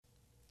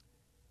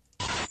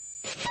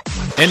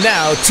And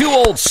now, two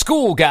old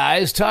school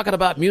guys talking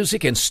about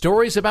music and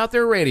stories about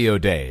their radio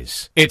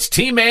days. It's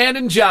T-Man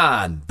and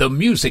John, the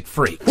music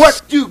freaks.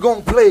 What you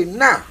gonna play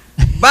now?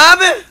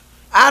 Bobby,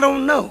 I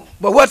don't know.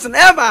 But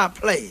whatsoever I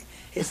play,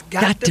 it's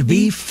got to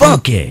be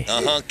funky.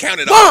 Count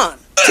it off. 1,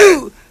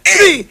 2,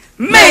 3,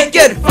 make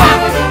it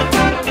funky.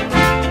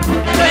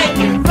 Make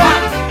it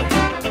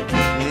funky.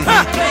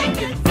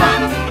 Make it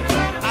funky.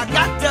 I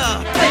got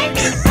to make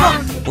it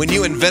funky. When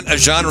you invent a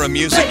genre of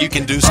music, you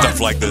can do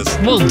stuff like this.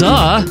 Well,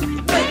 duh.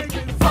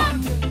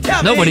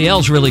 Nobody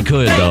else really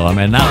could, though. I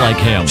mean, not like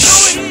him.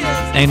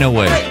 Ain't no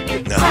way.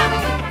 No.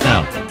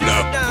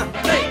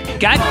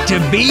 Got to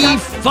be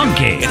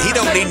funky. And he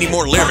don't need any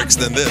more lyrics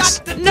than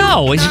this.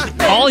 No,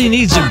 all he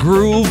needs is a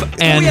groove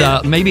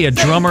and maybe a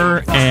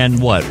drummer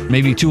and what?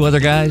 Maybe two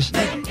other guys?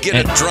 Get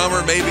a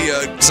drummer, maybe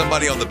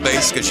somebody on the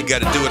bass, because you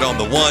got to do it on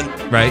the one.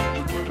 Right.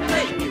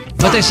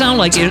 But they sound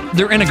like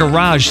they're in a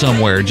garage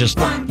somewhere, just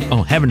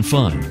having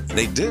fun.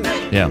 They do.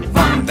 Yeah.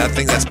 I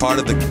think that's part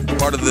of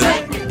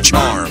the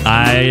charm.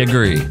 I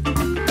agree.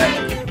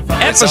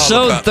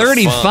 Episode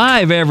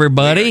 35,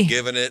 everybody. We're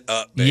giving it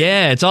up, baby.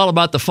 Yeah, it's all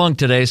about the funk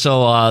today.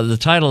 So the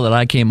title that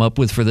I came up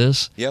with for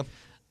this, yep.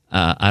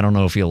 I don't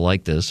know if you'll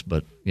like this,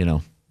 but,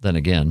 then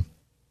again,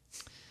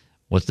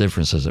 what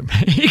difference does it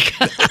make?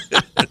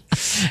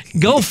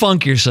 Go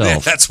funk yourself. Yeah,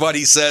 that's what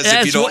he says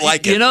if you don't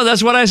like it.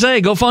 That's what I say.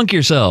 Go funk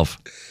yourself.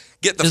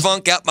 Get the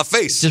funk out my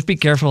face. Just be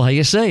careful how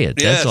you say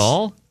it. Yes. That's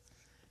all.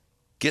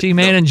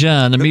 T-Man and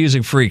John, the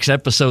Music Freaks,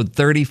 episode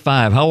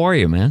 35. How are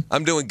you, man?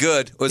 I'm doing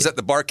good. Was that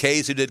the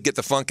Barkays who did Get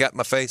the Funk Out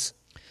My Face?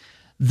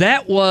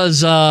 That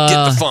was...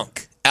 Get the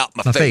funk out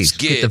my face.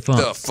 Get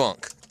the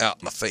funk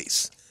out my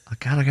face.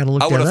 God, I got to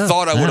look that up. I would have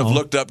thought I would have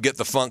looked up Get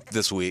the Funk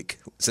this week,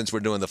 since we're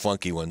doing the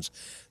funky ones.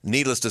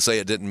 Needless to say,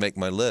 it didn't make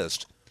my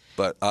list.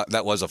 But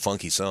that was a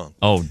funky song.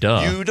 Oh,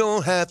 duh. You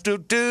don't have to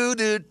do.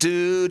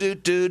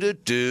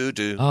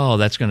 Oh,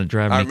 that's going to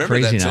drive me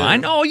crazy now. Too. I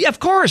know. Yeah, of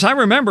course. I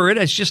remember it.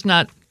 It's just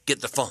not... Get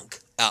the funk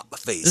out my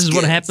face. This is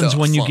what happens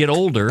when you get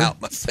older.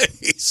 Out my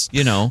face.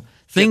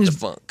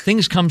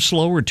 Things come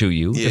slower to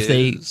you if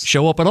they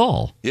show up at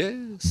all.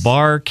 Yes.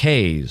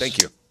 Barkays.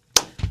 Thank you.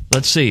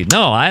 Let's see.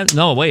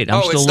 No, wait.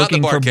 I'm still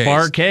looking for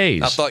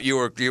Barkays. I thought you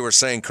were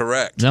saying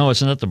correct. No,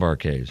 it's not the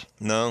Barkays.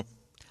 No.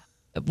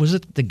 Was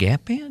it the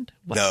Gap Band?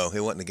 What? No,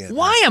 it wasn't the Gap Band.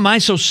 Why am I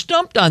so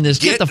stumped on this?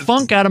 Get the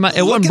funk out of my...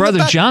 It wasn't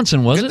Brothers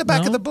Johnson, was it? Get the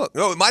back of the book.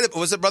 No, it might have...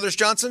 Was it Brothers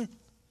Johnson?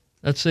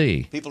 Let's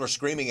see. People are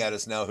screaming at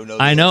us now who know.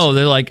 I know.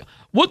 They're like,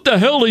 what the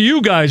hell do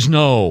you guys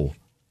know?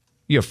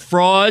 You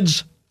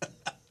frauds.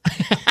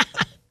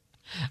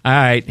 All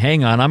right,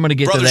 hang on. I'm going to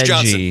get Brothers to that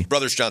Johnson. G.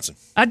 Brothers Johnson.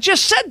 I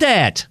just said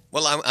that.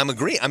 Well, I'm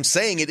agreeing. I'm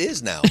saying it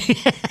is now.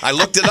 I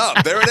looked it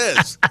up. There it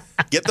is.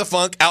 Get the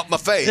funk out my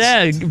face.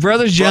 Yeah,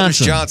 Brothers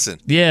Johnson. Brothers Johnson.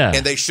 Yeah.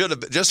 And they should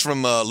have, just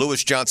from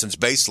Louis Johnson's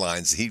bass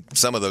lines,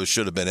 some of those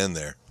should have been in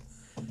there.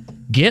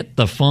 Get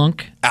the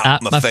funk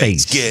out my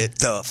face. Get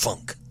the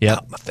funk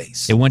out my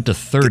face. It went to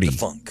 30. Get the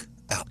funk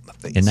out my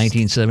face. In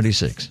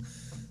 1976.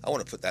 I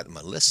want to put that in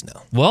my list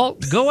now. Well,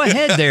 go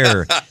ahead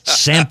there,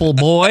 sample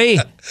boy.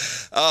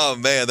 Oh,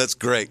 man, that's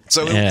great.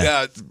 So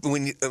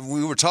when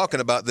we were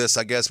talking about this,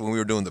 I guess, when we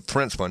were doing the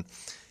Prince one,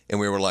 and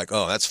we were like,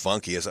 oh, that's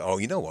funky. I said, oh,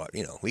 you know what?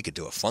 We could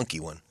do a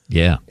funky one.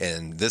 Yeah.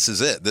 And this is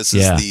it. This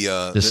is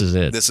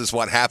it. This is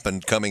what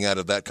happened coming out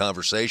of that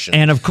conversation.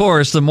 And, of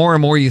course, the more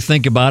and more you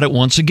think about it,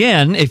 once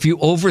again, if you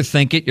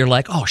overthink it, you're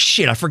like, oh,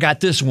 shit, I forgot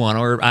this one,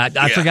 or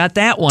I forgot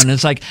that one. And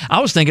it's like, I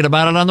was thinking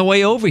about it on the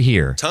way over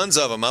here. Tons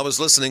of them. I was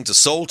listening to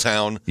Soul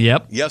Town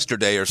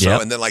yesterday or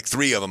so, and then like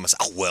 3 of them. I said,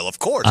 oh, well, of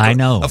course. I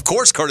know. Of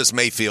course Curtis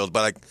Mayfield,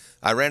 but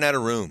I ran out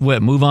of room.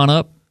 What, Move On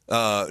Up?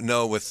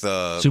 No, with...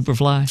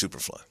 Superfly?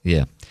 Superfly.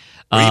 Yeah.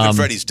 Or even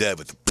Freddie's Dead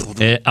with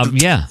the...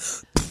 yeah.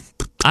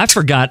 I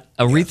forgot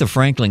Aretha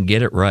Franklin,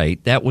 Get It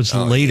Right. That was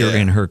later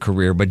in her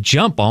career, but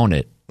Jump on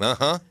It.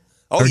 Uh-huh.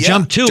 Or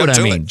Jump to It,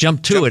 I mean.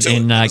 Jump to It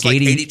in like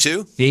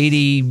 82?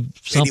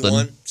 80-something.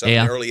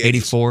 81, early 80s.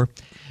 84.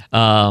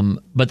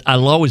 But I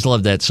always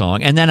loved that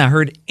song. And then I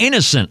heard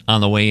Innocent on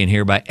the way in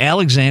here by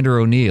Alexander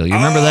O'Neal. You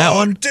remember that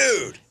one?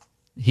 Dude.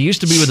 He used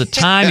to be with The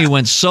Time. He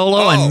went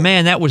solo, and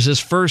man, that was his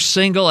first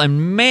single.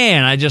 And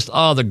man,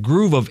 the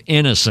groove of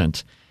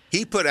Innocent.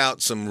 He put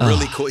out some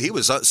really cool. He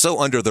was so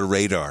under the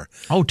radar.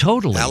 Oh,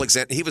 totally.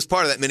 Alexander. He was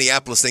part of that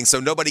Minneapolis thing, so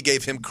nobody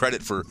gave him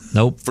credit for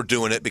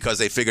doing it because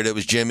they figured it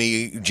was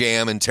Jimmy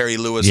Jam and Terry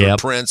Lewis or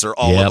Prince or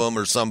all of them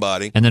or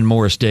somebody. And then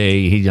Morris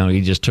Day,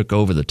 he just took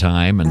over The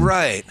Time, and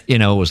it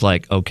was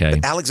like okay.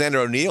 But Alexander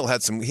O'Neal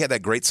had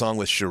that great song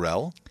with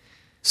Cherelle,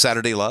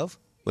 Saturday Love.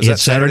 Was that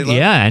Saturday Love?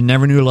 Yeah, I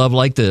Never Knew Love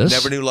Like This.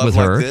 Never Knew Love with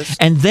Like her. This.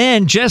 And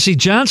then Jesse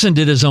Johnson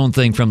did his own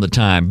thing from The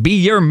Time. Be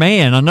Your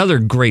Man, another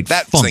great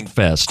funk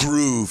fest.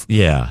 Groove.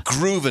 Yeah.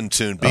 Grooving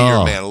tune. Be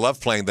Your Man. I love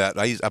playing that.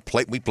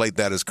 We played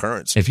that as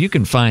currents. If you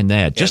can find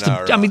that. Just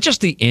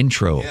the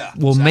intro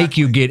will make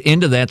you get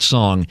into that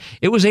song.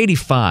 It was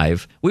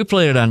 85. We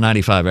played it on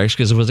 95X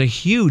because it was a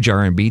huge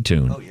R&B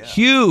tune. Oh, yeah.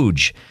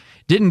 Huge.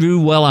 Didn't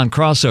do well on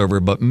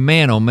crossover, but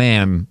man, oh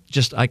man,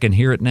 just I can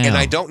hear it now. And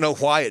I don't know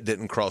why it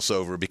didn't cross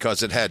over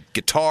because it had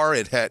guitar.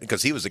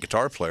 Because he was a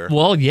guitar player.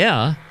 Well,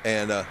 yeah.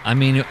 And I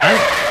mean,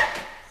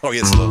 oh,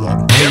 yeah, it's a little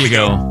long. there you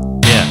go.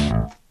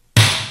 Yeah.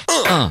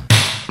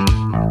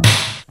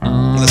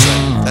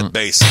 Listen, that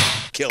bass,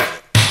 killing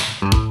it.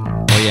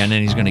 Oh yeah, and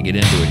then he's going to get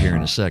into it here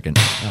in a second.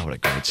 Oh, what a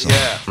great song!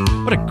 Yeah,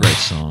 what a great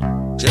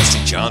song.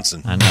 Jesse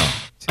Johnson. I know.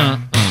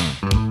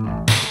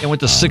 It went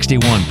to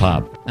 61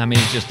 pop. I mean,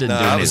 it just didn't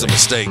do anything. That was a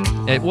mistake.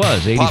 It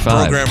was 85.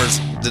 Pop programmers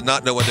did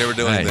not know what they were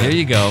doing. All right, then. here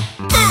you go.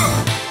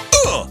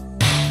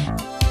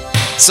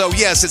 So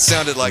yes, it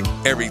sounded like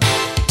every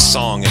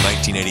song in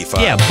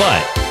 1985. Yeah,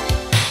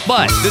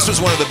 but this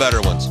was one of the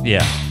better ones.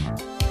 Yeah.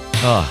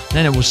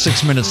 Then it was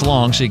 6 minutes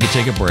long, so you could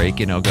take a break,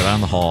 go down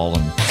the hall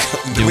and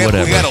do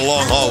whatever. We had a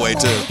long hallway,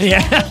 too.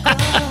 Yeah.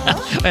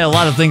 We had a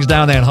lot of things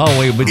down that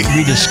hallway, but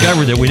we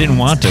discovered that we didn't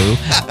want to.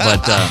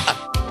 But,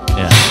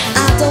 yeah.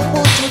 I don't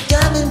want your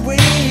diamond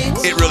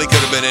rings. It really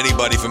could have been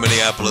anybody from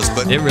Minneapolis,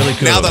 but it really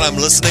could. Now that I'm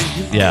listening,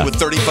 yeah. with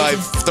 38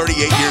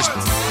 years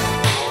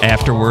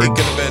afterward, it could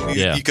have been,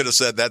 yeah. You could have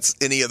said that's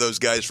any of those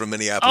guys from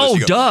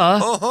Minneapolis. Oh, duh.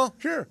 Uh-huh,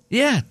 sure.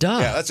 Yeah, duh.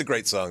 Yeah, that's a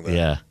great song, though.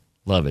 Yeah,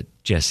 love it.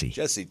 Jesse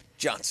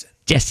Johnson.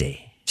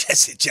 Jesse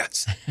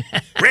Johnson.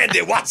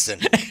 Randy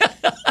Watson.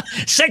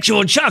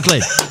 Sexual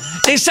chocolate.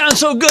 They sound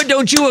so good,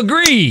 don't you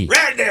agree?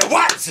 Randy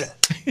Watson.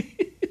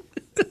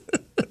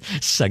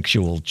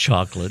 Sexual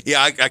chocolate.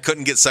 Yeah, I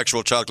couldn't get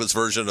Sexual Chocolate's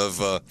version of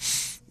The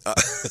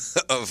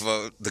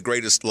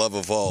Greatest Love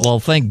of All. Well,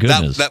 thank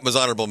goodness. That was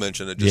honorable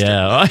mention. It just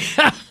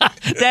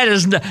that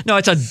is no,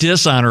 it's a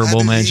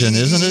dishonorable mention,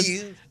 isn't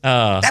it?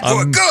 That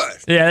boy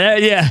good.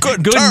 Yeah.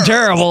 Good and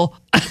terrible.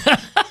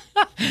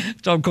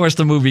 So, of course,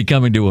 the movie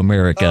Coming to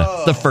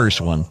America, the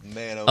first one.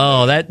 Man,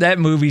 that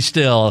movie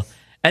still.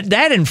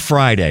 That and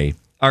Friday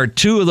are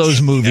two of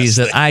those movies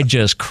that I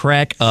just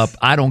crack up.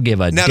 I don't give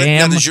a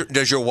damn. Now,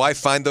 does your wife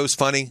find those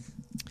funny?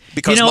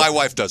 Because my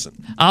wife doesn't.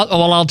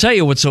 I'll tell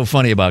you what's so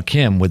funny about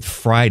Kim with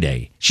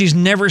Friday. She's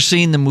never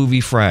seen the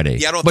movie Friday.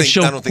 Yeah, I don't think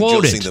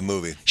Jill's seen the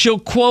movie. She'll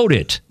quote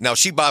it. Now,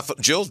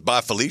 Jill's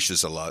by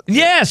Felicia's a lot.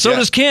 Yeah, so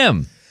does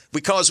Kim.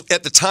 Because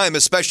at the time,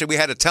 especially, we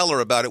had to tell her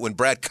about it when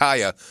Brad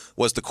Kaya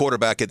was the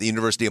quarterback at the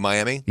University of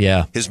Miami.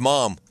 Yeah. His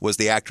mom was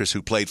the actress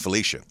who played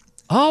Felicia.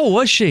 Oh,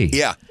 was she?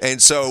 Yeah.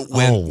 And so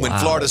when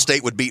Florida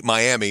State would beat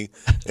Miami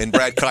and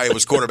Brad Kaya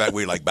was quarterback,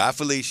 we were like, bye,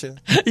 Felicia.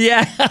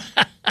 Yeah.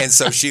 And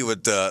so she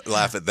would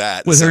laugh at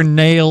that. With her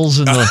nails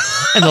and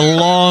the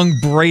long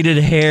braided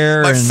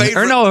hair. My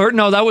favorite.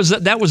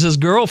 That was his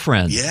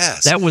girlfriend.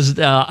 Yes. That was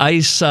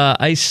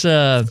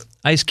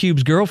Ice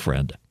Cube's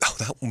girlfriend.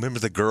 Oh, remember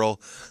the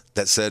girl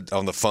that said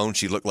on the phone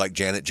she looked like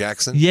Janet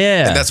Jackson?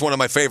 Yeah. And that's one of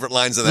my favorite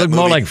lines in that movie.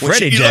 More like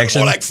Freddie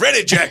Jackson. More like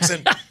Freddie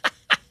Jackson.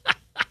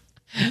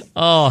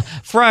 Oh,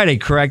 Friday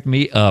cracked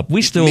me up.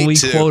 We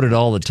quote it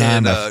all the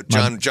time.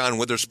 And John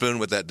Witherspoon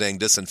with that dang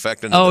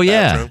disinfectant in the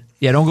bathroom.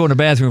 Yeah, don't go in the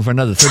bathroom for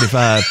another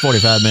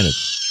 45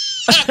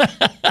 minutes.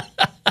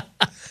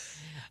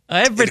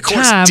 Every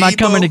time I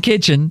come in the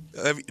kitchen,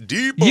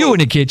 you in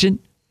the kitchen,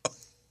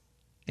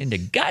 in the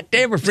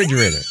goddamn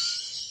refrigerator,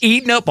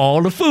 eating up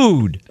all the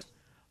food.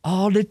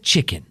 All the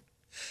chicken,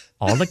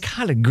 all the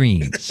collard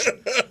greens,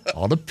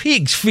 all the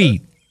pig's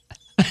feet.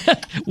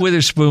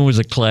 Witherspoon was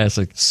a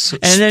classic.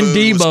 And then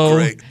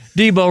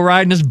Debo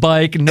riding his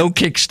bike, no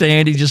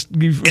kickstand.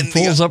 He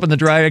pulls up in the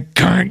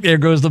driveway. There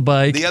goes the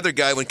bike. The other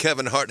guy, when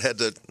Kevin Hart had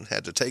to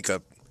take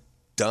a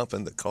dump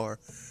in the car.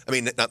 I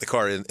mean, not the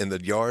car, in the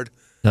yard.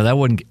 No, that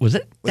wasn't. Was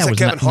it? Was that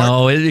Kevin Hart?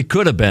 No, it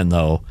could have been,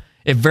 though.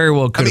 It very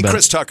well could have been.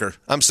 Chris Tucker.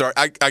 I'm sorry.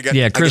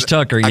 Chris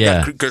Tucker, I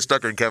got Chris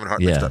Tucker and Kevin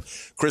Hart mixed up.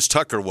 Chris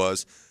Tucker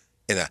was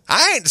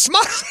I ain't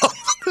smart.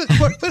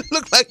 It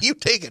looked like you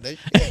taking a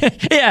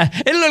shit. Yeah,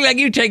 it looked like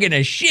you taking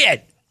a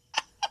shit.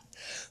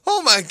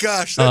 Oh, my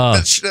gosh.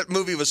 That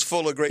movie was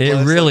full of great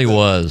lines. It really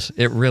was.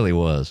 It really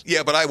was.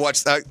 Yeah, but I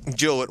watched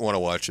Jill wouldn't want to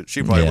watch it.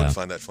 She probably wouldn't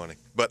find that funny.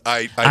 But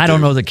I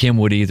don't know that Kim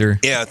would either.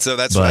 Yeah, so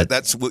that's right.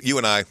 That's you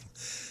and I.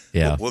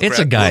 Yeah, we'll it's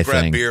a guy thing. We'll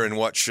grab thing. beer and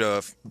watch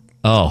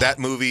that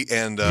movie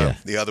and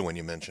the other one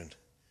you mentioned,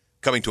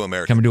 Coming to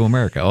America. Coming to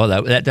America. Oh,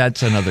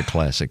 that's another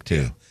classic,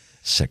 too.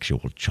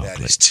 Sexual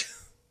chocolate.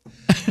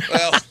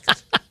 Well,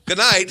 good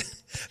night.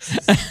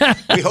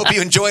 We hope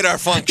you enjoyed our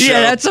funk show.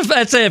 Yeah,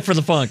 that's it for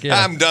the funk.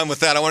 Yeah. I'm done with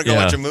that. I want to go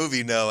watch a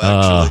movie now,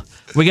 actually.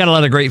 We got a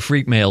lot of great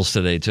freak mails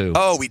today, too.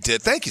 Oh, we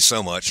did. Thank you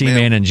so much.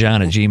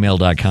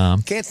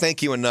 tmanandjohn@gmail.com. Can't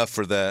thank you enough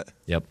for that.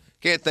 Yep.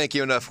 Can't thank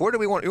you enough. Where do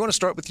we want? You want to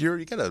start with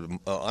you got an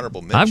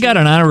honorable mention? I've got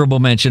an honorable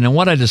mention, and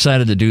what I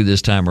decided to do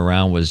this time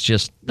around was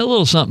just a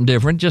little something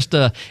different. Just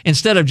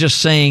instead of just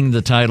saying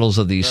the titles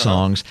of these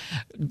songs,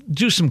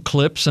 do some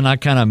clips, and I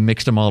kind of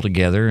mixed them all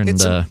together. And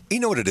you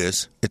know what it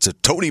is? It's a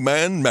Tony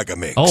Man mega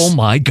mix. Oh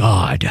my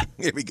God!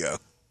 Here we go.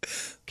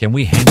 Can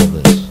we handle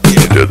this?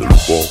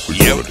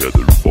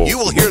 You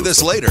will hear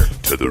this later.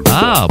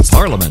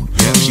 Parliament.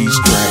 She's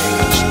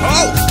strange.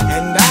 Oh!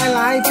 And I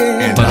like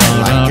it.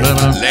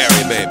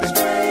 Larry, baby.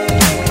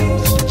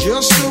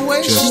 Just the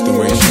way she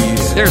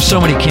is. There's so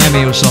many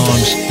cameo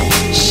songs.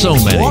 So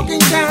many. Walking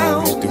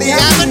down the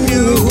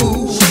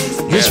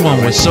avenue. This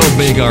one was so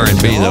big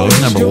R&B, though. It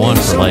was number one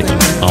for like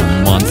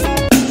a month.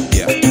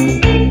 Yeah.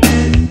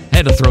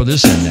 Had to throw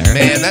this in there.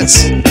 Man,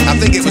 I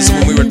think it was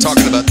when we were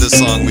talking about this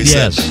song, we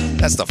said,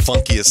 that's the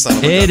funkiest son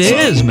of a gun It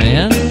is, song.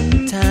 man.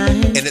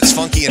 And it's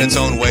funky in its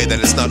own way, that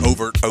it's not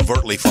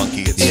overtly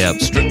funky.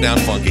 It's stripped down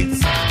funky.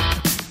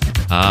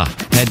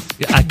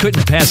 I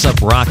couldn't pass up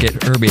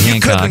Rocket, Herbie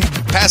Hancock.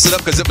 Couldn't pass it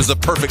up because it was the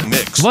perfect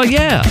mix. Well,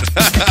 yeah.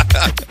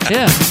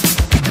 Yeah.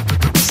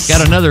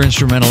 Got another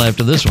instrumental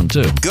after this one,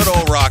 too. Good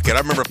old Rocket. I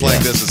remember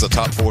playing this as a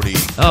top 40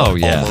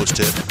 almost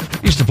hit.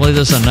 Used to play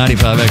this on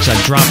 95X.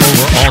 I'd drop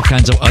over all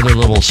kinds of other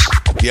little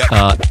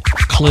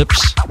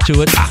clips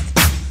to it.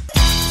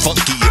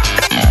 Funky.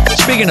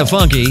 Speaking of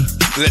funky,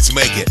 let's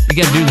make it. You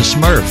got to do the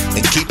Smurf.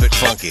 And keep it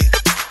funky.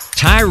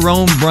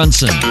 Tyrone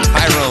Brunson.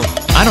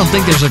 I don't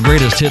think there's a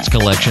greatest hits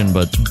collection,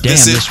 but damn,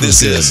 this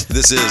was good.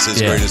 This is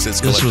his greatest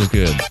hits collection. This was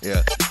good.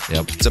 Yeah.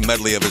 Yep. It's a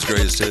medley of his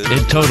greatest hits.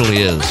 It totally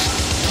is.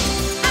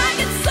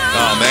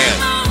 Oh,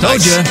 man.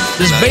 Told you,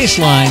 this bass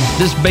line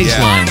is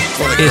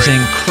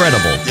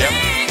incredible. Yep.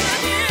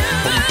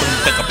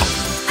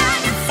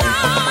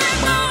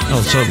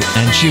 Oh,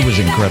 and she was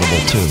incredible,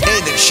 too.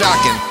 Ain't it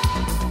shocking?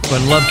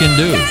 What love can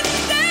do.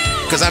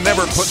 Because I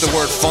never put the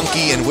word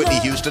funky and Whitney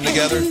Houston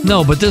together.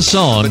 No, but this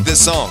song. Yeah.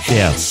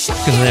 Because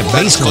of that bass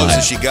line. That's as close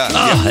as she got.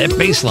 That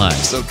bass line.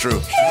 So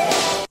true.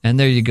 And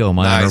there you go,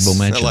 my honorable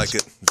mention. I like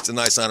it. It's a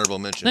nice honorable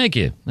mention. Thank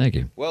you.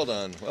 Well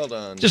done.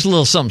 Just a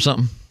little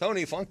something.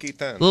 Tony Funky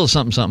 10. A little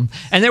something.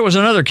 And there was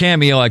another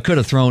cameo I could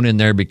have thrown in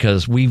there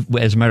because we,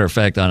 as a matter of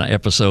fact, on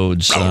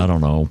episodes, I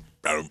don't know,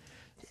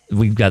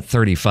 we've got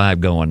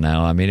 35 going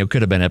now. I mean, it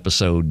could have been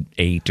episode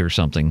 8 or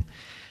something.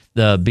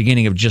 The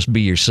beginning of "Just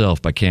Be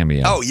Yourself" by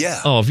Cameo. Oh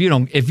yeah. Oh, if you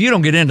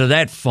don't get into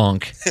that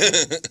funk,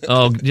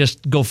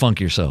 just go funk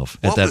yourself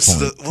at that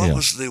point. What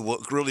was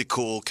the really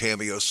cool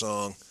Cameo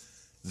song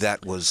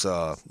that was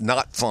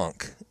not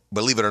funk?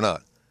 Believe it or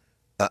not,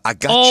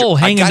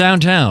 Hanging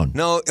Downtown.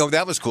 No,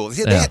 that was cool.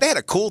 They had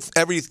a cool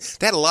they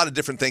had a lot of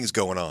different things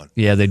going on.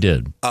 Yeah, they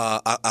did.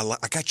 I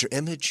got your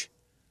image.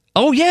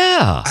 Oh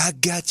yeah. I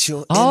got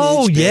your image.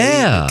 Oh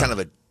yeah. Kind of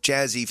a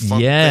jazzy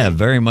funk. Yeah, thing.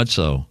 Very much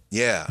so.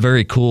 Yeah.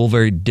 Very cool,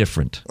 very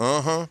different.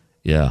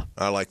 Yeah.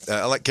 I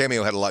like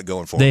Cameo had a lot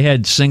going for them. They them.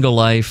 had Single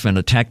Life and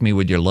Attack Me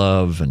With Your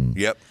Love, and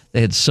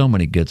they had so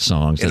many good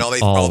songs. And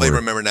all they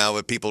remember now,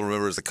 what people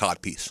remember is the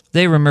cod piece.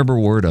 They remember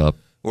Word Up.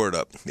 Word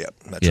Up, yep.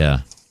 That's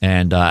right.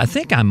 And I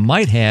think I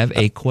might have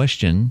a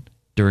question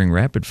during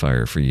Rapid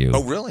Fire for you.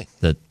 Oh, really?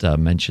 That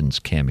mentions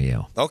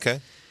Cameo. Okay.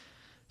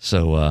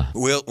 So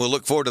we'll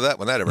look forward to that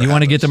when that ever You happens.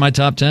 want to get to my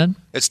top 10?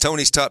 It's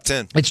Tony's top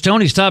 10. It's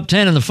Tony's top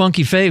 10 and the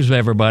funky faves,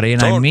 everybody,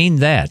 and I mean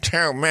that.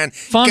 Oh, man.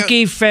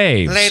 Funky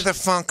faves. Lay the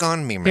funk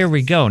on me, man. Here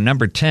we go,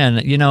 number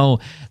 10. You know,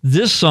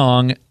 this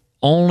song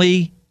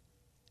only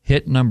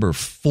hit number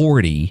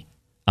 40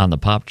 on the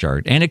pop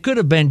chart, and it could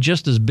have been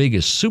just as big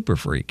as Super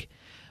Freak,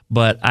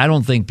 but I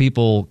don't think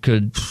people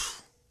could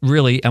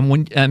really. And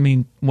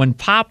when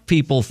pop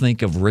people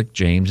think of Rick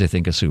James, they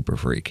think of Super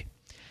Freak.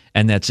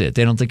 And that's it.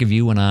 They don't think of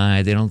You and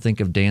I. They don't think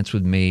of Dance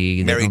With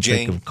Me. They don't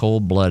think of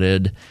Cold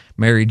Blooded,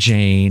 Mary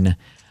Jane.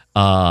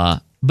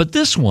 But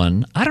this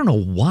one, I don't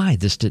know why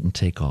this didn't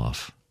take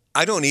off.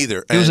 I don't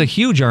either. It was a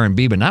huge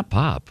R&B, but not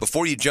pop.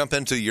 Before you jump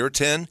into your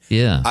 10,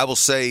 I will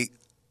say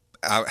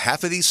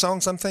half of these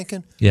songs I'm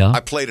thinking, I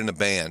played in a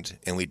band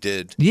and we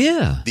did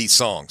these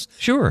songs.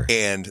 Sure.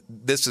 And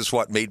this is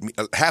what made me,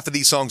 half of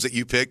these songs that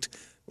you picked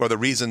are the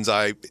reasons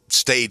I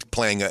stayed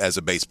playing as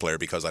a bass player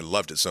because I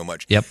loved it so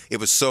much. Yep.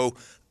 It was so...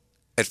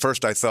 At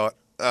first, I thought,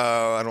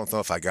 I don't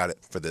know if I got it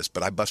for this,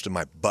 but I busted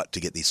my butt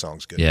to get these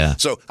songs good. Yeah.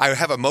 So I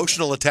have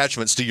emotional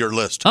attachments to your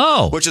list.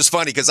 Oh. Which is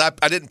funny because I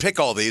didn't pick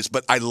all these,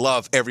 but I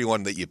love every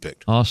one that you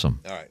picked. Awesome.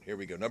 All right, here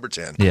we go. Number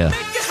 10. Yeah.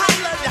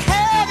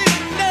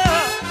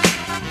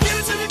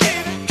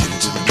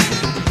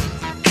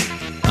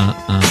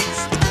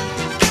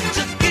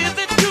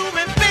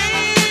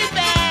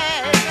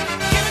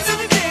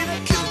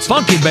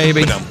 Funky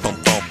baby.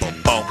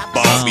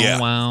 Yeah.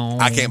 Wow.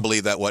 I can't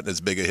believe that wasn't as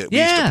big a hit. We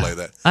used to play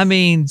that. I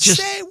mean, just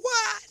say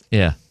what?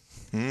 Yeah.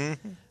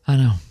 Mm-hmm. I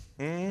know.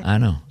 Mm-hmm. I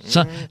know.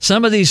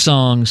 Some of these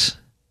songs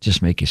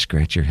just make you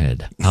scratch your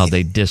head. How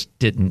they just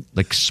didn't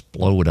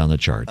explode on the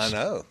charts. I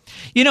know.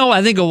 You know,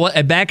 I think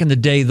back in the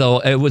day, though,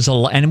 it was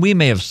and we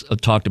may have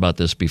talked about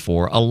this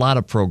before. A lot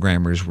of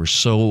programmers were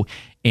so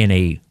in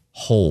a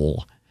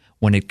hole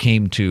when it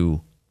came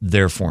to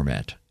their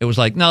format. It was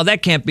like, no,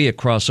 that can't be a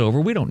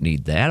crossover. We don't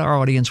need that. Our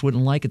audience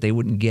wouldn't like it. They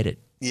wouldn't get it.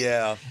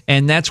 Yeah.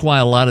 And that's why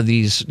a lot of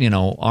these,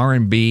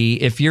 R&B,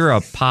 if you're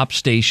a pop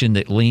station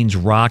that leans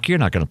rock, you're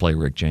not going to play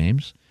Rick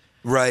James.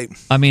 Right.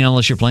 I mean,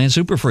 unless you're playing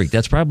Super Freak.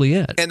 That's probably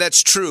it. And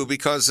that's true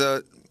because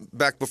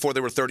back before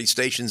there were 30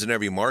 stations in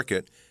every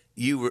market,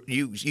 you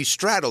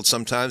straddled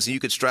sometimes, and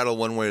you could straddle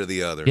one way or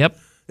the other. Yep.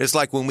 It's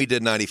like when we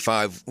did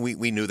 95,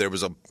 we knew there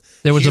was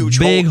There was a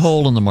big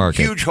hole in the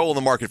market. Huge hole in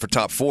the market for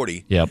top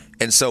 40. Yep.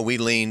 And so we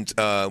leaned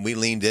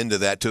into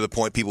that to the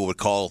point people would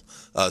call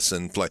us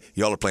and play,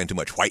 y'all are playing too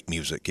much white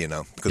music,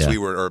 because we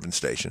were an urban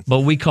station.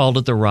 But we called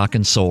it the rock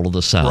and soul of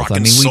the South.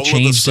 We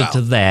changed it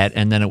to that,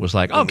 and then it was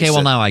like, okay,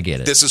 well, now I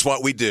get it. This is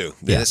what we do.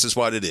 Yeah. This is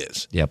what it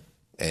is. Yep.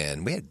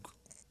 And we had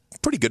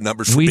pretty good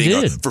numbers for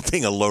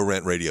being a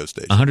low-rent radio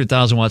station.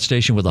 100,000-watt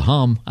station with a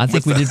hum. I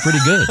think we did pretty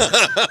good.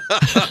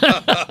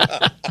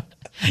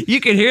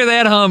 You could hear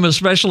that hum,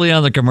 especially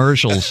on the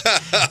commercials.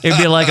 It'd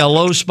be like a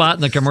low spot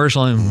in the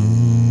commercial,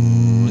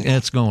 and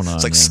it's going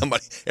on. It's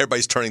like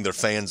everybody's turning their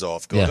fans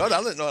off. Going, I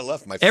didn't know I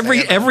left my fan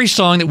Every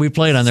song that we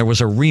played on there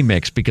was a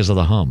remix because of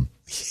the hum.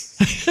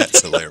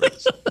 That's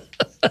hilarious.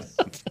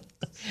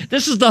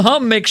 This is the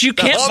hum mix. You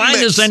can't find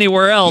this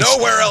anywhere else.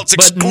 Nowhere else.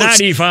 But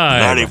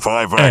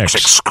 95X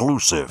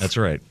exclusive. That's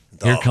right.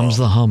 Here comes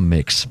the hum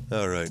mix.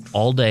 All right.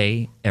 All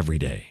day, every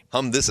day.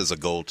 Hum this as a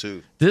goal,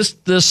 too. This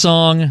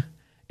song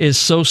is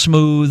so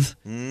smooth.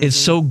 Mm-hmm. It's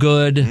so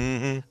good.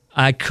 Mm-hmm.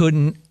 I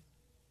couldn't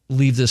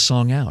leave this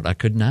song out. I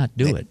could not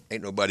do it.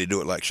 Ain't nobody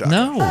do it like Shaka.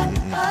 No.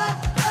 Mm-hmm.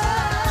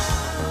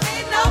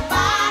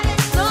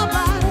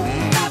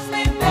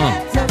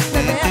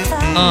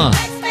 Oh,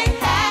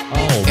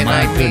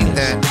 my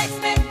goodness.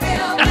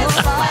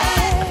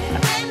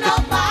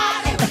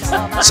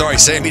 Sorry,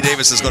 Sammy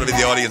Davis is going to be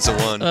the audience of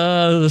one.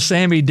 The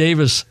Sammy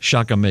Davis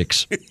Shaka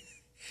mix.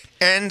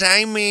 And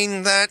I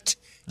mean that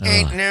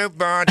ain't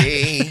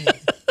nobody.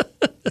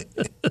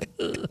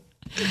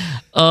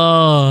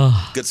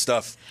 Good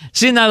stuff.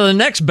 See, now the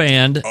next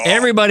band,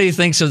 everybody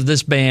thinks of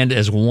this band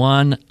as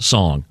one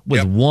song,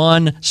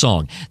 one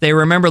song. They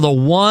remember the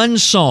one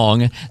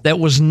song that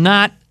was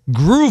not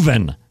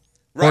grooving.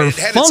 Right,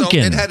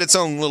 it had its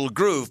own little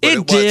groove.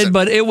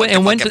 But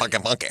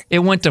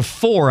it went to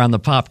 4 on the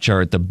pop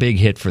chart, the big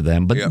hit for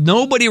them. But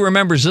nobody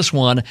remembers this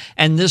one.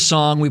 And this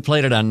song, we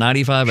played it on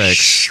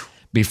 95X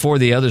before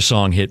the other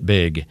song hit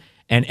big.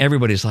 And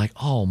everybody's like,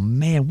 oh,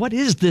 man, what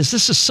is this?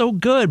 This is so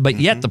good. But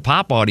yet the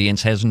pop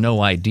audience has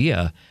no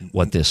idea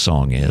what this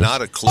song is.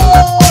 Not a clue.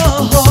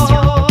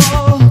 Oh,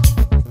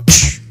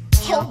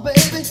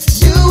 baby,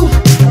 you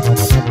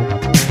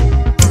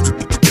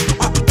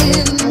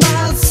in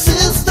my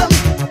system.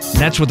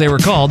 That's what they were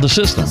called, the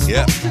System.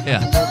 Yeah.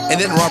 And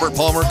then Robert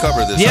Palmer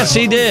covered this. Yes,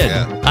 he did.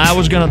 Yeah. I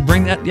was going to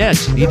bring that.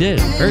 Yes, he did.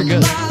 Very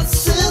good.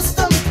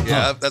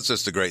 Yeah, that's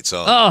just a great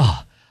song.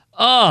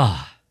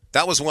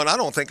 That was one, I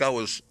don't think I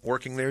was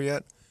working there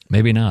yet.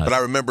 Maybe not. But I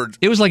remembered.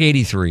 It was like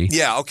 83.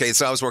 Yeah, okay,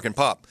 so I was working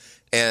pop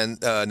and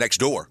next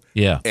door.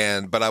 Yeah.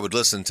 But I would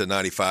listen to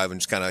 95 and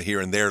just kind of here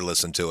and there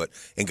listen to it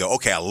and go,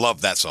 okay, I love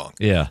that song.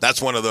 Yeah.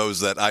 That's one of those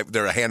that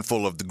there are a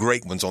handful of the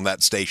great ones on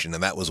that station,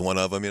 and that was one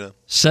of them,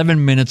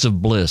 7 Minutes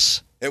of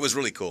Bliss. It was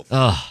really cool.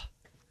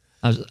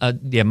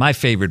 My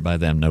favorite by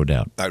them, no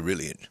doubt. I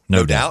really.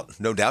 No doubt.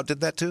 No Doubt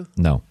did that too?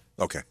 No.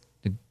 Okay.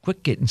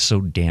 Quit getting so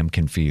damn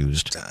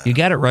confused. You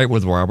got it right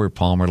with Robert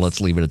Palmer.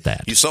 Let's leave it at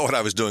that. You saw what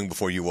I was doing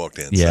before you walked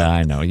in. Yeah,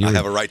 I know. I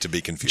have a right to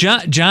be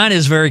confused. John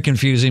is very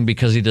confusing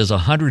because he does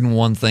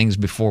 101 things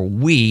before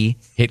we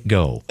hit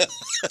go.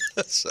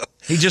 So,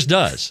 he just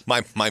does.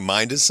 My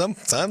mind is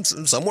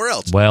sometimes somewhere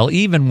else. Well,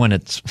 even when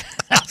it's...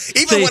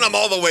 even when I'm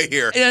all the way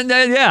here.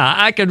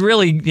 I could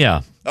really...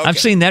 Yeah. Okay. I've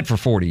seen that for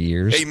 40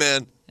 years.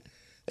 Amen.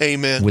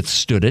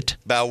 Withstood it.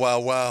 Bow, wow,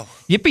 wow.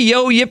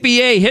 Yippee-yo,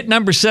 yippee-yay. Hit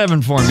number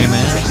 7 for me,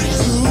 man.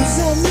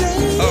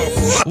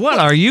 What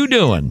are you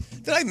doing?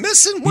 Did I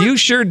miss it? You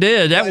sure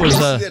did. That was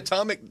the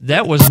atomic.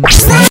 That was.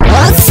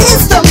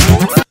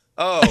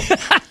 Oh,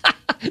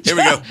 here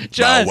we go.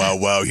 John. Bow, wow,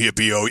 wow,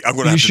 yippee yo. I'm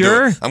going to have to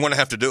do it. I'm going to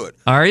have to do it.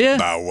 Are you?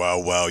 Bow, wow,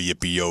 wow,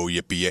 yippee yo,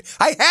 yippee yay.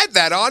 I had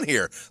that on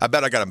here. I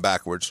bet I got them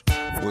backwards.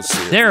 We'll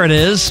see. There it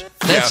is.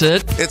 That's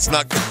it. It's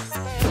not.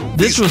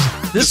 This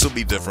will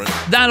be different.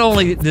 Not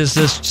only is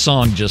this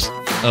song just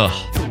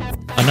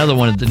another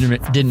one that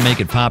didn't make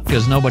it pop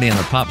because nobody on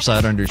the pop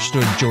side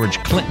understood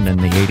George Clinton in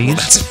the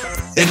 80s.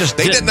 They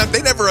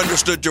never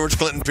understood George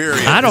Clinton,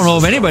 period. I don't know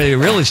of anybody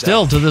really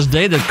still to this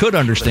day that could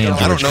understand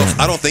George Clinton.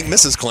 I don't think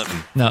Mrs.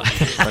 Clinton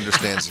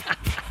understands.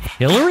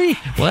 Hillary?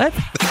 What?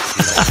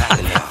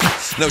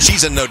 No,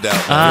 she's in No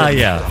Doubt.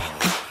 Yeah.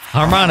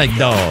 Harmonic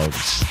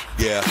Dogs.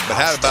 Yeah,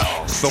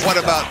 but what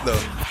about the...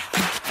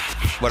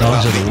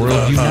 Dogs of the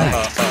World Unite.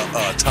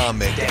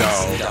 Atomic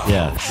Dog.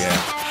 Yeah.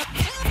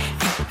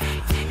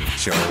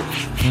 Sure.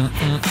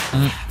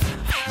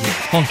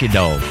 Funky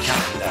Dog.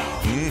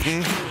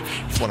 Mm-hmm.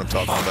 That's what I'm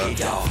talking about.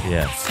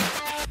 Yeah.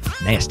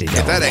 Nasty Dog.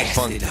 If that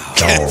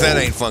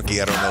ain't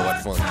funky, I don't know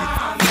what funky.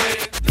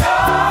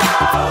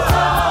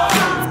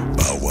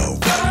 Bow, wow, wow,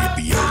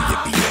 yippee-yo,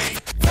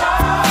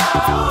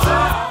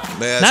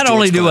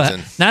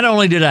 yippee-yay. Not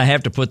only did I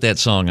have to put that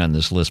song on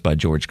this list by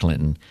George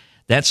Clinton,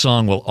 that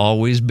song will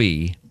always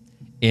be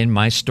in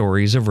my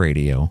stories of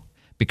radio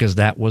because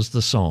that was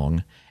the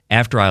song.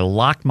 After I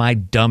locked my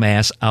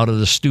dumbass out of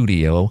the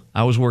studio,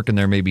 I was working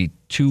there maybe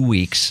 2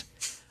 weeks.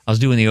 I was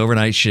doing the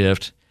overnight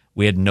shift.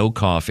 We had no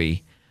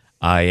coffee.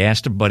 I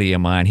asked a buddy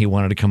of mine, he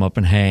wanted to come up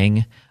and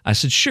hang. I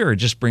said, sure,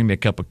 just bring me a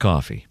cup of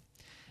coffee.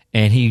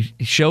 And he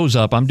shows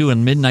up. I'm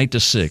doing midnight to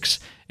 6,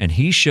 and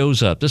he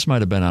shows up. This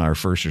might have been on our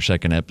first or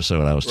second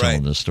episode I was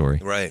telling this story.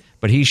 Right.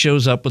 But he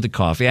shows up with the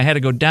coffee. I had to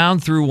go down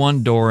through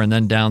one door and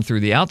then down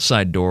through the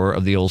outside door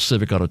of the old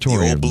Civic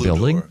Auditorium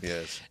building. Door,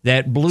 yes.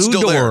 That blue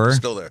Still door. There.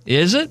 Still there.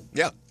 Is it?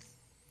 Yeah.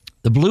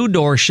 The blue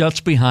door shuts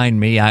behind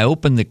me. I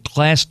open the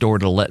glass door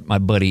to let my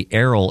buddy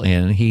Errol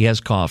in. He has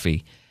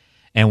coffee.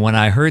 And when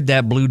I heard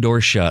that blue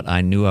door shut,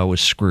 I knew I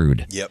was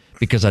screwed. Yep.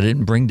 Because I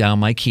didn't bring down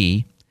my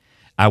key.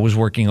 I was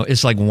working.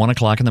 It's like 1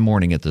 o'clock in the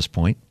morning at this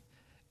point.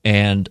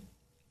 And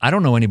I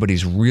don't know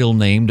anybody's real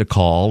name to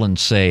call and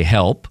say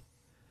help.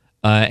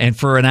 And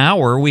for an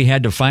hour, we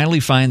had to finally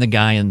find the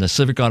guy in the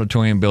Civic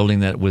Auditorium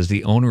building that was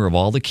the owner of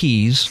all the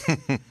keys.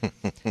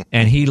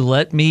 And he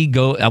let me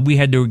go. We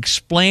had to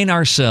explain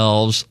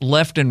ourselves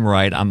left and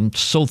right. I'm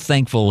so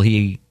thankful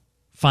he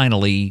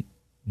finally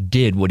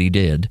did what he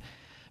did.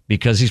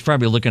 Because he's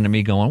probably looking at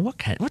me going,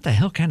 what the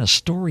hell kind of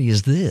story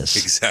is this?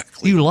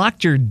 Exactly. You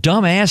locked your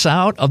dumb ass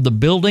out of the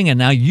building, and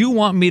now you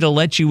want me to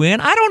let you in?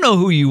 I don't know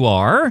who you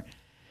are.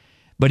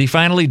 But he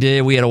finally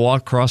did. We had to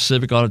walk across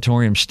Civic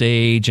Auditorium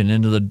stage and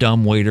into the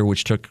dumbwaiter,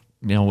 which took,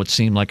 what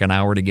seemed like an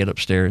hour to get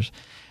upstairs.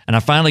 And I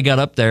finally got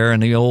up there,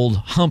 and the old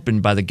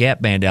Humpin' by the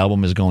Gap Band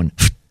album is going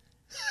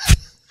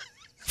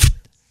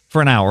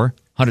for an hour,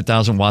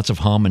 100,000 watts of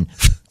hum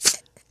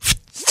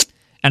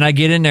and I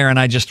get in there and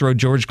I just throw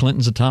George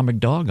Clinton's Atomic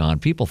Dog on.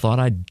 People thought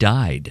I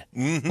died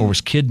or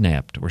was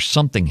kidnapped or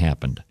something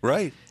happened.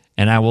 Right.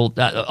 And I will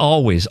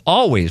always,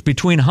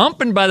 between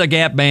Humpin' by the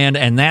Gap Band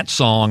and that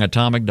song,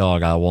 Atomic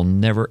Dog, I will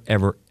never,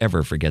 ever,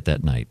 ever forget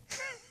that night.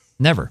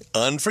 Never.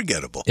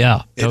 Unforgettable.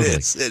 Yeah, totally.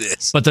 It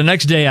is. But the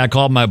next day I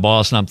called my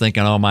boss and I'm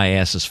thinking, oh, my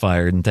ass is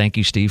fired. And thank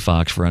you, Steve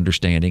Fox, for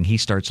understanding. He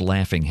starts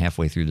laughing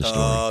halfway through the story.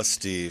 Oh,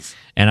 Steve.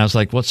 And I was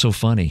like, what's so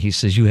funny? He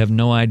says, you have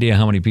no idea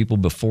how many people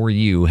before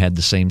you had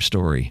the same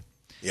story.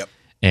 Yep.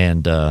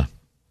 And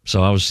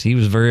so he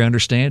was very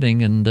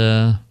understanding, and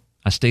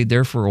I stayed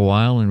there for a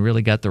while and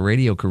really got the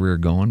radio career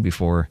going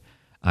before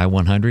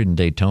I-100 and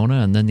Daytona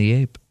and then the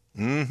Ape.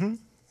 Mm-hmm.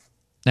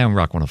 Now I'm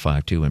Rock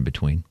 105 too in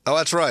between. Oh,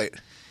 that's right.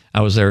 I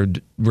was there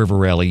River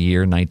Rally year,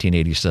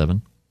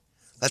 1987.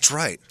 That's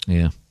right.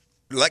 Yeah.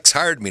 Lex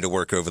hired me to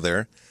work over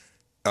there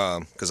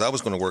because I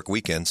was going to work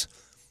weekends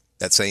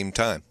at same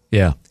time.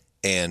 Yeah.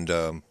 And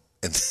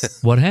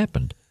what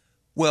happened?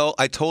 Well,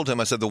 I told him,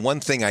 I said, the one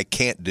thing I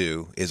can't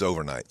do is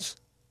overnights.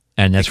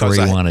 And that's where he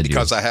wanted you.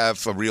 Because I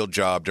have a real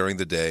job during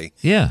the day.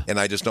 Yeah. And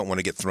I just don't want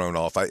to get thrown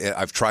off.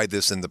 I've tried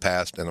this in the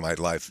past, and my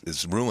life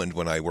is ruined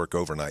when I work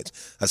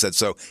overnights. I said,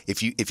 so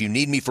if you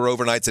need me for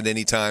overnights at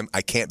any time,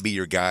 I can't be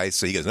your guy.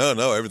 So he goes,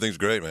 no, everything's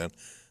great, man.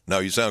 No,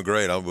 you sound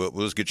great. We'll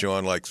just get you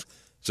on like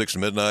 6 to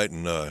midnight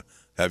and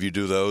have you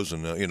do those.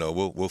 And,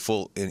 we'll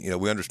full, and,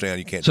 we understand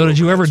you can't do So did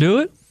you overnights. ever do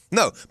it?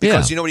 No,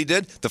 because you know what he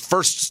did? The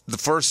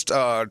first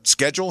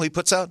schedule he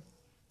puts out,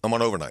 I'm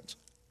on overnights.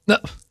 No.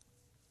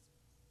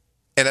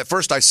 And at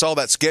first I saw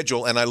that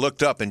schedule, and I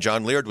looked up, and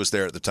John Leard was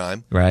there at the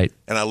time. Right.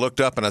 And I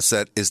looked up, and I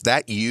said, is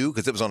that you?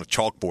 Because it was on a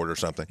chalkboard or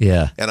something.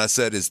 Yeah. And I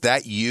said, is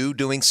that you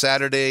doing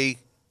Saturday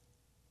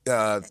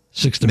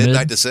 6 to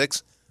midnight to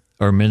 6?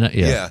 Or midnight,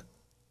 Yeah.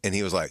 And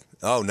he was like,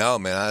 oh, no,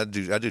 man, I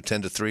do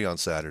 10 to 3 on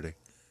Saturday.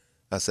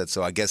 I said,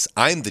 so I guess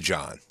I'm the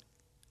John.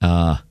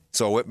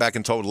 So I went back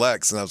and told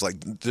Lex, and I was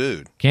like,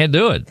 dude. Can't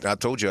do it. I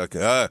told you,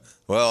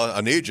 well,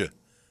 I need you.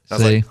 I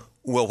was like,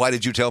 well, why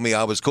did you tell me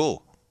I was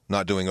cool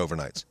not doing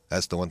overnights?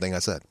 That's the one thing I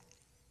said.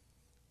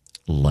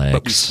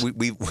 Lex. But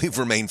we've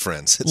remained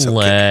friends. It's okay.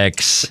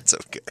 Lex. It's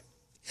okay.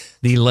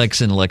 The Lex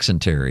and Lex and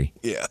Terry.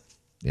 Yeah.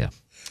 Yeah.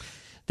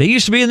 They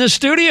used to be in this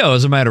studio,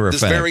 as a matter of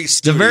fact.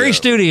 The very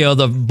studio,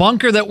 the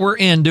bunker that we're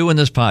in doing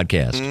this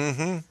podcast.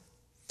 Mm-hmm.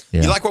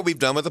 Yeah. You like what we've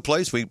done with the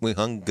place? We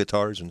hung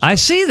guitars and stuff. I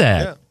see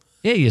that.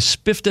 Yeah, you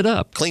spiffed it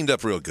up. Cleaned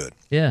up real good.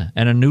 Yeah,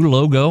 and a new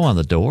logo on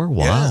the door.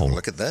 Wow. Yeah,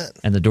 look at that.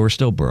 And the door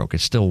still broke.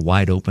 It's still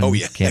wide open. Oh,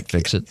 yeah. Can't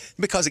fix it.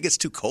 Because it gets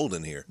too cold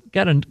in here.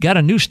 Got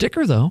a new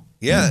sticker, though.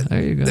 Yeah.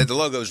 There you go. The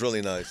logo's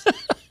really nice.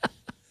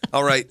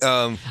 All right.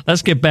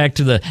 Let's get back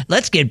to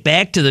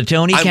the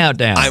Tony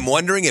countdown. I'm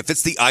wondering if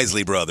it's the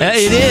Isley Brothers.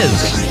 It is.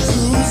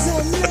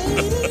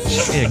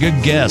 Yeah,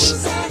 good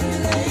guess.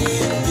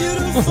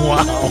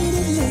 Wow.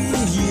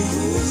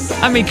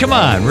 I mean, come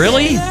on,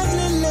 really?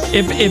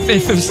 If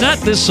it's not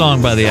this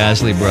song by the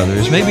Isley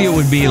Brothers, maybe it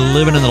would be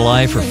 "Living in the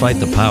Life" or "Fight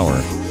the Power."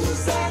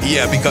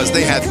 Yeah, because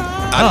they had.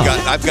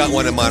 I've got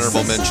one in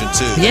honorable mention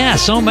too. Yeah,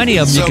 so many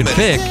of them you could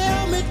pick.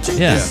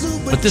 Yeah,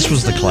 but this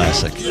was the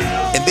classic.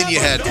 And then you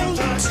had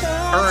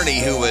Ernie,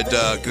 who would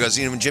because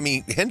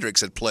Jimi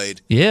Hendrix had played.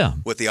 Yeah.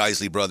 With the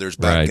Isley Brothers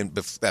back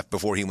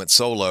before he went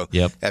solo.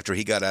 Yep. After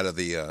he got out of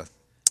the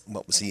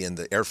what was he in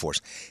the Air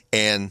Force,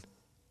 and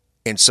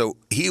so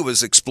he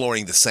was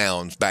exploring the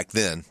sounds back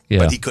then,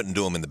 but he couldn't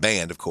do them in the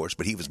band, of course,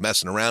 but he was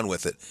messing around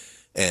with it.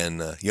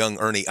 And young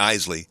Ernie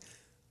Isley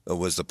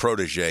was the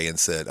protege and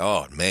said,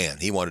 oh, man,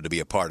 he wanted to be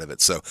a part of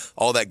it. So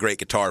all that great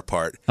guitar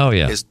part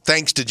is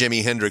thanks to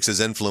Jimi Hendrix's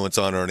influence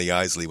on Ernie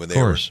Isley when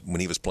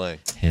he was playing.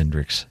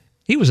 Hendrix.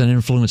 He was an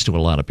influence to a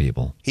lot of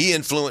people. He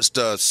influenced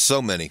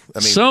so many. I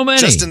mean, so many.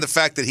 Just in the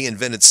fact that he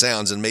invented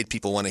sounds and made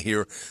people want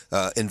to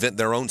invent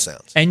their own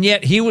sounds. And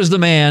yet he was the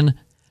man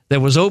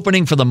that was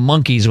opening for the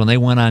Monkees when they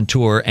went on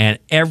tour, and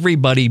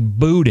everybody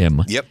booed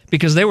him. Yep.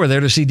 Because they were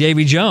there to see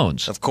Davy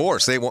Jones. Of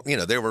course, they were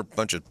a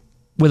bunch of.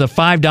 With a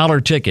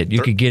 $5 ticket,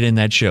 you could get in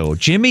that show.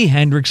 Jimi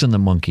Hendrix and the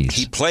Monkees.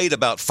 He played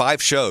about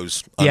 5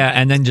 shows.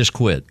 And then just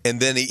quit. And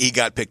then he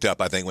got picked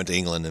up, I think, went to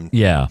England. And,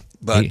 yeah.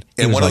 But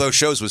one of those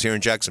shows was here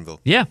in Jacksonville.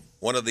 Yeah.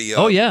 One of the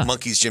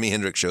Monkees, Jimi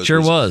Hendrix shows.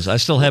 Sure was. I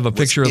still have a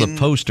picture of the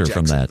poster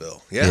from that.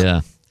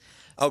 Yeah.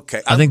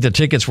 Okay. I think the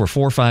tickets were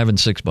 $4, $5, and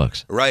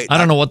 $6. Right. I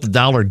don't know what the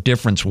dollar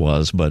difference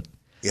was, but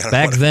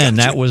back then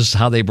that was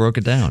how they broke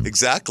it down.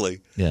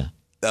 Exactly. Yeah.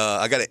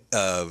 I got it.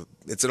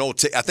 It's an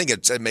old. I think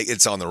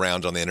it's on the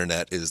round on the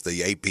internet. Is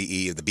the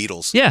APE of the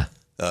Beatles? Yeah.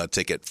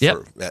 Ticket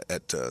for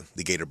at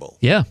the Gator Bowl.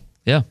 Yeah.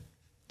 Yeah.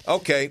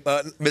 Okay,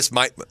 Miss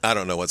Mike. I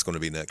don't know what's going to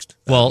be next.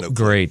 Well,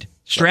 great.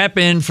 Strap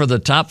in for the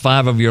top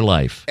 5 of your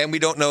life. And we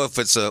don't know if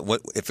it's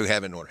if we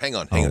have it in order. Hang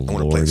on. I want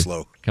to play it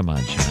slow. Come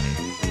on, Johnny.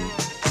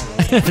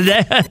 It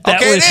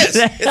is.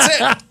 It's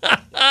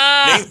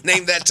it.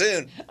 Name that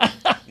tune.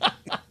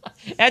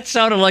 That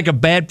sounded like a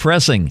bad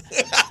pressing.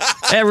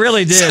 It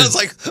really did. Sounds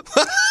like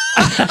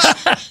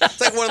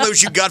it's like one of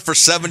those you got for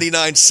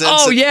 79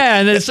 cents. Oh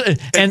yeah,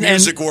 and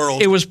Music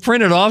World. It was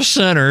printed off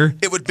center.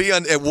 It would be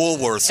at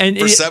Woolworths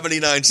for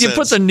 79 cents. You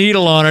put the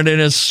needle on it,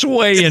 and it's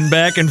swaying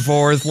back and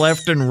forth,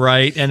 left and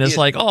right, and it's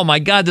like, oh my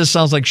God, this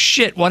sounds like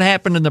shit. What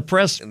happened in the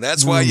press? And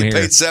that's why you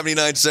paid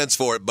 79 cents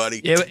for it, buddy.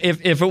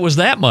 If it was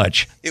that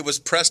much, it was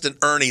pressed in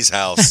Ernie's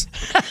house.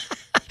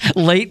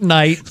 Late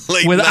night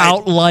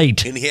without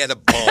light. And he had a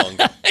bong.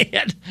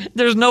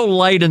 There's no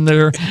light in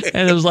there.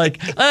 And it was like,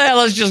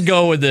 let's just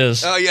go with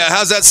this. Oh, yeah.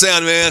 How's that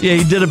sound, man? Yeah,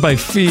 he did it by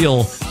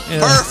feel.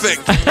 Yeah.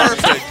 Perfect.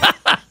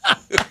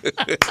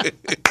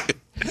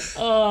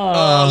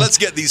 Let's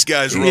get these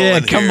guys rolling. Yeah,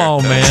 come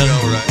on, man.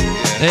 Right.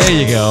 Yeah. There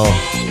you go.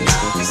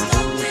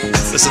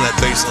 Listen to that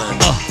bass line.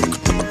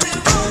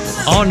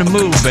 On the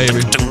move,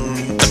 baby.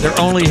 Their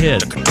only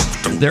hit.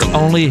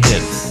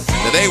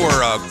 Now, they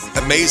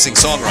were amazing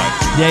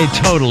songwriters. They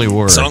totally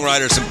were.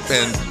 Songwriters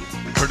and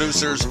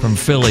producers from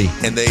Philly,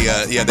 and they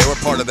were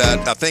part of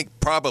that. I think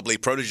probably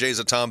protégés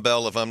of Tom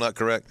Bell, if I'm not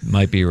correct.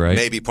 Might be right.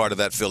 Maybe part of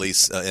that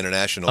Philly's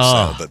international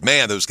sound. But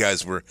man, those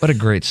guys were what a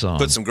great song.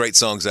 Put some great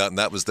songs out, and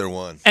that was their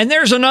one. And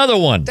there's another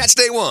one. That's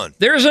day one.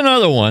 There's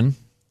another one.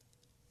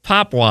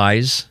 Pop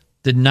wise,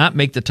 did not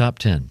make the top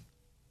 10.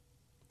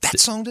 That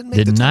song didn't make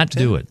the top 10? Did not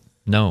do it.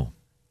 No.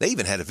 They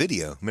even had a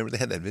video. Remember they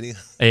had that video?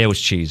 It was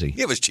cheesy.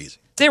 It was cheesy.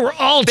 They were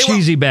all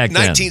cheesy back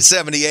then.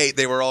 1978,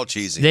 they were all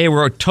cheesy. They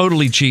were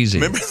totally cheesy.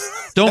 Remember?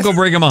 Don't Go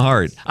Breaking My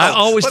Heart. I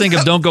always think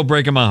of Don't Go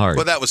Breaking My Heart.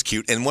 Well, that was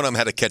cute. And one of them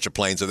had to catch a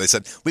plane, so they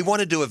said, we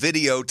want to do a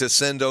video to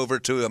send over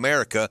to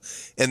America.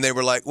 And they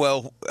were like,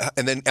 well,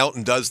 and then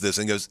Elton does this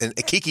and goes, and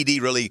Kiki D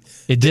really...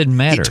 It didn't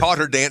matter. He taught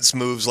her dance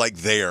moves like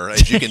there,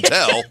 as you can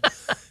tell.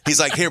 He's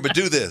like, here, but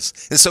do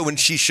this. And so when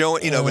she's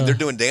showing, when they're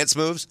doing dance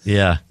moves,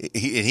 yeah,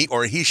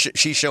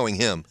 she's showing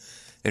him.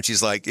 And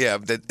she's like, yeah,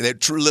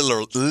 that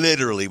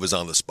literally was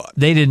on the spot.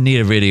 They didn't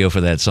need a video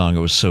for that song. It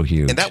was so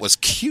huge. And that was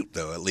cute,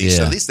 though, at least.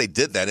 Yeah. At least they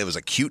did that. It was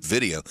a cute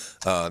video.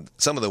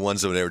 Some of the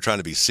ones that they were trying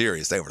to be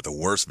serious, they were the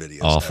worst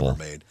videos ever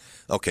made.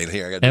 Okay,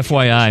 here, I got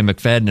FYI,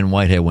 McFadden and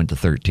Whitehead went to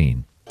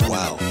 13.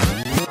 Wow.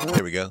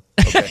 Here we go.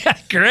 Okay.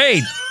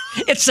 Great.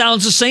 It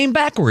sounds the same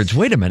backwards.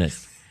 Wait a minute.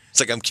 It's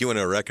like I'm cueing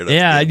a record.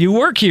 Yeah, you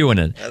were cueing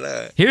it. I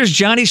know. Here's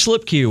Johnny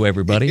Slip Cue,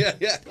 everybody.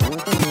 Yeah.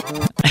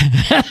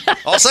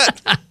 All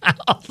set.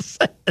 All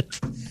set.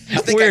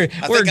 We're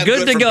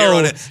good to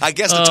go. I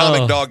guess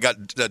Atomic Dog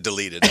got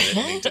deleted. I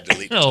didn't need to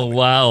delete it. Oh,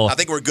 wow. I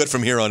think we're good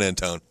from here on in,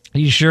 Tone. Are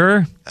you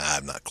sure?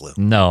 I'm not a clue.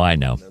 No, I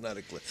know. No, not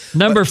a clue.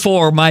 Number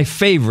 4, my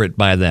favorite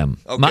by them.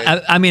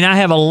 Okay. I mean, I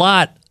have a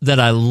lot that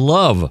I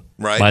love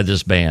Right. by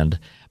this band,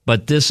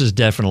 but this is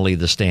definitely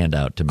the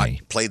standout to me. I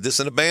played this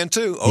in a band,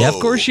 too. Yeah, of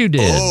course you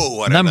did. Oh,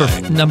 what a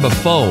night. Number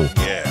 4.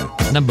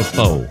 Yeah. Number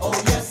 4.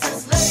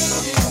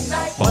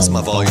 What's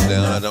my volume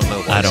down? I don't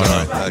know. I don't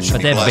know.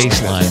 But that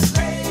bass line.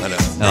 I know.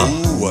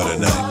 Oh, what a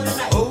night.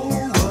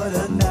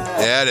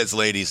 Yeah, it's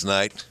ladies'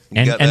 night.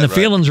 And the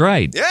feeling's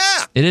right.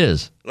 Yeah. It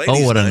is.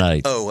 Ladies' what a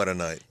night. Oh, what a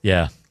night.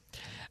 Yeah.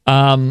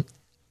 I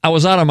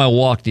was out on my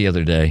walk the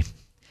other day,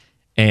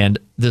 and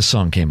this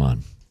song came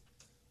on.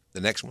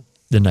 The next one?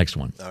 The next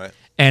one. All right.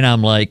 And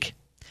I'm like,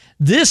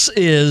 this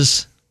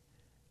is,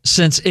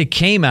 since it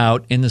came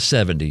out in the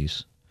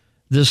 70s,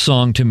 this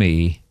song to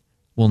me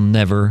will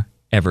never,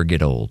 ever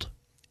get old.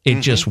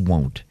 It just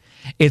won't.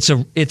 It's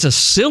a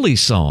silly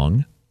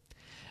song.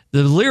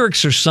 The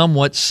lyrics are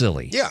somewhat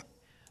silly. Yeah.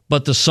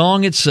 But the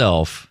song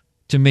itself,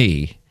 to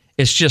me,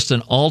 it's just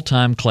an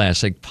all-time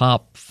classic,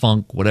 pop,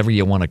 funk, whatever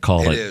you want to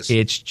call it. It is.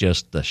 It's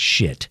just the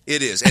shit.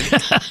 It is. And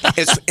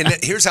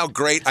here's how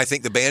great I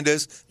think the band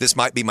is. This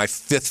might be my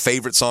 5th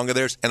favorite song of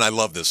theirs, and I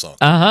love this song.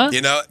 Uh-huh.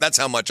 You know, that's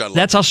how much I love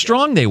That's how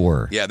strong they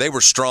were. Yeah, they were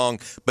strong.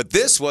 But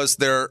this was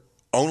their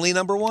only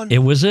number one? It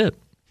was it.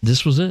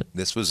 This was it.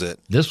 This was it.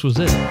 This was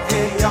it.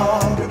 Hey,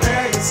 y'all,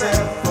 prepare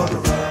yourself for the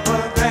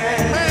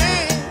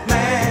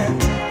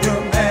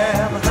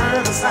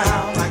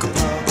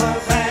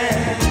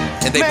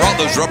And they brought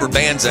those rubber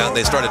bands out, and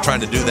they started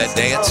trying to do that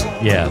dance.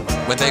 Yeah.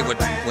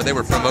 When they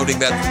were promoting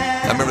that,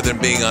 I remember them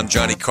being on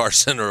Johnny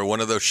Carson or one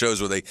of those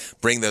shows where they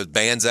bring those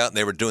bands out, and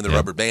they were doing the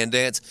rubber band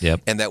dance. Yep.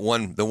 And the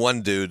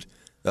one dude,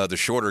 the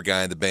shorter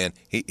guy in the band,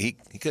 he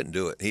couldn't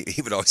do it. He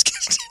would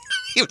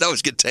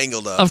always get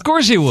tangled up. Of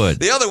course he would.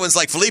 The other one's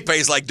like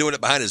Felipe's like doing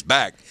it behind his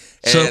back.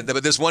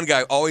 But this one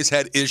guy always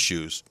had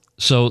issues.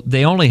 So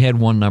they only had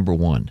one number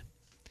one,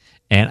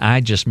 and I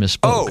just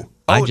misspoke.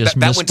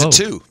 That went to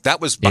 2. That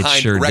was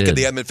behind sure Wreck did. of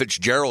the Edmund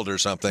Fitzgerald or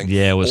something.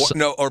 Yeah, it was.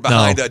 Or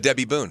behind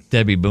Debbie Boone.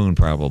 Debbie Boone,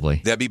 probably.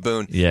 Debbie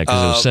Boone. Yeah,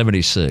 because it was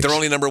 76. Their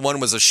only number one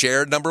was a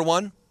shared number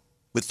one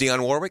with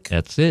Dionne Warwick.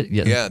 That's it.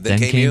 Yeah, then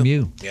came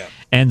you. Yeah.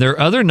 And their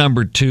other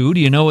number 2, do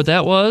you know what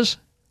that was?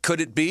 Could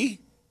it be?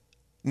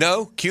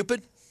 No?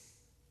 Cupid?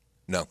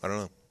 No, I don't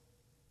know.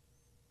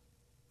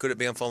 Could it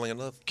be I'm Falling in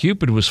Love?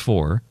 Cupid was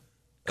 4.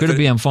 Could it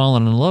be I'm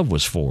Falling in Love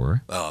was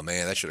 4. Oh,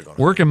 man, that should have gone.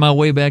 Working My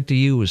Way Back to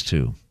You was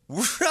 2.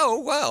 Oh,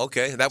 wow,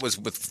 okay. That was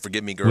with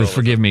Forgive Me Girl. With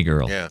Forgive Me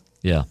Girl.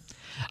 Yeah.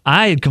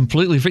 I had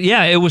completely...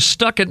 it was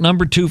stuck at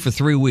number 2 for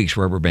 3 weeks,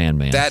 Rubber Band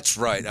Man. That's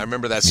right. I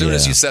remember that. As soon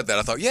as you said that,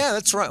 I thought, yeah,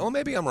 that's right. Well,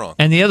 maybe I'm wrong.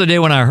 And the other day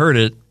when I heard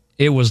it,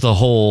 it was the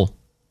whole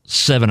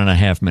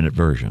 7.5-minute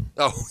version.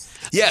 Oh,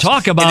 yes.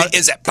 Talk about... And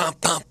is that bum,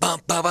 bum, bum,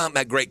 bum, bum,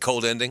 that great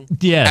cold ending?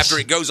 Yes. After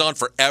it goes on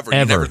forever,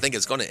 you never think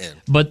it's going to end.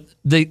 But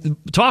they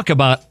talk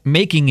about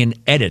making an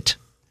edit.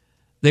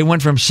 They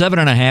went from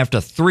 7.5 to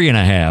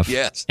 3.5.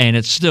 Yes. And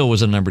it still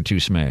was a number 2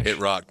 smash. It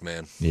rocked,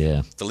 man.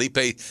 Yeah.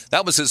 Felipe,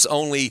 that was his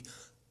only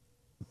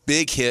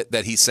big hit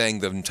that he sang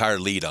the entire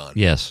lead on.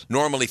 Yes.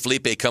 Normally,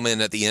 Felipe come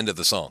in at the end of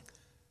the song.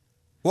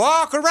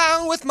 Walk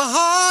around with my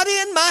heart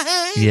in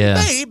my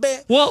hand,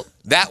 baby. Well,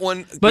 that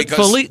one. But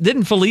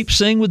didn't Philippe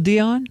sing with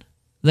Dionne?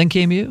 Then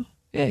came you?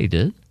 Yeah, he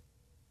did.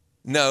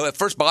 No, at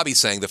first Bobby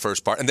sang the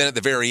first part, and then at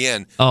the very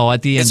end. Oh,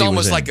 at the end, it's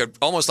almost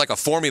like a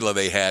formula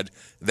they had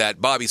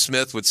that Bobby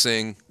Smith would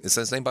sing. Is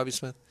that his name, Bobby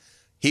Smith?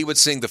 He would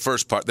sing the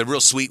first part, the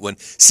real sweet one.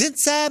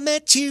 Since I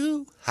met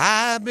you,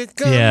 I've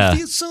become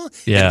you so.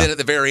 Yeah. And then at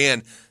the very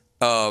end,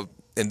 and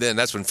then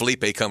that's when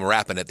Felipe come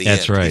rapping at the end.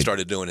 That's right. He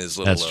started doing his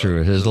little. That's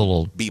true. His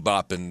little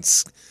bebop and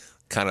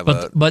kind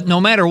of But no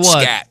matter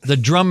what, scat. The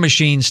drum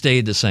machine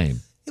stayed the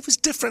same. It was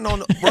different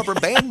on Rubber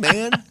Band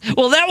Man.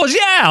 Well, that was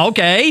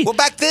okay. Well,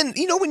 back then,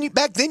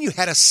 you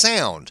had a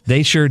sound.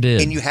 They sure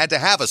did, and you had to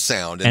have a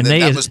sound, and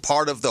that was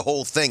part of the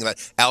whole thing. Like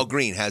Al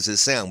Green has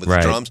his sound with the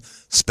drums.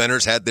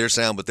 Spinners had their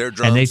sound with their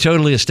drums, and they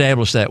totally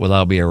established that with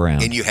 "I'll Be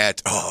Around." And you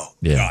had,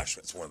 gosh,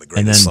 that's one of the greatest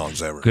and then,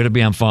 songs ever. Could It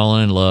Be I'm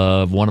Falling in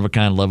Love? One of a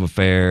Kind Love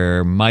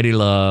Affair, Mighty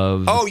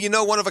Love. Oh,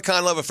 One of a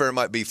Kind Love Affair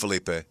might be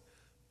Felipe.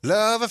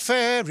 Love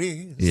affair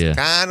is the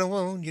kind of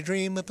one you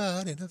dream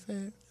about in a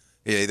fair.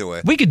 Yeah, either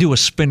way. We could do a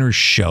Spinners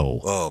show.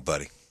 Oh,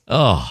 buddy.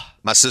 Oh.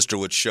 My sister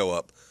would show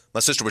up. My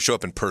sister would show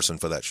up in person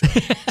for that show.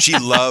 She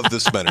loved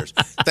the Spinners.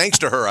 Thanks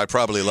to her, I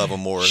probably love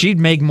them more. She'd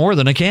make more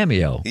than a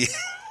cameo.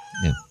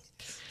 Yeah.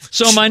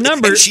 So my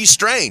number... And she's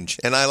strange,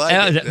 and I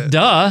like it.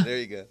 Duh. There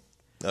you go.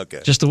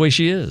 Okay. Just the way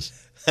she is.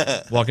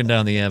 Walking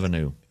down the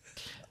avenue.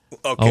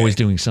 Okay. Always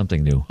doing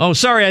something new. Oh,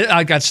 sorry,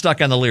 I got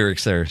stuck on the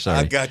lyrics there. Sorry.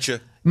 I got you.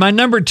 My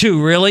number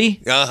 2,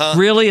 really? Uh-huh.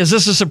 Really? Is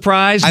this a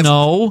surprise?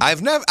 No. I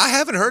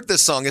haven't heard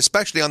this song,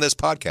 especially on this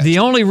podcast. The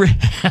only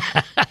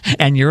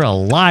and you're a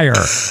liar.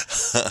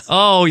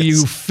 Oh,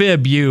 you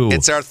fib, you.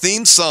 It's our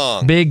theme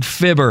song. Big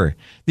fibber.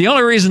 The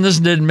only reason this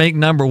didn't make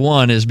number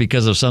 1 is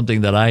because of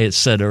something that I had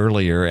said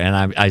earlier,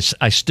 and I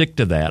stick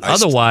to that.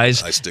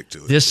 Otherwise, I stick to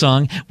it. This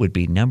song would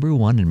be number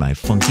 1 in my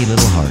funky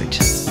little heart.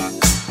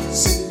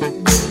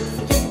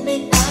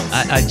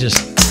 I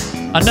just...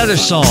 Another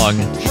song...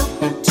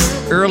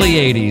 Early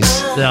 80s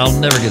that I'll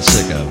never get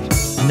sick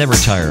of. Never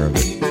tire of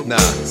it. No.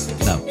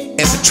 And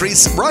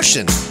Patrice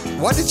Rushen,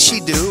 what did she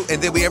do? And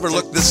did we ever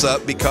look this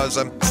up? Because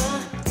I'm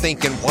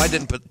thinking, why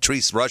didn't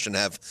Patrice Rushen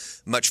have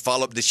much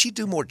follow-up? Did she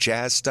do more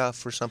jazz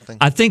stuff or something?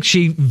 I think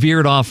she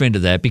veered off into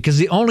that because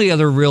the only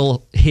other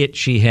real hit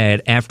she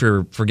had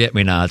after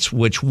Forget-Me-Nots,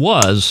 which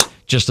was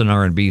just an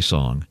R&B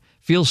song,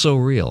 Feels So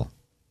Real.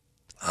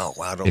 Oh,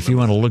 wow. If you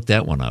want to look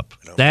that one up.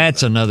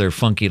 That's another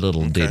funky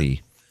little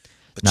ditty.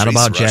 Patrice Not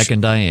about Rushen. Jack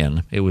and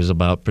Diane. It was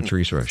about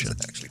Patrice Rushen.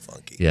 It's actually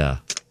funky. Yeah.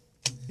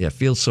 Yeah,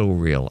 Feels So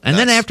Real. And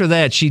then after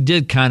that, she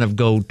did kind of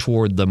go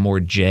toward the more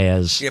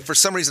jazz. Yeah, for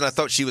some reason I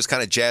thought she was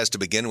kind of jazz to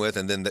begin with,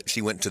 and then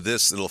she went to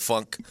this little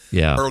funk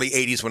early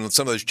 80s when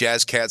some of those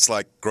jazz cats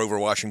like Grover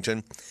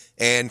Washington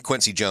and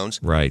Quincy Jones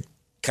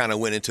kind of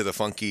went into the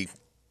funky,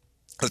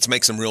 let's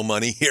make some real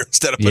money here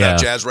instead of put out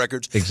jazz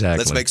records. Exactly.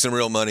 Let's make some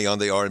real money on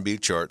the R&B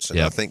charts.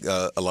 And I think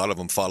a lot of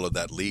them followed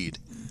that lead.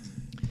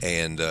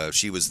 And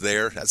she was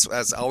there. That's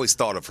I always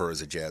thought of her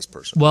as a jazz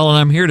person. Well, and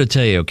I'm here to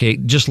tell you, okay,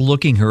 just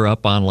looking her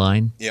up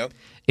online,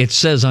 it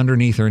says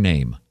underneath her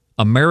name,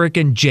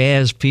 American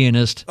jazz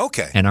pianist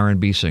and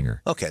R&B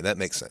singer. Okay, that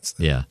makes sense.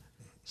 Yeah.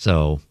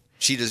 So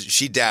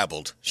she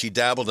dabbled. She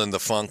dabbled in the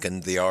funk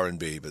and the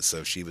R&B, but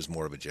so she was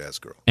more of a jazz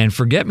girl. And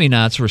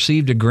Forget-Me-Nots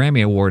received a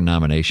Grammy Award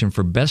nomination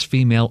for Best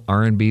Female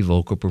R&B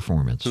Vocal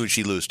Performance. Who did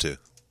she lose to?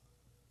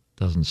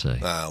 Doesn't say.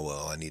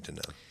 Well, I need to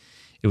know.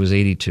 It was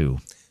 82.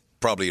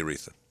 Probably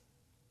Aretha.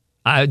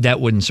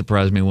 That wouldn't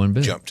surprise me one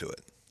bit. Jump to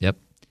it. Yep.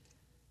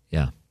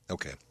 Yeah.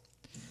 Okay.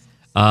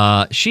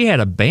 She had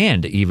a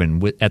band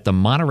even at the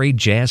Monterey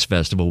Jazz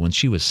Festival when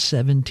she was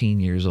 17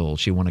 years old.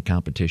 She won a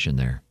competition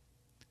there.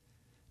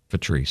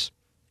 Patrice.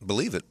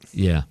 Believe it.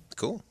 Yeah.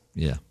 Cool.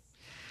 Yeah.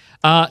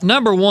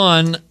 Number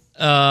one,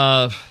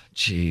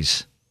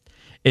 geez.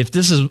 If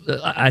this is,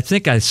 I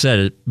think I said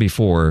it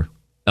before,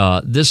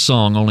 this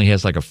song only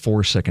has like a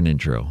 4-second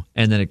intro,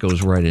 and then it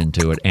goes right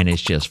into it, and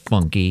it's just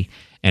funky,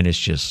 and it's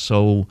just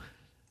so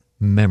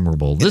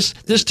memorable. This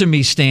to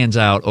me stands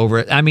out over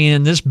it. I mean,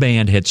 and this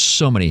band had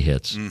so many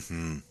hits.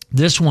 Mm-hmm.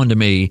 This one to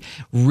me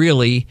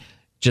really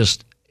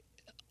just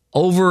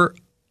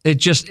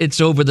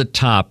it's over the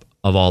top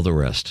of all the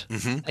rest.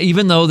 Mm-hmm.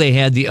 Even though they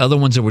had the other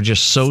ones that were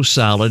just so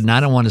solid, and I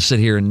don't want to sit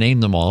here and name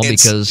them all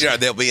because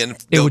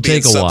it would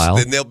take a while.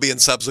 And they'll be in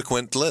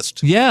subsequent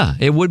lists. Yeah,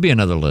 it would be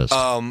another list.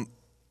 And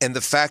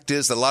the fact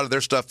is that a lot of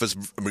their stuff is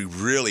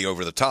really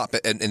over the top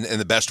and in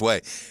the best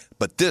way.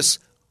 But this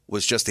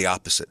was just the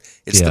opposite.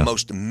 It's the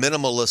most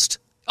minimalist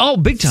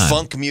big time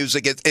funk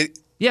music.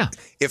 Yeah.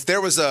 If there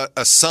was a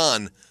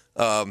son,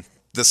 the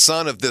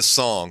son of this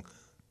song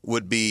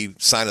would be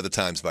 "Sign of the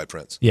Times" by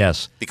Prince.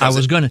 Yes, because I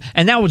was going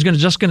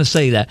to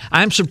say that.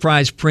 I'm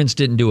surprised Prince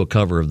didn't do a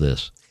cover of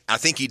this. I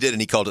think he did,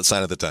 and he called it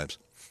 "Sign of the Times."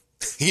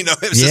 You know,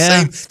 it was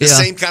the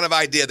same kind of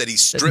idea that he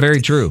stripped. Very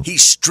true. He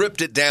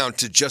stripped it down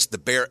to just the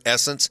bare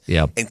essence,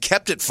 and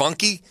kept it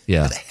funky.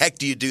 Yeah. How the heck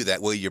do you do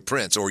that? Well, you're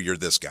Prince, or you're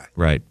this guy.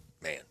 Right.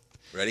 Man,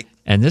 ready?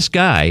 And this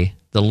guy,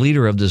 the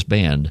leader of this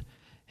band,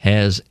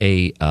 has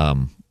a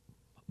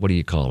what do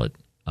you call it?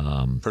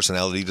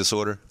 Personality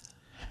disorder.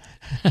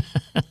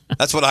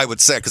 That's what I would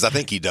say, because I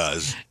think he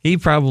does. He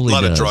probably does.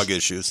 A lot of drug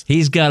issues.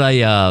 He's got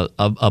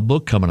a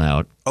book coming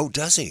out. Oh,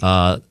 does he?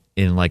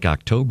 In like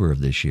October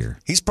of this year.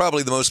 He's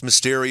probably the most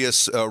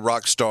mysterious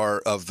rock star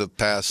of the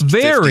past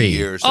 50 very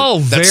years.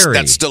 Very.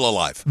 That's still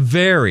alive.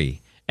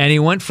 Very. And he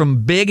went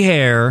from big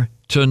hair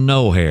to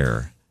no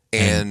hair.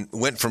 And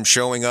went from not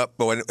showing up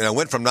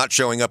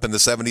in the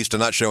 70s to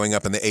not showing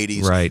up in the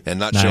 80s. Right. And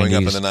not 90s. showing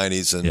up in the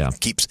 90s. And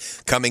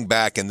keeps coming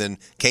back, and then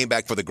came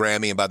back for the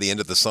Grammy, and by the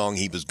end of the song,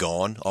 he was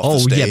gone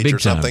off the stage big or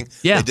something. Time.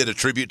 Yeah. They did a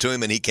tribute to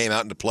him, and he came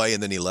out to play,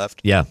 and then he left.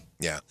 Yeah.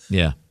 Yeah.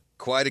 Yeah.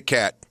 Quite a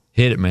cat.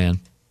 Hit it,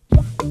 man.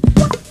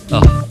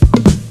 Oh.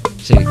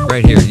 See,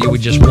 right here. You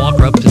would just walk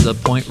up to the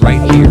point right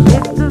here.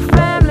 It's a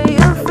family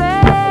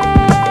affair.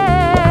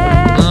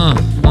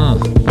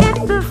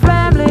 It's a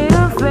family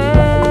affair.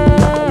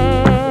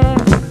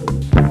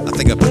 I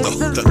think I put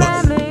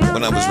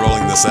when I was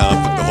rolling this out, I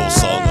put the whole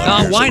song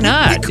on here, why so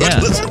not? you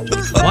could listen to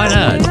the Why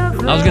not?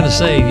 I was going to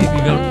say,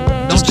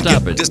 don't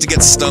stop it. Just to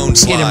get Stone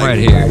Slide. Get him right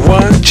here.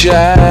 One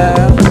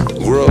child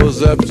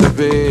grows up to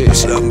be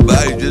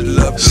somebody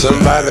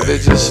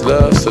that just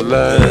loves to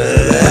learn.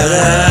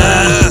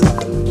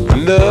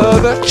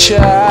 Another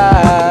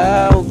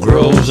child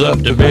grows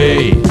up to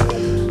be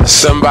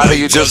somebody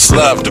you just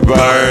love to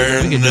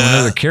burn. We could do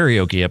another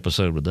karaoke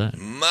episode with that.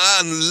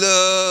 My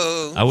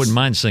love. I wouldn't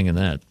mind singing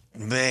that.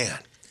 Man,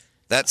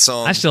 that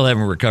song. I still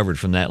haven't recovered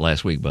from that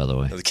last week, by the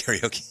way. The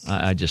karaoke.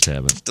 I just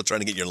haven't. Still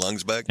trying to get your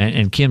lungs back?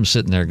 And Kim's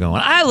sitting there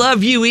going, I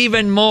love you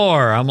even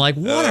more. I'm like,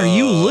 what are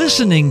you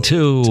listening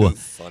to? Too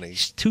funny.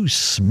 She's too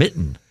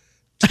smitten.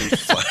 Too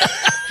funny.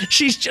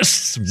 She's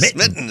just smitten.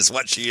 Smitten is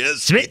what she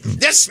is. Smitten.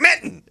 They're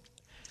smitten.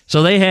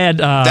 So they had...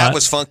 that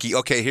was funky.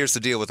 Okay, here's the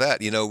deal with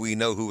that. You know, we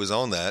know who was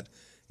on that.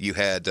 You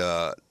had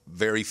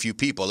very few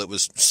people. It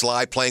was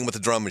Sly playing with the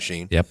drum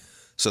machine. Yep.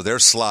 So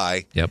there's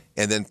Sly. Yep.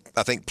 And then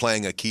I think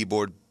playing a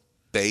keyboard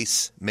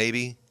bass,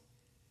 maybe.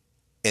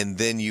 And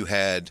then you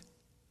had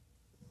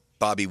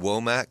Bobby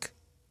Womack.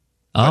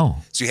 Oh.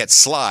 So you had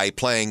Sly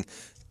playing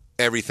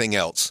everything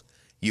else.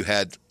 You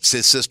had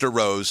his sister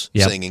Rose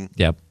singing.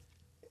 Yep.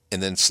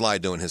 And then Sly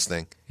doing his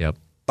thing. Yep.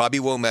 Bobby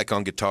Womack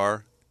on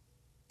guitar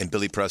and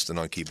Billy Preston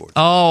on keyboard.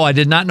 Oh, I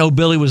did not know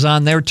Billy was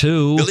on there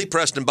too. Billy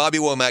Preston, Bobby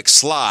Womack,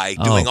 Sly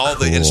doing all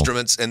the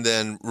instruments, and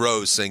then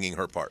Rose singing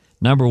her part.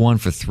 Number one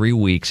for 3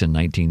 weeks in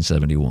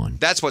 1971.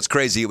 That's what's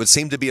crazy. It would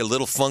seem to be a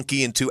little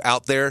funky and too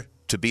out there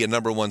to be a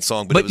number one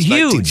song, but it was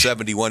huge.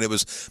 1971. It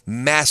was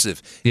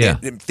massive. Yeah.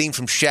 And theme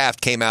from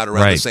Shaft came out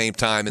around the same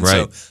time, and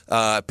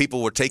so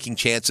people were taking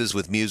chances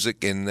with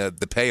music, and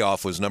the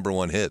payoff was number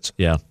one hits.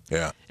 Yeah.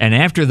 Yeah. And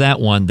after that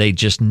one, they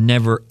just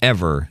never,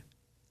 ever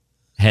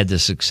had the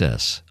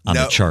success on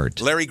the chart.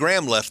 Larry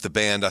Graham left the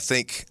band. I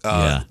think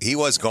he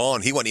was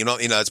gone. He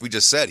wasn't, you know, as we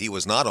just said, he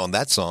was not on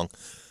that song.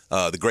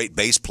 The great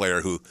bass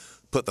player who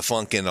put the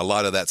funk in a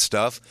lot of that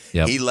stuff.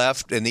 Yep. He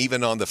left, and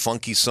even on the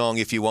funky song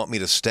 "If You Want Me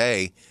to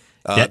Stay,"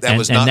 that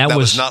was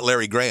not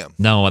Larry Graham.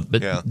 No,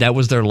 but that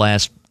was their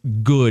last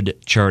good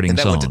charting and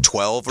that song. Went to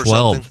 12 or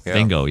 12, something. Yeah.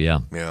 Bingo, yeah.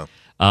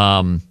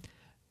 Yeah.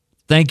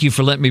 Thank You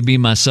for Letting Me Be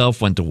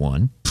Myself went to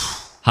 1.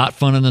 Hot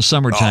Fun in the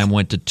Summertime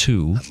went to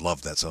 2. I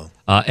love that song.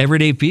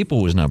 Everyday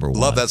People was number 1.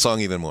 Love that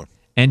song even more.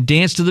 And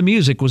Dance to the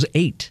Music was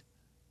 8.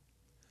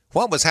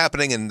 What was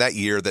happening in that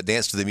year that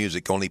Dance to the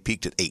Music only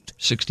peaked at 8?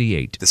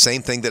 68. The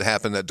same thing that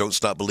happened that Don't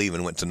Stop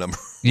Believin' went to number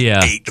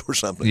 8 or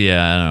something.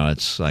 Yeah, I know.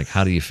 It's like,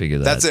 how do you figure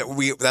that? That's it.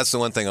 That's the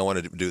one thing I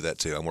wanted to do that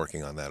too. I'm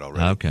working on that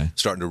already. Okay.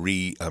 Starting to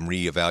I'm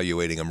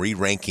reevaluating. I'm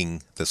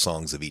re-ranking the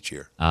songs of each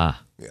year.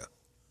 Ah. Yeah.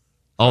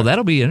 Oh,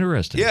 that'll be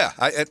interesting. Yeah.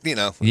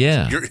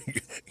 Yeah.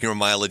 Your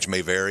mileage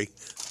may vary,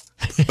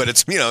 but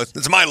it's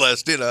it's my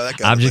list. That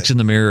kind Objects of in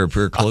the mirror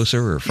appear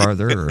closer or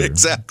farther. Or...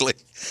 Exactly.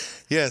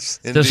 Yes.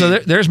 So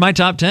there's my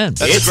top 10.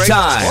 It's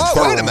time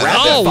for wait a minute.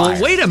 Oh,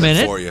 well, wait a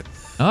minute. For you.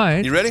 All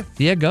right. You ready?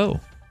 Yeah, go.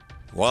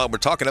 Well, we're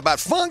talking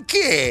about funky.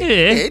 Yeah.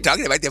 Hey,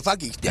 talking about the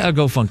funky stuff. Yeah,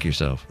 go funk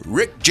yourself.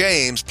 Rick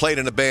James played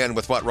in a band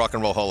with what Rock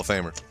and Roll Hall of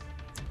Famer?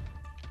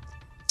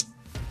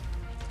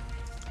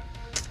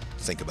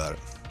 Think about it.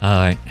 All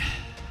right.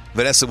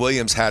 Vanessa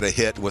Williams had a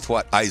hit with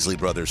what Isley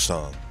Brothers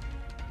song?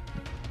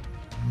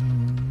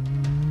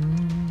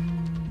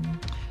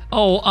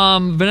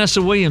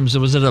 Vanessa Williams.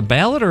 Was it a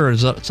ballad or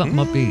is it something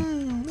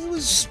upbeat? It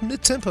was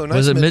mid-tempo. Nice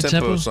Was it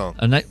mid-tempo mid-tempo?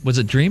 song. Was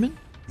it Dreamin'?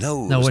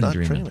 No, No, it it was wasn't not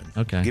Dreamin'.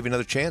 Okay. Give you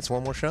another chance.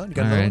 One more shot. You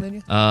got All another right. one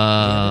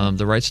in you?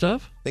 The Right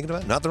Stuff? Thinking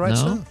about it? Not the right No.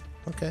 stuff.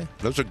 Okay.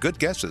 Those are good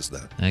guesses,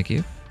 though. Thank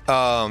you.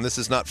 This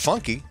is not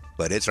funky,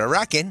 but it's a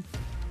rockin'.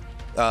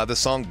 The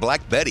song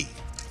Black Betty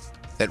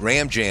that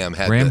Ram Jam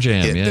had. Ram the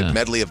Jam, hit, yeah. the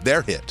medley of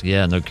their hit.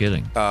 Yeah, no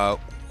kidding.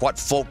 What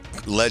folk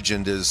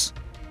legend is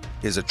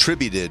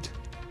attributed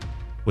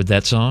With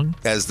that song?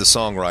 as the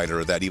songwriter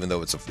of that, even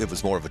though it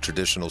was more of a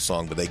traditional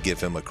song, but they give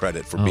him a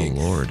credit for Oh, being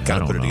Lord. I kind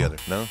don't of put know. it together.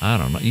 No? I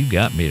don't know. You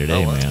got me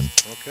today, Oh, man.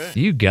 Okay.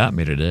 You got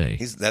me today.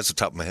 That's the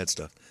top of my head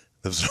stuff.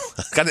 I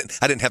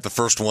didn't have the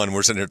first one.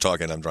 We're sitting here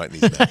talking. I'm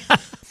writing these down.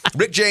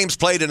 Rick James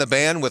played in a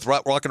band with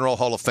Rock and Roll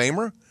Hall of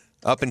Famer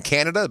up in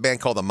Canada, a band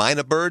called the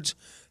Mina Birds.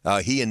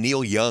 He and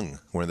Neil Young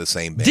were in the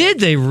same band. Did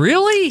they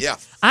really? Yeah.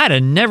 I'd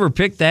have never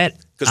picked that.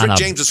 Because Rick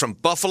James is from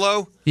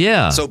Buffalo.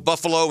 Yeah. So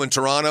Buffalo and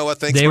Toronto, I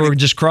think. They were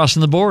just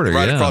crossing the border.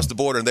 right yeah. across the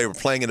border, and they were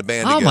playing in a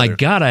band Oh, together. my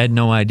God. I had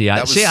no idea.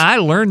 That was- See, I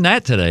learned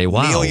that today.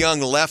 Wow. Neil Young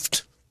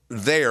left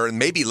there and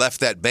maybe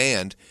left that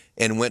band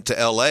and went to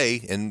L.A.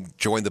 and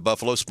joined the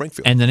Buffalo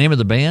Springfield. And the name of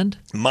the band?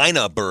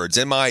 Mina Birds,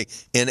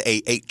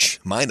 M-I-N-A-H,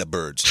 Mina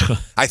Birds.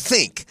 I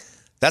think.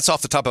 That's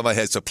off the top of my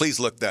head, so please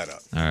look that up.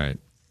 All right.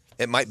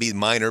 It might be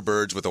Minor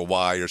Birds with a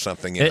Y or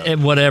something.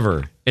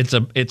 Whatever. It's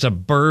a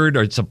bird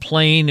or it's a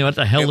plane. What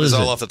the hell It was is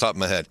all it? off the top of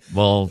my head.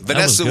 Well, that was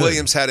Vanessa good.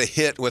 Williams had a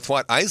hit with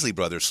what Isley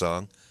Brothers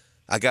song?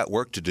 I Got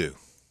Work to Do.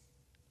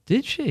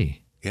 Did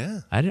she?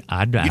 Yeah. You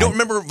You don't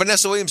remember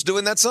Vanessa Williams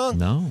doing that song?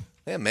 No.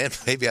 Yeah, man,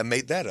 maybe I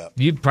made that up.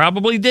 You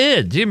probably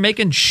did. You're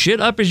making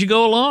shit up as you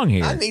go along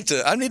here. I need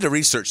to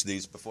research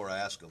these before I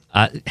ask them.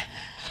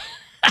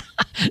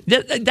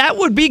 That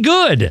would be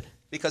good.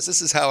 Because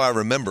this is how I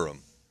remember them.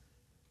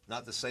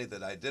 Not to say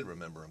that I did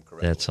remember them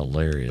correctly. That's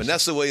hilarious.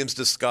 Vanessa Williams'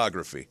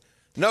 discography.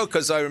 No,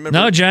 because I remember.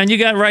 No, John, you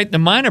got right. The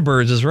Mina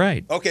Birds is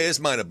right. Okay, it's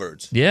Mina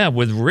Birds. Yeah,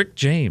 with Rick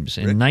James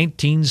in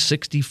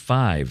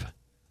 1965.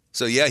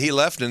 So, yeah, he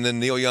left, and then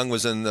Neil Young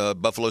was in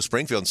Buffalo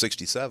Springfield in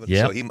 67.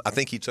 Yep. So I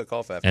think he took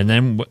off after. And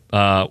then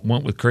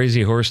went with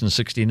Crazy Horse in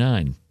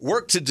 69.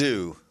 Work to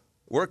Do.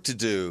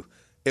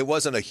 It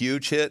wasn't a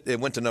huge hit. It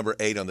went to number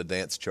 8 on the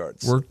dance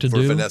charts. Work to for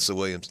Do? Vanessa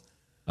Williams.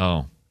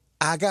 Oh.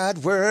 I got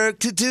work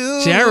to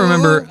do. See, I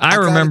remember got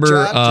a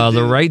job to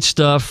The do. Right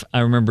Stuff. I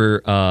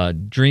remember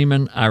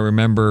Dreamin'. I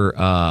remember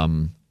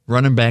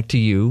Running Back to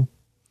You.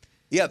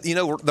 Yeah,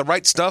 The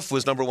Right Stuff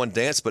was number 1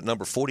 dance, but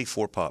number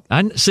 44 pop.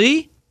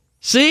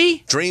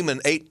 See?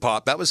 Dreamin' 8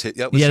 pop. That was hit.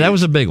 That Yeah, that huge.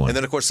 was a big one. And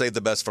then, of course, Save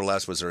the Best for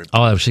Last was their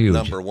Oh, that was huge.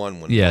 number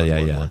 1 one. Yeah.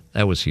 one.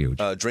 That was huge.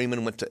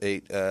 Dreamin' went to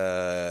 8.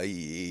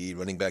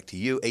 Running Back to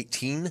You,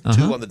 18.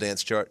 2 on the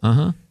dance chart.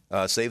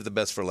 Save the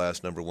Best for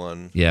Last, number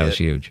 1. Yeah, it hit. was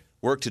huge.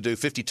 Work to Do,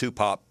 52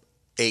 pop,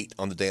 8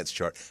 on the dance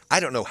chart. I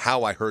don't know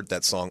how I heard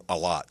that song a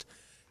lot.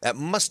 That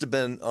must have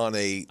been on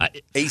a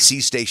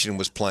AC station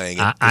was playing.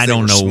 It, 'cause I they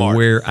don't were know smart.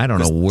 where. I don't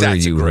know 'Cause where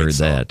that's a you great heard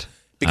song. that.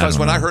 Because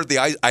when I know. heard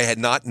I had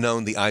not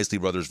known the Isley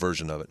Brothers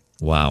version of it.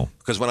 Wow.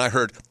 Because when I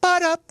heard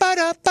ba-da,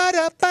 ba-da,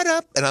 ba-da,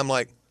 ba-da, and I'm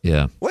like,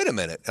 Yeah. wait a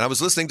minute. And I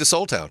was listening to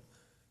Soul Town.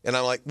 And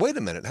I'm like, wait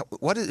a minute.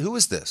 Who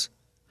is this?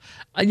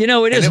 It And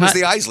is. it was hot-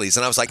 the Isleys.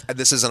 And I was like,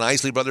 this is an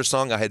Isley Brothers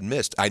song I had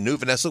missed. I knew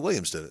Vanessa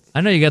Williams did it. I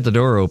know you got the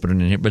door open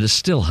in here, but it's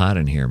still hot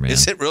in here, man.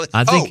 Is it really?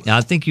 I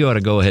think you ought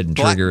to go ahead and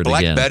trigger it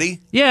Black again.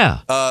 Betty? Yeah.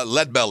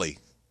 Lead Belly.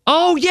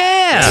 Oh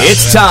yeah.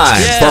 It's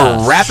time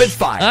for Rapid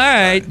Fire. All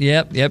right.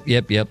 Yep.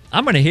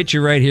 I'm going to hit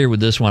you right here with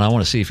this one. I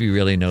want to see if you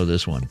really know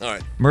this one. All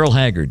right. Merle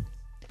Haggard.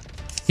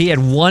 He had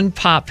one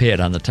pop hit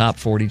on the top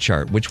 40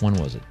 chart. Which one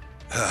was it?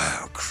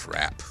 Oh,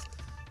 crap.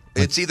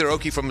 It's either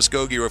Okie from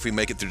Muskogee or If We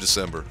Make It Through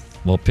December.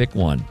 Well, pick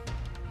one.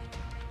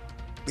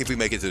 If We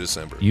Make It Through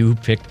December. You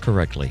picked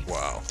correctly.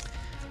 Wow.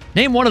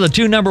 Name one of the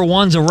 2 number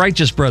ones the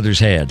Righteous Brothers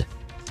had.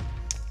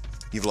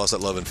 You've Lost That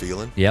Love and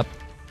Feeling. Yep.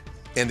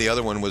 And the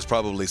other one was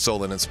probably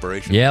Soul and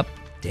Inspiration. Yep.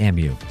 Damn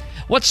you.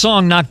 What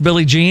song knocked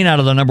Billie Jean out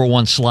of the number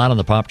 1 slot on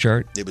the pop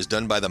chart? It was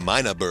done by the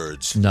Mina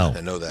Birds. No.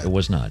 I know that. It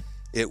was not.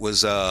 It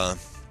was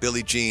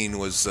Billie Jean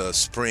was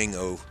Spring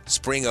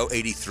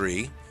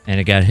 83. And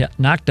it got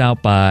knocked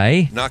out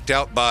by... Knocked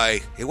out by...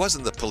 It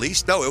wasn't the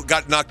Police. No, it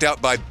got knocked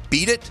out by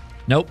Beat It.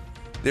 Nope.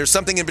 There's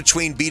something in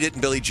between Beat It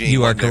and Billie Jean.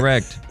 You are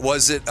correct.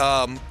 Was it...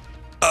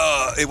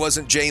 it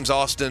wasn't James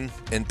Austin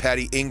and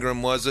Patty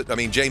Ingram, was it? I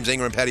mean, James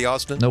Ingram and Patty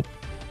Austin? Nope.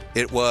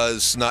 It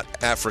was not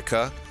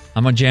Africa.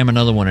 I'm going to jam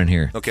another one in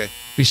here. Okay.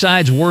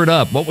 Besides Word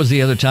Up, what was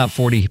the other top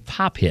 40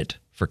 pop hit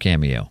for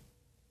Cameo?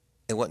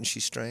 And wasn't She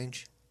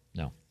Strange?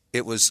 No.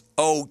 It was,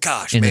 oh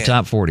gosh, in man. the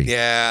top 40.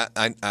 Yeah,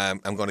 I'm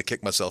going to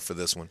kick myself for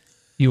this one.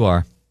 You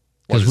are.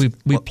 Because we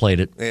played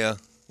it. Yeah.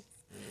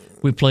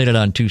 We played it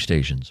on 2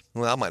 stations.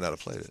 Well, I might not have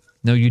played it.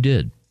 No, you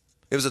did.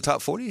 It was a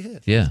top 40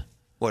 hit? Yeah.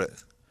 What?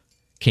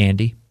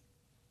 Candy.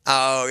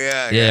 Oh,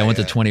 yeah. Yeah, it went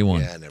to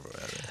 21. Yeah, I never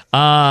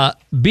had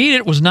it. Beat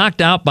It was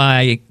knocked out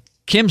by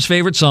Kim's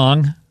favorite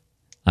song.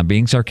 I'm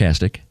being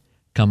sarcastic.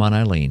 Come On,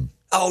 Eileen.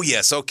 Oh,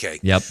 yes, okay.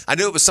 Yep. I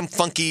knew it was some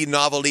funky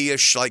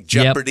novelty-ish like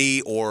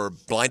Jeopardy or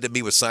Blinded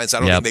Me with Science. I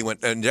don't think they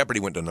went, and Jeopardy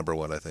went to number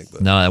 1, I think.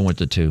 But no, that went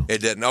to 2.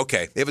 it didn't.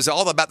 Okay. It was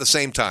all about the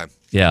same time.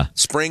 Yeah.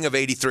 Spring of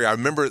 83. I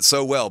remember it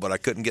so well, but I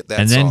couldn't get that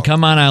and song. then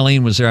Come On,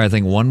 Eileen was there, I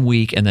think, 1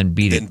 week, and then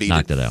Beat It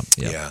knocked it out.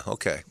 Yep. Yeah,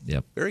 okay.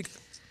 Yep. Very good.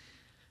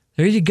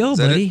 There you go,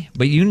 that buddy.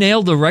 But you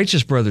nailed the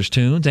Righteous Brothers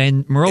tunes,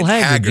 and Merle And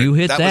Haggard, you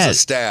hit that. that. Was a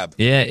stab.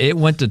 Yeah, it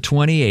went to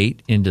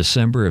 28 in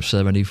December of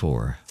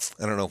 74.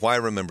 I don't know why I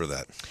remember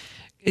that.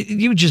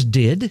 You just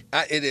did.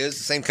 It is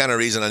the same kind of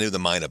reason I knew the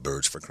Mina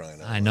Birds for crying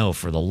out loud. I know,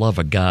 for the love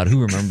of God,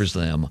 who remembers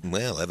them?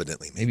 Well,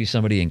 evidently. Maybe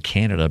somebody in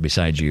Canada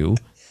besides you.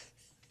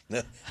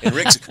 No. And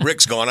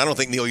Rick's gone. I don't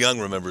think Neil Young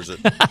remembers it.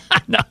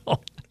 No,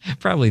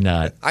 probably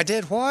not. I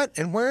did what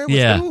and where? With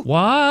Yeah. who?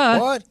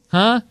 What? What?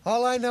 Huh?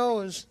 All I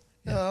know is,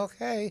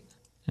 okay.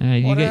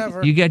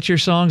 You get your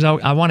songs.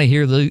 I want to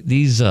hear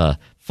these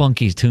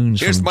funky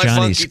tunes Here's from my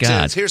Johnny funky Scott.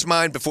 tunes. Here's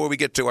mine before we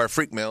get to our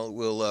freak mail.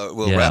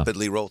 We'll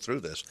rapidly roll through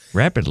this.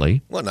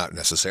 Rapidly? Well, not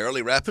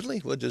necessarily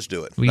rapidly. We'll just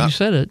do it. Well, you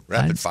said it.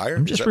 Rapid fire?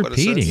 I'm Is just that what it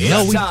says? repeating.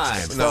 No,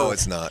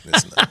 it's not.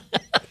 It's not.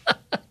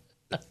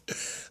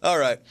 All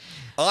right.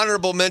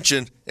 Honorable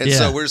mention, and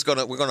so we're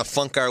gonna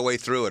funk our way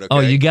through it. Okay? Oh,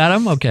 you got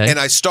them? Okay. And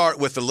I start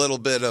with a little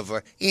bit of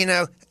I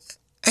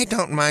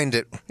don't mind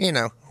it.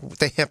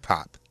 The hip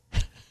hop.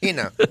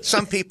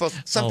 Some people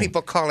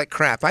call it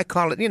crap. I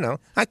call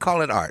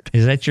it art.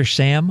 Is that your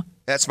Sam?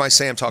 That's my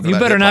Sam talking You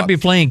about better hip-hop. not be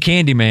playing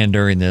Candyman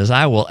during this.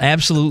 I will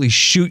absolutely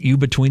shoot you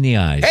between the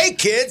eyes. Hey,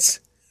 kids,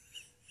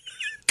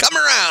 come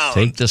around.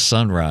 Take the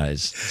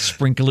sunrise.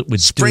 Sprinkle it with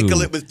dew.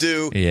 Sprinkle it with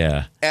dew.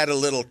 Yeah. Add a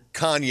little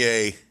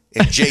Kanye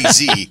and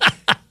Jay-Z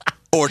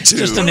or 2.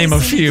 Just to name a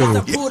few.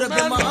 Last week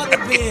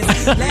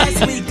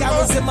I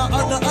was in my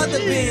other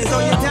bins.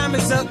 On your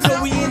diamonds up,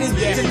 Chloe in his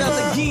bitch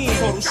another again.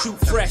 Photo shoot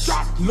fresh,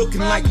 looking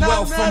like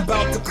wealth. I'm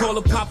about to call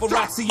a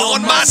paparazzi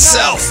On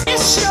myself.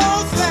 It's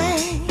your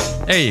thing.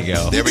 There you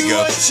go. There we Do go.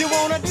 what you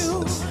wanna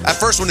do. That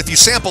first one, if you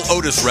sample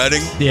Otis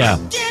Redding, Yeah.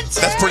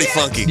 that's pretty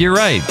funky. You're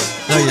right.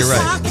 No, you're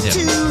right. Yeah.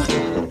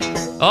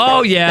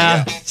 Oh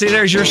yeah. See,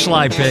 there's your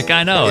slide pick.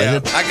 I know. Yeah,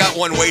 I got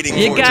one waiting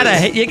You for gotta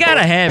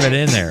have it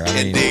in there. I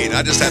mean, Indeed.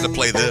 I just had to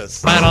play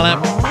this.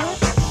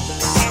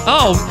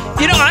 Oh,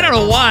 I don't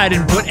know why I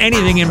didn't put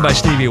anything in by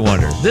Stevie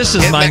Wonder. This is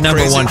Isn't my that number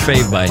crazy? one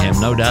fave by him,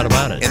 no doubt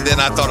about it. And then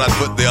I thought I'd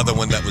put the other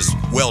one that was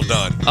well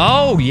done.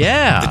 Oh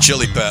yeah. The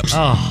Chili Peps.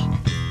 Oh,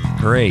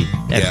 great.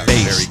 That Yeah,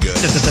 bass. very good.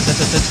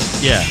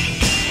 Yeah.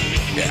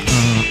 Yeah.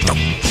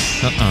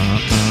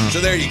 So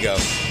there you go.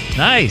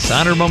 Nice.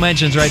 Honorable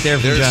mentions right there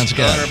from There's John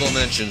Scott. honorable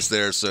mentions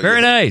there. So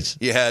Very nice.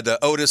 You had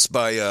Otis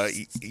by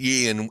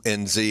Ye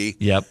and Z.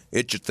 Yep.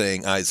 It's Your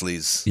Thing,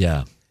 Isley's.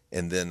 Yeah.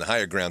 And then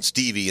Higher Ground,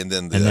 Stevie, and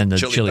then the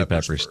Chili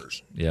Peppers.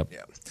 Spurs. Yep.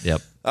 Yeah.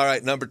 Yep. All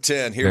right, number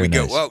 10. Here Very we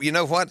go. nice. Well, you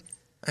know what?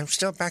 I'm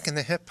still back in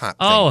the hip-hop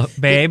Oh,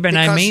 thing. babe, and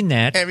I Because mean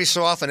that. every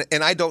so often,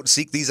 and I don't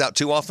seek these out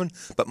too often,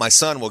 but my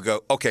son will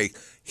go, okay,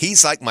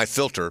 he's like my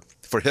filter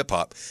for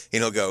hip-hop,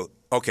 and he'll go,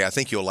 okay, I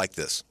think you'll like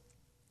this.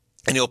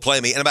 And he'll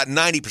play me, and about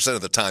 90% of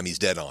the time he's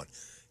dead on.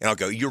 And I'll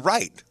go, you're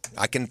right.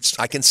 I can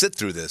sit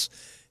through this.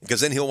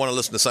 Because then he'll want to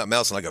listen to something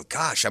else, and I go,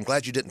 gosh, I'm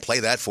glad you didn't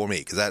play that for me,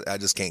 because I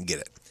just can't get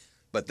it.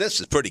 But this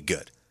is pretty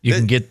good. You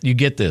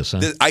get this,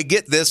 huh? I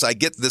get this. I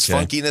get this Okay.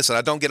 funkiness, and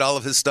I don't get all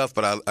of his stuff,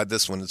 but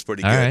this one is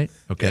pretty All good. right.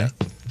 Okay.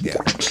 Yeah.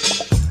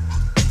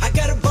 I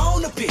got a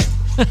bone to pick.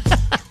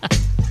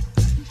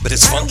 But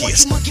it's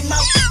funkiest.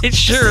 It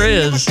sure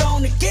is.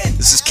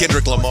 This is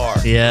Kendrick Lamar.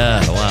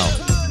 Yeah. Wow.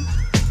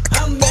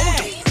 I'm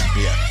mad.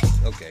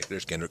 Yeah. Okay,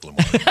 there's Kendrick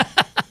Lamar.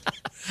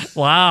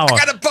 Wow. I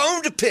got a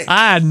bone to pick.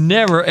 I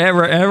never,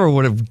 ever, ever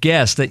would have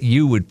guessed that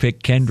you would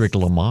pick Kendrick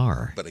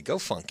Lamar. But it go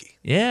funky.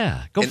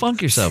 Yeah. Go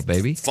funk yourself,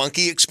 baby.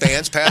 Funky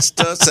expands past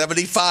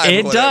 75. or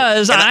It whatever.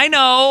 does. And I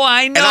know.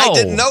 And I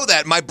didn't know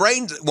that. My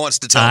brain wants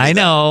to tell me I that.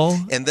 know.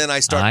 And then I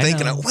start I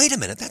thinking, know. wait a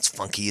minute, that's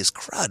funky as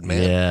crud,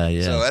 man. Yeah,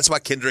 yeah. So that's why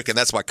Kendrick and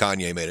that's why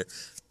Kanye made it.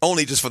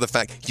 Only just for the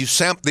fact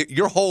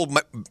your whole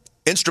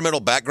instrumental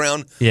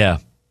background Yeah.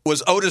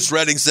 was Otis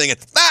Redding singing,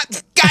 got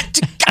to.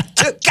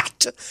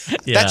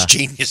 Yeah. That's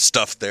genius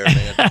stuff there,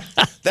 man.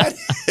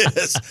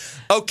 is.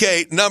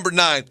 Okay, number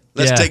 9.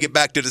 Let's take it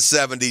back to the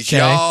 70s. Okay.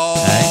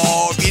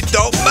 Y'all, if you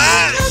don't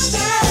mind.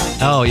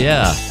 Oh,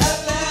 yeah.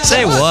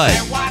 Say what?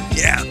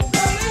 Yeah.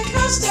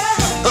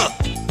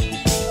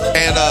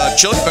 And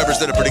Chili Peppers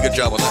did a pretty good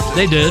job on that.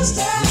 They did.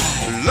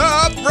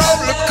 Love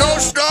roller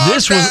coaster.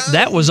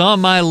 That was on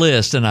my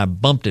list, and I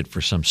bumped it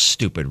for some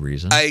stupid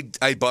reason. I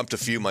bumped a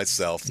few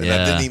myself, and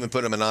I didn't even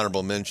put them in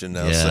honorable mention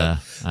now. Yeah,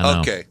 so. I know.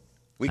 Okay.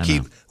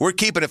 We're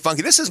keeping it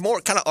funky. This is more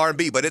kind of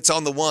R&B, but it's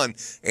on the one,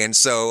 and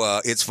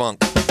so it's funk.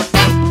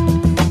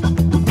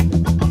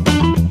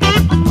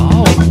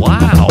 Oh,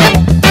 wow.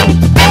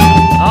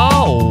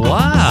 Oh,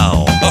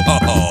 wow.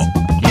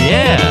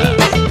 Yeah.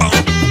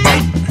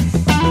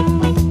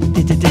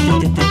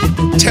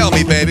 Tell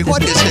me, baby,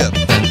 what is hip?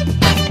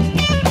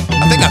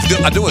 I think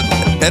I do an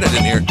edit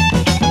in here.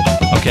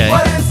 Okay.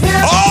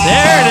 Oh,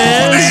 there it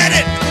is.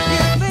 Edit.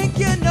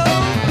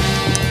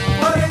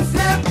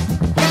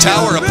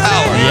 Tower of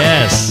Power.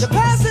 Yes.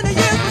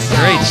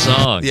 Great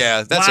song.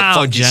 Yeah, that's wow, a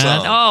funky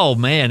John. song. Oh,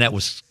 man, that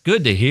was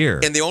good to hear.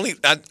 And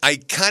I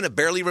kind of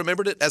barely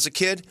remembered it as a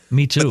kid.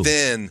 Me too. But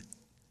then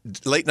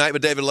Late Night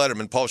with David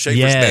Letterman, Paul Schaefer's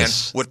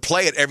Yes. band, would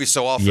play it every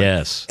so often.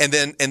 Yes. And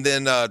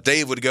then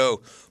Dave would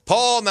go,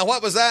 Paul, now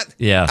what was that?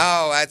 Yeah.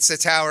 Oh, that's the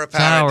Tower of Power,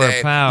 Tower of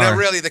Dave. Power. No,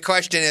 really, the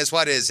question is,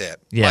 what is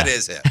it? Yeah. What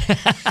is it?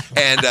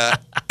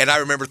 and I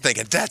remember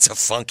thinking, that's a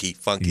funky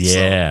song.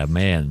 Yeah,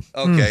 man.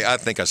 Okay, I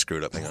think I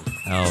screwed up. Hang on.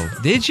 Oh,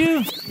 did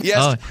you? Yes.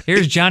 Oh,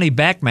 here's Johnny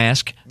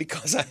Backmask.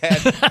 Because I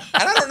had, and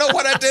I don't know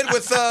what I did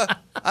with,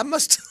 I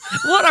must.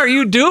 What are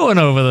you doing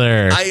over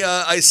there?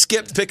 I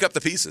skipped Pick Up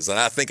the Pieces, and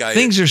I think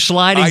Things are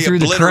sliding through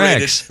the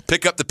cracks.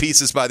 Pick Up the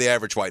Pieces by the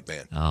Average White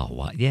Band. Oh,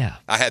 what? Yeah.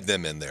 I had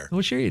them in there.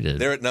 Well, sure you did.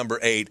 They're at number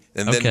 8,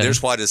 and then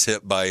there's What Is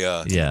Hip by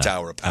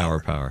Tower of Power. Tower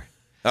of Power.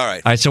 All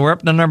right. All right, so we're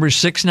up to number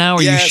 6 now.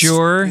 Are Yes, you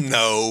sure?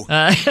 No.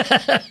 But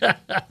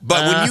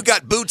when you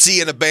got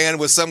Bootsy in a band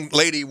with some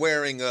lady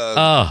wearing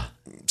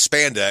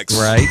spandex.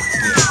 Right.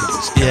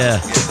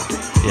 Yeah.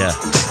 Yeah.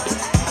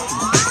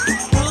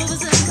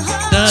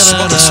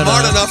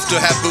 Smart enough to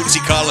have Bootsy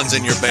Collins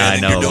in your band, I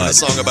know, and you're doing a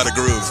song about a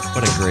groove.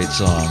 What a great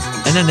song.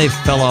 And then they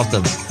fell off the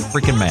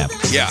freaking map.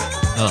 Yeah.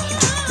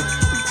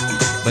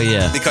 But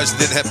yeah. Because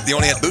they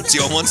only had Bootsy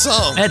on one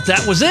song.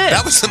 That was it.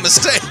 That was the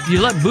mistake.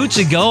 You let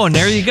Bootsy go, and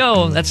there you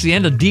go. That's the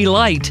end of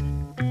D-Light.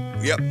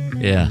 Yep.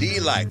 Yeah.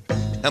 D-Light.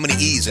 How many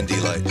E's in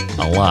D-Light?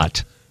 A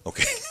lot.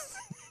 Okay.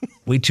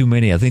 Way too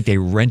many. I think they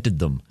rented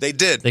them. They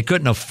did. They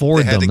couldn't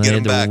afford They had them. to get They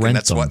them had back, to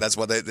rent and them. that's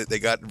why they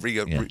got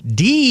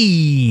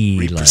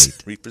D-Light.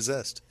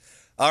 repossessed.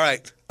 All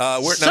right,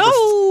 we're at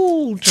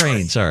Soul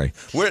Train. Sorry.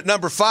 We're at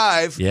number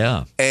 5.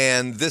 Yeah.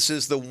 And this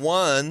is the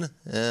one.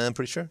 I'm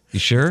pretty sure. You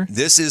sure?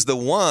 This is the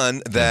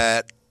one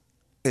that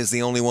is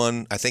the only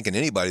one I think in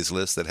anybody's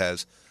list that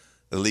has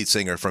the lead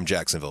singer from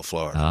Jacksonville,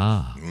 Florida.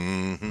 Ah.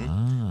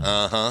 Mm-hmm.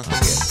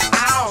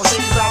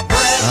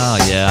 Oh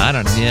yeah. I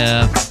don't.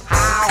 Yeah.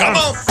 Come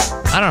on.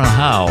 I don't know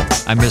how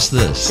I missed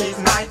this.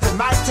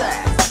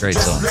 Great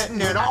song.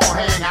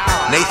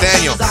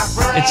 Nathaniel.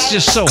 It's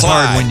just so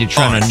Clyde hard when you're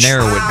trying Orange. to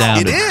narrow it down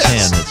It to is. 10.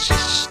 It's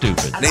just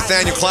stupid.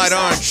 Nathaniel Clyde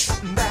Orange,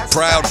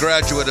 proud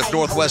graduate of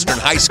Northwestern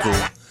High School.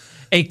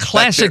 A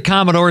classic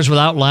Commodores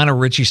without Lionel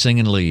Richie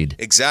singing lead.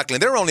 Exactly.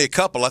 And there were only a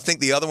couple. I think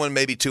the other one,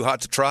 maybe Too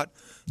Hot to Trot,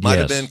 might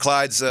have Yes. been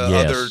Clyde's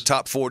Yes. other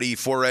top 40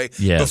 foray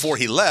Yes. before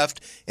he left.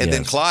 And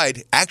then Yes.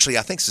 Clyde, actually,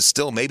 I think is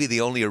still maybe the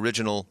only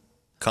original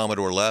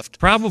Commodore left.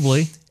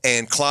 Probably.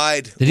 And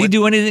Clyde, Did he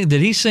do anything? Did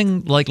he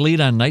sing like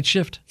lead on Night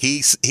Shift?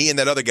 he and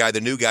that other guy,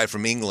 the new guy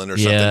from England or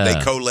Yeah.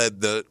 something,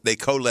 they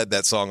co-led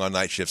that song on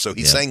Night Shift. So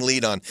he sang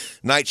lead on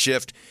Night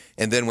Shift,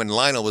 and then when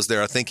Lionel was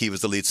there, I think he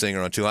was the lead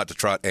singer on Too Hot to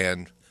Trot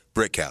and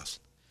Brick House.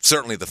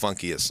 Certainly the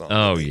funkiest song.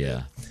 Oh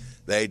yeah.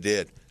 They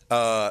did.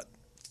 4,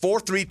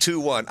 3, 2,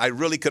 1. I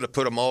really could have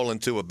put them all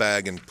into a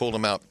bag and pulled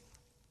them out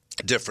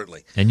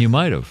differently. And you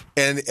might have.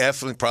 And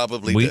definitely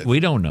probably We did. we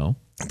don't know.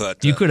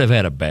 But You could have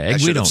had a bag. I We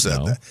should have don't said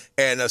know. that.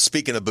 And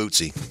speaking of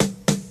Bootsy,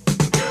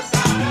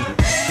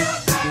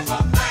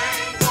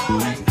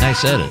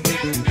 Nice edit.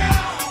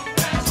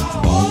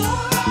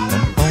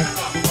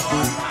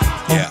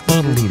 yeah,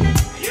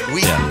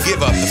 we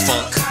give up the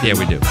funk. Yeah,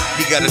 we do.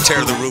 You got to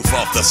tear the roof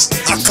off the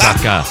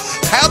Sucker.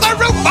 Tear the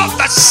roof off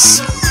the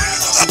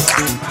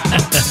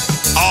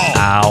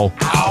Ow.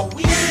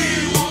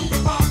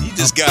 You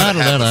just got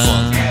to have the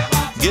funk.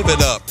 Give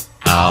it up.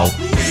 Ow.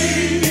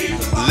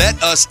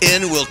 Let us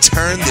in. We'll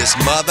turn this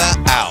mother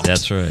out.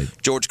 That's right.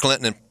 George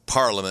Clinton in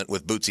Parliament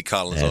with Bootsy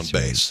Collins That's on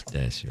right. bass.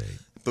 That's right.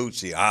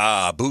 Bootsy.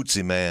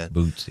 Bootsy, man.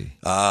 Bootsy.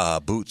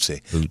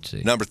 Bootsy.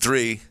 Bootsy. Number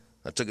 3,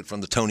 I took it from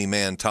the Tony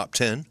Mann Top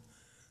 10.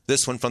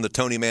 This one from the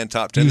Tony Mann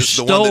Top 10. You This is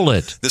the stole one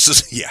it. This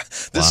is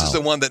This is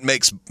the one that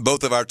makes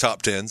both of our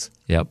top 10s.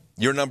 Yep.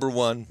 Your number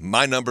 1,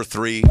 my number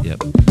 3.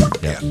 Yep.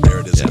 Yeah, there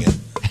it is again.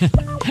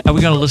 Are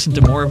we going to listen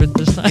to more of it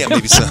this time? Yeah,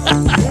 maybe so.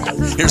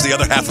 Here's the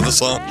other half of the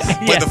song.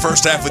 Play the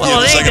first half with you. Well,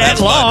 The it ain't second half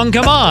that long.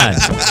 Come on.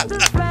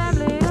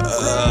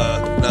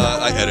 No,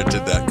 I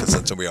edited that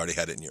because we already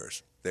had it in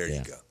yours. There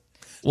you go.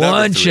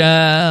 One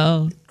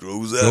child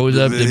grows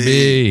up to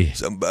be.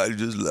 Somebody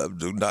just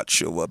loves to not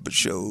show up at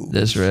shows.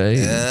 That's right.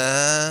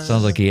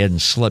 Sounds like he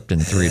hadn't slept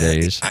in 3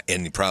 days.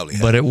 And he probably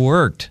had. But it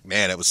worked.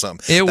 Man, it was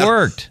something. It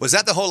worked. Was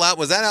that the whole album?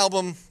 Was that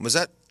album? Was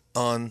that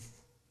on?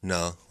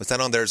 No. Was that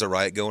on There's a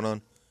Riot Going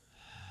On?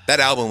 That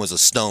album was a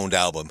stoned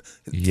album.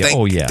 Yeah.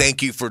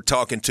 Thank you for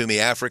talking to me,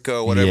 Africa,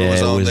 or whatever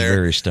was on it was there.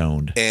 very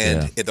stoned.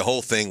 And the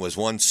whole thing was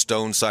one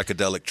stone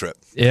psychedelic trip.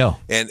 Yeah.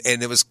 And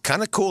it was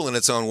kind of cool in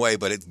its own way,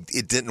 but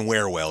it didn't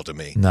wear well to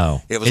me.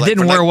 No. It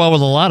didn't wear well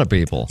with a lot of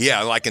people. Yeah,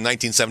 like in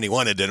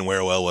 1971, it didn't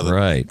wear well with him.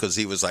 Right. Because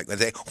he was like,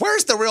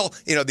 where's the real,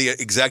 the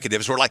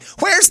executives were like,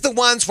 where's the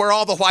ones where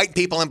all the white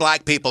people and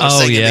black people are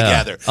singing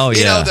together? Oh,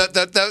 yeah.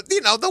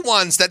 The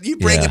ones that you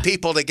bring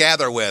people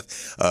together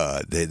with,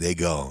 they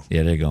go.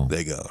 Yeah, they go.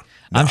 They go.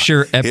 I'm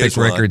sure Epic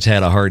Records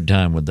had a hard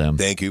time with them.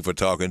 Thank you for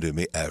talking to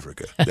me,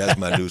 Africa. That's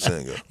my new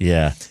single.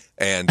 Yeah.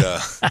 And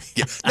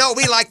no,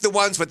 we like the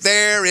ones, but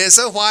there is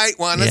a white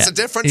one. It's a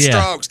different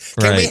strokes.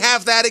 Can we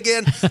have that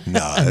again?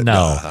 No,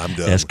 I'm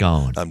done. That's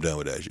gone. I'm done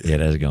with that shit. Yeah,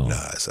 that's gone. No,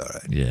 it's all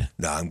right. Yeah.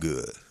 No, I'm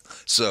good.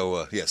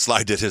 So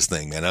Sly did his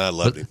thing, man. And I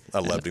loved him. I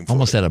loved him.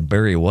 Almost had a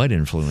Barry White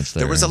influence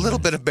there. There was a little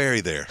bit of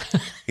Barry there.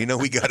 We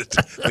got it.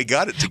 We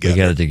got it together.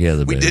 We got it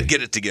together. We baby. did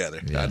get it together.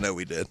 Yeah. I know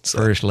we did. So.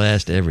 First,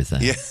 last,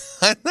 everything. Yeah,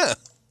 I know.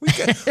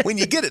 When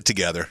you get it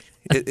together.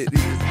 We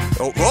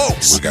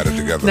got it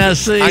together. Now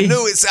see, I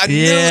knew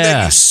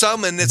that you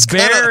summon. It's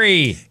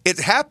Barry. It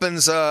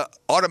happens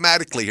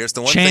automatically. Here's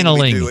the one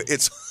channeling. thing we do.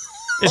 It's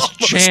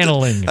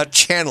channeling. A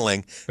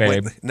channeling.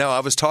 Babe. Wait, no, I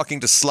was talking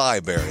to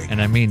Sly Barry.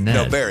 And I mean that.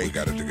 No, Barry. We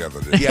got it together.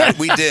 Yeah,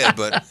 we did,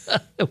 but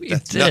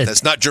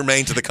that's not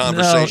germane to the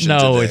conversation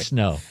no, today. It's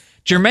no.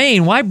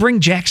 Jermaine, why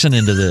bring Jackson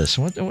into this?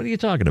 What are you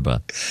talking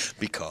about?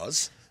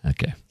 Because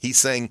he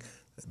sang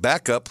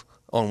backup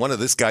on one of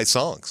this guy's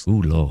songs.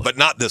 Ooh, Lord. But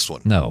not this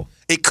one. No.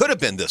 It could have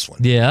been this one.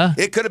 Yeah.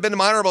 It could have been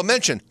an honorable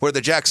mention where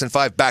the Jackson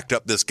 5 backed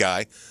up this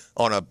guy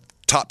on a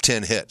top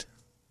 10 hit.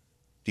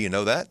 Do you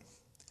know that?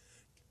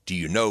 Do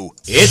you know?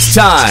 It's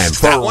time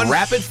for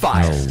Rapid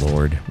Fire. Oh,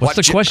 Lord. What's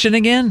the question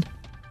again?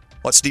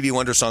 What Stevie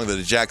Wonder song did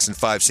the Jackson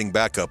 5 sing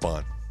backup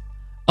on?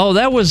 Oh,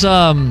 that was,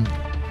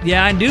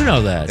 yeah, I do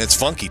know that. It's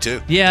funky, too.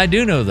 Yeah, I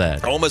do know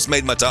that. Almost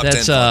made my top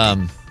 10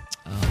 funky.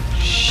 Oh,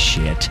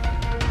 shit.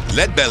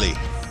 Leadbelly.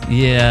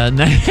 Yeah.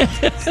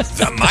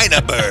 The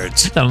Minor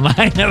Birds. The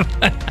Minor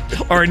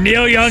or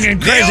Neil Young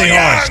and Crazy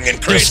Horse.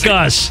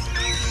 Discuss.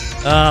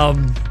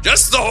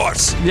 Just the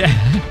horse. Yeah.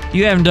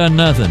 You haven't done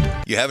nothing.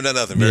 You haven't done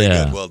nothing. Very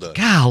good. Well done.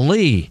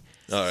 Golly.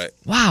 All right.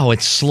 Wow,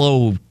 it's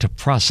slow to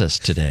process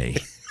today.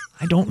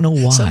 I don't know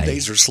why. Some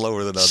days are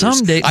slower than others.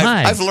 Some days.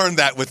 I've learned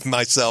that with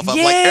myself. I'm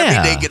like,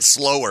 every day gets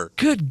slower.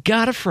 Good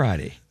God of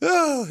Friday.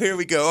 Oh, here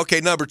we go.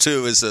 Okay, number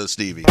 2 is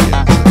Stevie.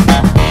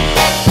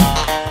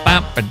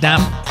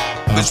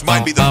 Which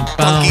might be the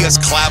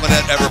funkiest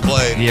clavinet ever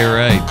played. You're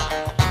right.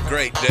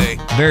 Great day.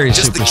 Very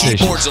Just superstitious.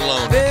 the keyboards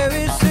alone.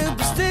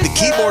 The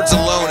keyboards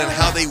alone and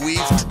how they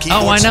weaved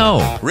keyboards. Oh, I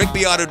know. Rick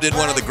Beato did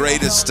one of the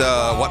greatest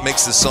What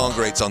Makes This Song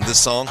Greats on this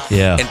song.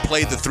 Yeah. And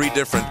played the 3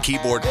 different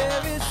keyboard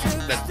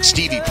that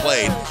Stevie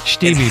played.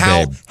 Stevie,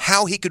 and babe.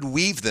 how he could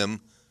weave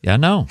them. Yeah, I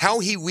know. How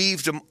he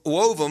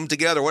wove them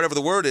together, whatever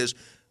the word is,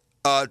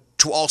 to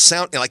all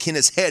sound, like in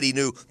his head, he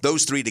knew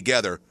those 3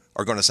 together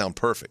are going to sound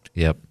perfect.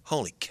 Yep.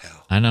 Holy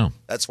cow. I know.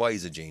 That's why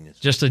he's a genius.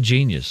 Just a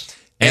genius.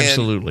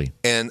 Absolutely.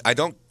 And I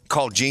don't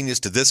call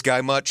genius to this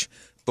guy much,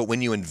 but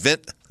when you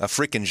invent a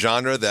freaking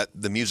genre that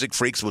the music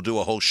freaks will do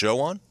a whole show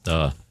on,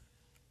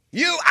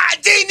 you are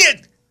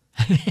genius!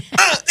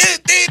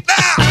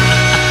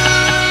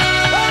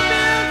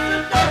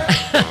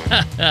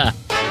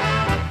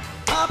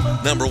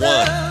 Number 1.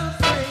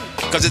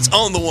 Because it's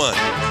on the 1.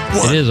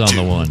 It is on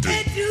the 1.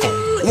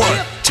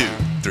 1, 2,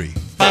 3,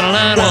 4.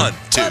 1,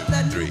 2,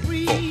 3,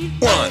 4.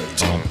 1,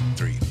 2,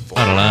 3, 4.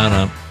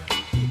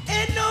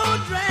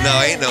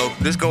 No, ain't no.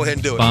 Just go ahead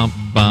and do it. Bump,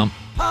 bump.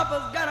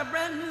 Papa's got a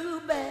brand new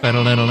bag.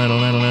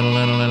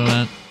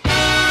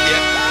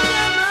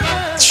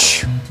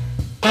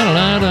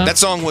 That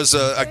song was,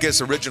 I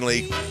guess,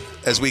 originally,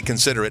 as we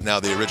consider it now,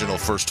 the original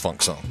first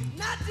funk song.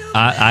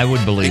 I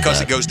would believe because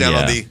that. it goes down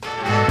on the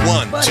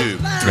 1, 2,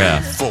 3,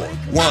 4.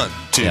 1,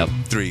 2,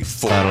 3,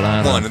 4.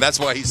 1. And that's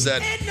why he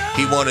said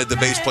he wanted the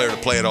bass player to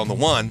play it on the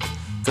 1,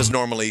 because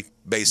normally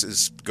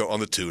basses go on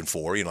the 2 and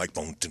 4, like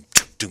boom, doom,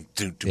 doom,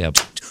 doom, doom, Yep.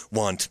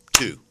 1,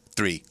 2,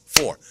 3,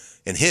 4.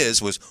 And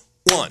his was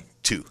 1,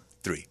 2,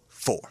 3,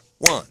 4,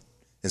 1.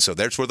 And so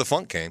that's where the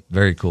funk came.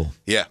 Very cool.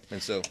 Yeah.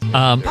 And so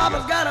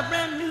Papa's got a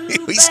brand new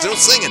he's still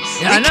singing.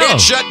 Yeah, I know. Can't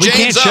shut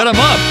James up. Shut him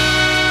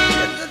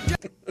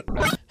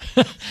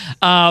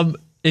up.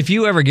 If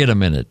you ever get a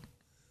minute,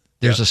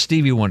 there's a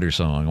Stevie Wonder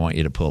song I want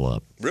you to pull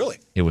up. Really?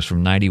 It was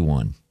from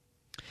 91.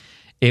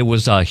 It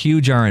was a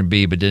huge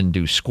R&B, but didn't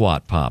do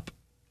squat pop.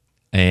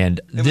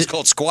 And it was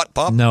called Squat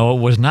Pop? No,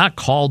 it was not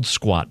called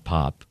squat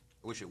pop.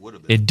 I wish it would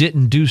have been. It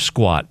didn't do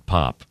squat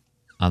pop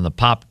on the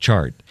pop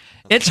chart.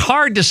 It's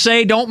hard to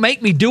say. Don't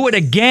make me do it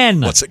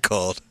again. What's it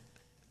called?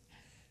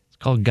 It's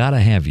called Gotta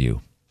Have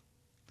You.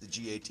 The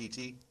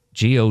GATT?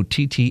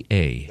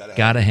 Gotta.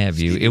 Gotta Have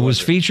You. It was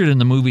featured in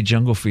the movie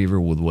Jungle Fever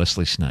with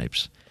Wesley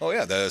Snipes. Oh,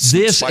 yeah. This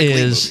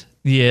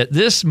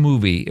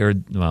movie,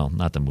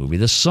 not the movie,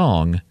 this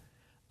song,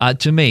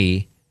 to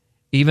me,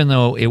 even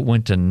though it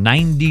went to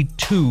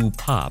 92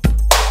 pop,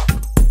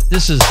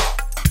 this is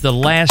the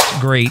last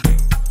great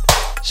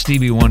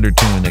Stevie Wonder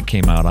tune that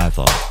came out, I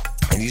thought.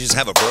 And you just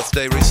have a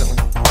birthday recently?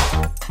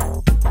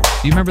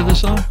 You remember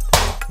this song?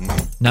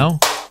 No?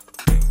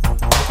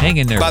 Hang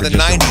in there. By the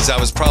 90s, I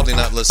was probably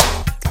not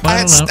listening. I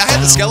had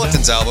the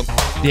Skeletons album.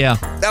 Yeah.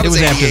 That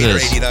was after 88 or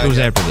this. 89. It was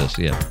after this,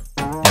 yeah.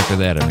 After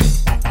that, I mean.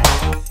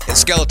 And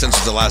Skeletons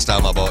was the last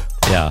album I bought.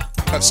 Yeah.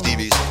 Of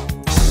Stevie's.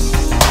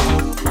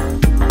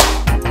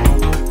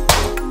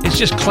 It's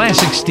just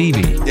classic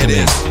Stevie. It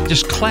is.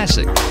 Just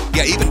classic.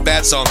 Yeah, even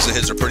bad songs of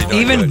his are pretty darn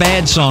Even good.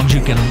 bad songs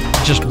you can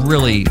just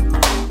really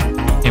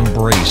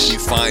embrace. You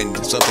find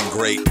something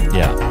great.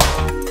 Yeah.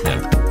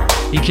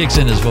 He kicks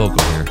in his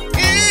vocal here.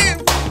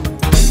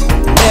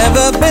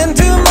 Never been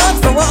too much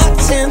for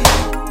watching.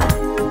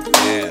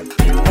 Man.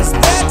 Cause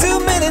there are too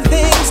many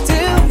things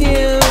to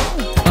view.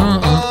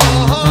 And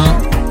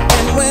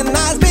when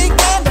I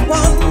began to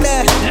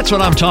wonder, That's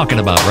what I'm talking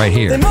about right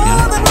here. then more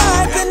than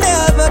I could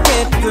never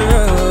get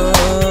through.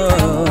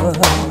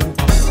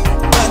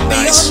 But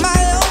Nice. beyond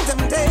my own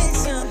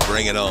temptation.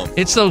 Bring it on.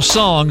 It's those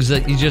songs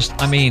that you just,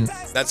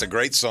 That's a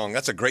great song.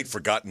 That's a great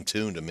forgotten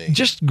tune to me.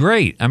 just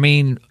great.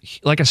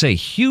 Like I say,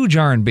 huge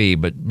R&B,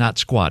 but not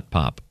squat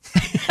pop.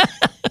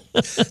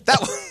 That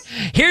one,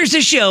 Here's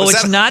the show. Was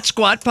It's that- not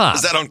squat pop.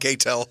 is that on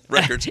KTEL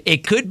Records?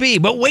 It could be,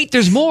 but wait,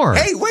 there's more.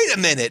 Hey, wait a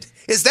minute.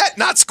 Is that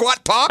not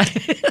Squat Pop?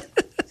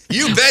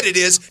 You bet it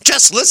is.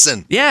 Just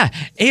listen. Yeah,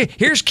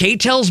 here's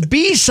KTEL's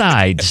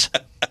B-sides.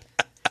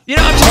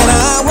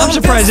 I'm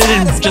surprised they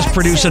didn't just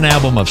produce an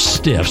album of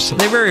stiffs.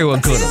 They very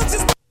well could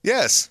have.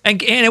 Yes.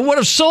 And it would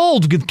have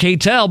sold with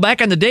KTEL.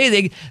 Back in the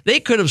day, they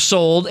could have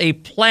sold a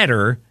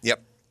platter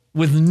Yep.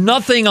 with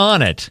nothing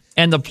on it,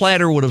 and the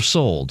platter would have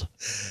sold.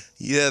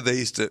 Yeah, they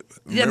used to.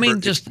 Yeah,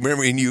 Remember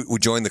when you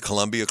would join the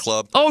Columbia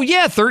Club? Oh,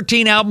 yeah,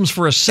 13 albums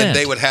for a cent. And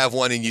they would have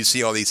one, and you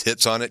see all these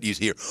hits on it. You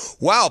hear,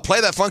 wow, play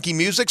that funky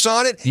music's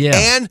on it, Yeah.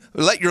 and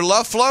let your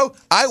love flow.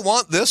 I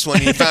want this one.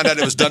 And you found out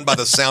it was done by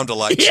the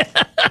Sound-Alikes.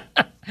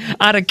 Yeah.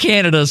 Out of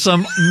Canada,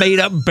 some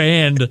made-up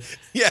band.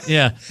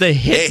 Yeah. The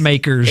Hit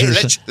Makers. Hey, or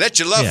let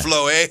your love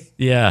flow, eh?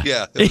 Yeah.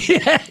 Yeah.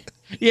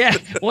 Yeah.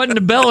 Wasn't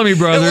the Bellamy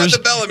Brothers.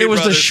 wasn't the Bellamy It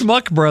was Brothers. the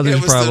Schmuck Brothers,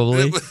 It was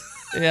probably.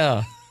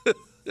 Yeah.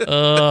 It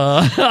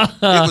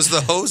was the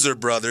Hoser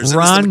Brothers. It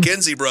was the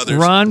McKenzie Brothers.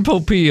 Ron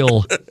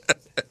Popeil.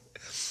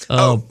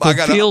 I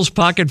got Popeil's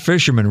Pocket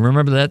Fisherman.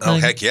 Remember that thing? Oh,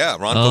 heck yeah.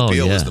 Ron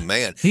Popeil was yeah. the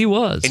man. He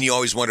was. And you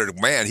always wondered,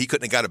 man, he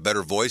couldn't have got a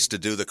better voice to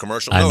do the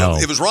commercial. I No, know.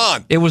 it was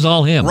Ron. It was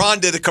all him. Ron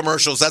did the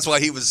commercials. That's why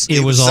he was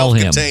all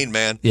him. self-contained,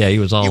 man. Yeah, he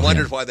was all You him.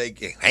 wondered why they,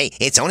 hey,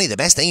 it's only the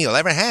best thing you'll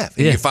ever have.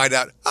 And Yeah. you find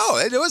out,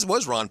 it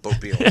was Ron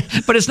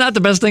Popeil. But it's not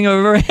the best thing I've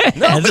ever had.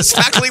 No, it's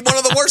actually one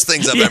of the worst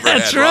things I've ever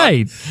had. That's Ron.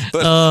 right.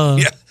 But,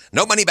 yeah,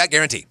 no money back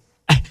guarantee.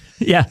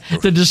 Yeah,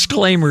 the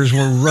disclaimers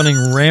were running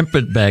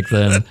rampant back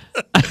then.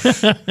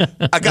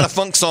 I got a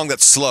funk song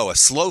that's slow, a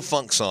slow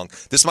funk song.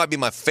 This might be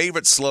my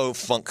favorite slow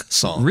funk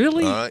song.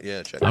 Really? All right,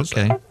 yeah, check this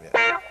Okay. out.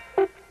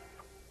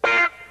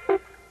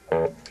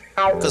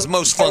 Because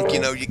most funk,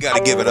 you got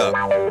to give it up.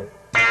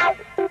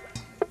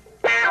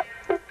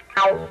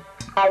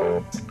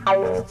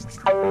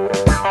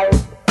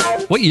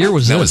 What year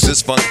was That this? was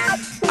this funk.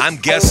 I'm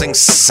guessing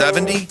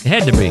 70, It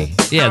had to be.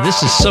 Yeah,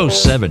 this is so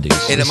 70s.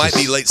 and This it might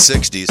is be late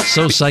 60s.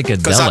 so Because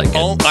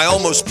psychedelic. I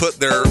almost put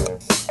their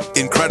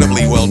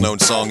incredibly well-known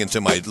song into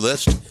my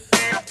list,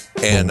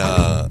 and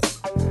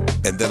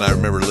then I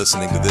remember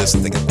listening to this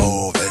and thinking,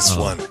 oh, this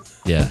one.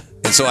 Yeah.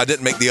 And so I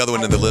didn't make the other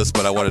one in the list,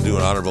 but I want to do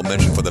an honorable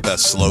mention for the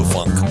best slow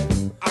funk.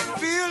 I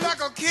feel like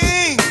a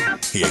king.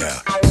 Yeah.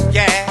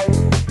 Yeah.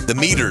 The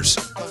Meters,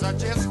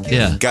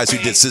 Yeah. guys who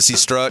did Sissy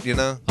Strut,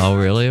 Oh,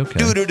 really? Okay.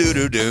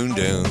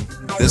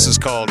 Do-do-do-do-doon-doon. This is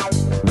called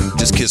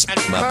Just Kiss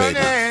My Baby.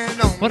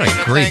 What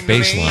a great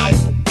bass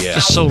line. Yeah.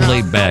 Just so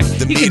laid back.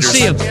 The You can Meters. see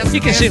him. You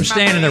can see him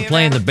standing there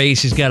playing the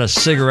bass. He's got a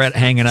cigarette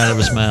hanging out of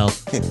his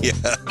mouth. Yeah.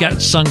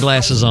 Got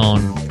sunglasses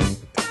on,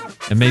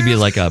 and maybe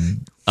like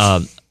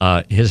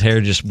his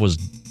hair just was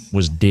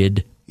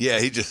did. Yeah,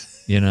 he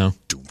just... And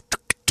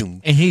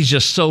he's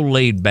just so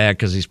laid back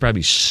because he's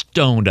probably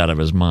stoned out of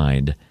his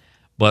mind.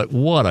 But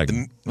what a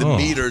The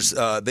Meters,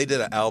 they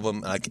did an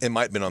album. It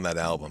might have been on that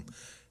album.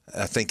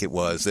 I think it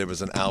was. There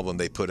was an album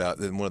they put out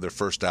in one of their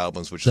first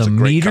albums, which is The a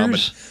great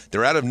Meters?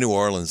 They're out of New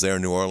Orleans. They're a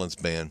New Orleans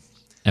band.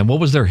 And what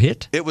was their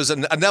hit? It was a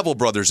Neville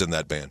Brothers in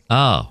that band.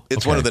 Oh,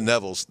 It's okay. one of the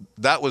Nevilles.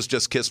 That was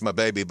Just Kiss My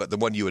Baby, but the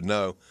one you would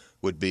know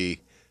would be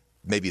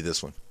maybe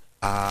this one.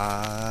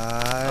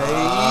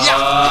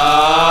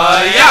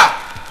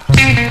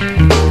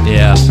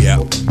 Yeah. Yeah.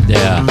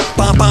 Yeah.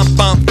 Bum, bum,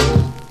 bum.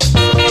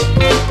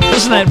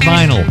 Listen to that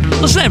vinyl.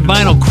 Listen to that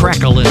vinyl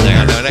crackle in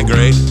there. Isn't that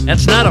great?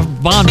 That's not a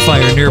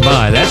bonfire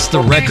nearby. That's the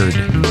record.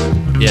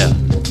 Yeah.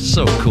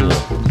 So cool.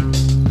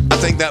 I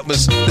think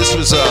this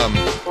was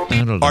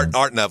I don't know.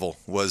 Art Neville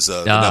was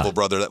the Neville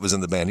brother that was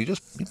in the band.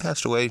 He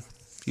passed away a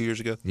few years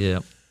ago. Yeah.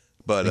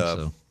 But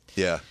so.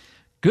 yeah.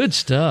 Good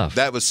stuff.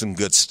 That was some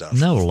good stuff.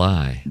 No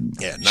lie.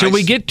 Yeah, nice. Shall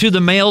we get to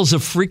the males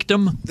of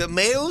freakdom? The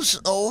males?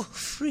 Oh,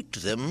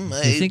 freakdom.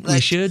 You think we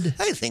should?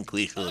 I think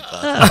we should.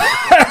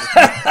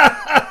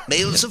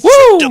 Males of Woo!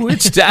 freakdom.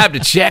 It's time to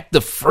check the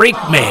freak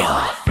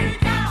mail.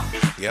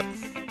 Yep.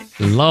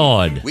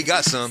 Lord. We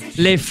got some.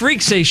 Les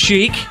Freaks say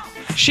Chic.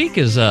 Chic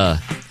is Nile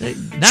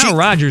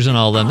Rodgers and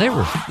all them. They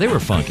were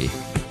funky.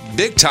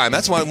 Big time.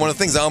 That's one of the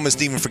things I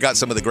almost even forgot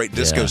some of the great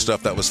disco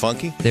stuff that was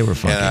funky. They were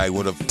funky. And I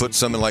would have put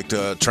some in like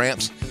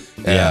Tramps,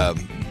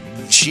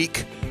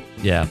 Chic.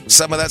 Yeah.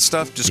 Some of that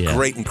stuff, just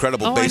great,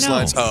 incredible bass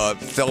lines.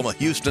 Thelma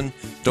Houston,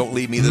 Don't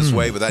Leave Me This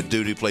Way, but that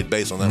dude who played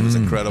bass on that was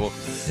incredible.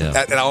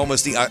 Yeah. And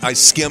I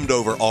skimmed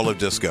over all of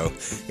disco,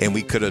 and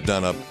we could have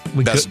done a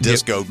best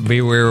disco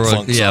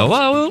funk yeah, songs.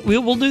 well,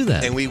 we'll do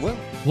that. And we will.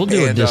 We'll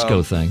do a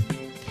disco thing.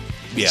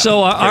 Yeah.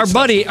 So our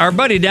buddy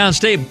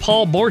downstate,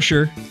 Paul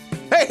Borscher.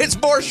 Hey, it's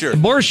Borscher.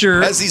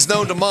 Borscher. As he's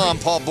known to Mom,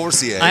 Paul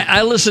Borsier.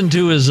 I listened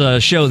to his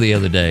show the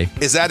other day.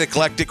 Is that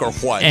eclectic or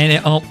what?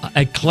 And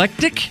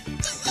eclectic?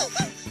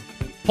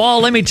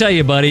 Paul, let me tell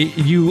you, buddy.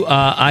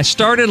 I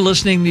started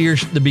listening to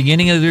the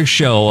beginning of your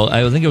show.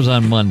 I think it was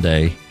on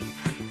Monday.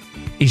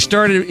 He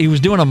was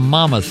doing a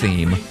mama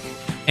theme,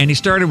 and he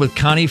started with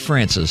Connie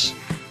Francis.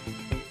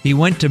 He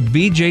went to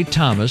B.J.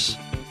 Thomas,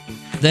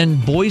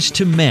 then Boys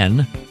to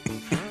Men,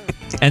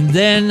 and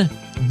then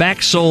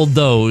backsold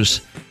those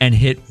and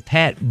hit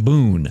Pat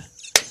Boone.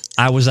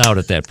 I was out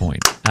at that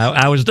point.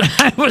 I was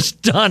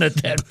done at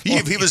that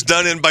point. He was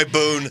done in by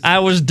Boone. I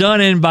was done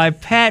in by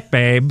Pat,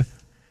 babe.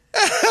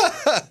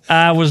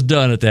 I was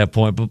done at that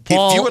point. But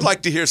Paul, if you would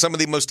like to hear some of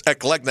the most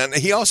eclectic,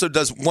 he also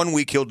does 1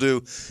 week.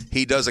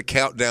 He does a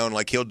countdown.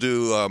 Like he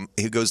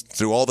goes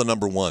through all the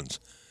number ones.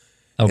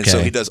 Okay. And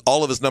so he does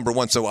all of his number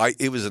one. So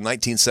it was in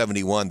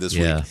 1971 this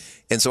week,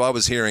 and so I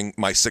was hearing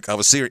I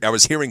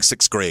was hearing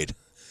Sixth Grade.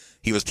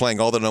 He was playing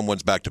all the number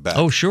ones back to back.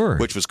 Oh, sure.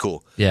 Which was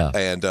cool. Yeah.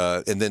 And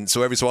then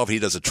so every so often he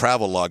does a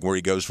travel log where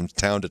he goes from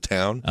town to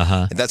town.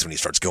 Uh-huh. And that's when he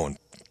starts going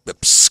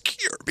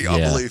obscure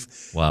beyond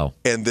belief. Wow.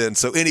 And then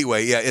so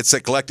anyway, it's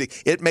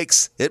eclectic. It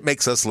makes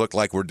us look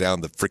like we're down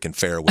the freaking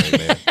fairway,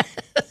 man.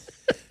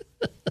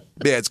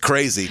 Yeah, it's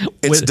crazy.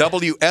 It's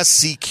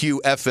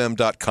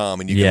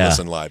WSCQFM.com, and you can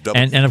listen live.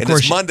 And of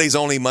course,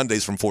 it's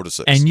Mondays from 4 to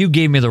 6. And you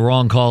gave me the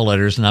wrong call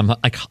letters, and I'm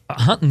like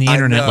hunting the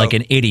internet like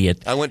an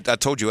idiot. I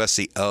told you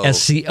SCO.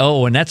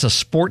 SCO, and that's a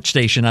sports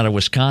station out of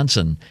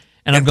Wisconsin.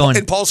 And I'm going.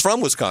 And Paul's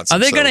from Wisconsin. Are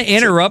they going to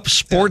interrupt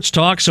sports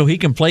talk so he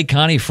can play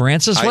Connie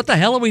Francis? What the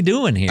hell are we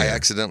doing here? I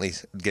accidentally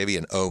gave you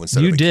an O instead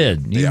of You a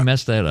did. Q. You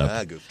messed that up.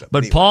 I goofed up.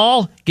 But Anyway.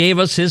 Paul gave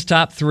us his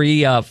top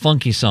 3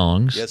 funky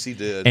songs. Yes, he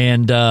did.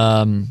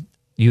 And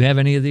you have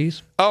any of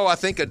these? Oh, I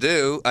think I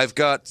do. I've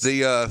got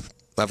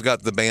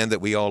the band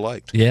that we all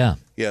liked. Yeah.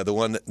 Yeah, the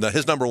one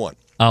his number one.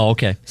 Oh,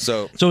 okay.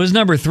 So his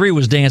number 3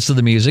 was Dance to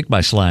the Music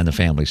by Sly and the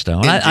Family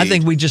Stone. I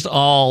think we just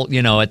all,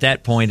 at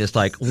that point, it's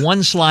like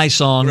one Sly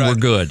song, right. we're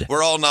good.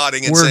 We're all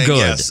nodding and We're saying good.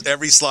 yes.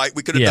 Every Sly,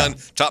 we could have done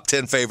top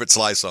 10 favorite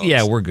Sly songs.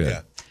 Yeah, we're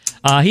good.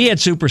 Yeah. He had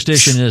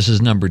Superstition as his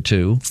number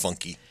 2.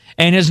 Funky.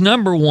 And his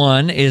number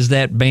 1 is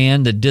that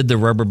band that did the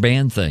rubber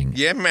band thing.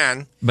 Yeah,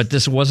 man. But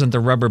this wasn't the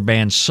rubber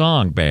band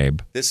song,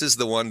 babe. This is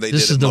the one they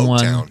This did is at the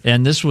Motown. one,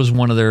 and this was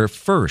one of their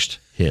first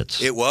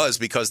hits. It was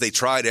because they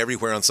tried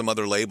everywhere on some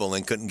other label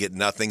and couldn't get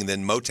nothing. And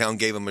then Motown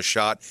gave them a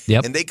shot.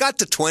 Yep. And they got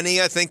to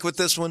 20, I think, with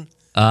this one.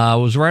 It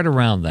was right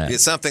around that.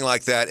 It's something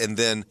like that. And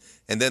then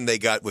they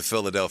got with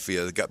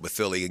Philadelphia, they got with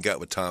Philly, and got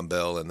with Tom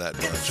Bell and that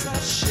bunch.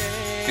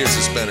 Here's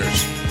the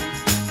Spinners.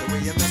 The way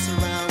you mess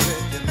around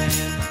with it, man.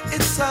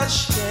 It's a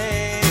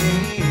shame.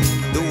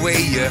 The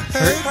way you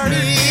hurt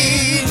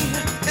me.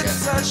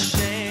 It's a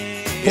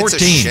shame. 14. It's a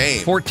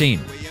shame. 14.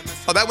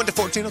 Oh, that went to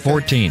 14? Okay.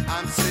 14.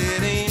 I'm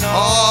sitting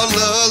All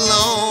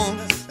alone.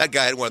 That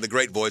guy had one of the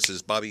great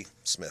voices, Bobby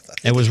Smith. I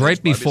think It was his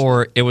right name's Bobby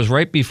before. It was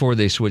right before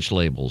they switched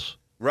labels.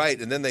 Right,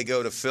 and then they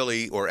go to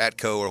Philly or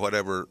Atco or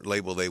whatever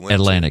label they went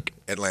Atlantic.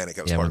 to. Atlantic.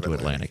 I was Yeah, part went to of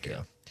Atlantic.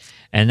 Yeah,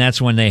 and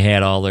that's when they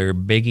had all their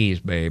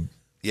biggies, babe.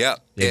 Yeah,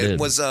 They it did.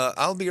 was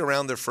I'll Be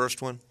Around their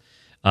first one.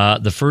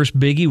 The first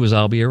biggie was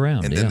 "I'll Be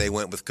Around." And yeah. then they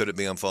went with Could It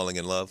Be I'm Falling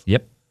in Love?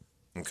 Yep.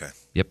 Okay.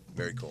 Yep.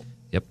 Very cool.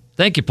 Yep.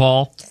 Thank you,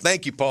 Paul.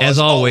 Thank you, Paul. As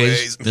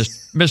always,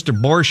 Mr.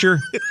 Borscher.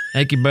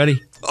 Thank you,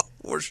 buddy. Paul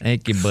Borscher.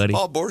 Thank you, buddy.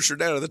 Paul Borscher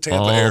down in the Tampa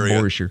Paul area.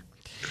 Borscher.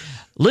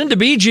 Linda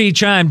BG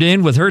chimed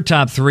in with her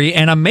top 3,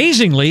 and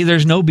amazingly,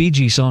 there's no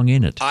BG song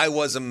in it. I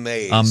was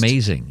amazed.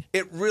 Amazing.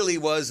 It really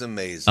was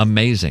amazing.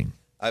 Amazing.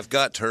 I've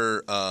got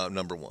her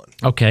number 1.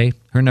 Okay.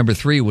 Her number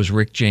 3 was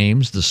Rick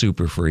James, the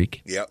Super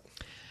Freak. Yep.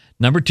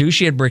 Number 2,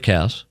 she had Brick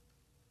House.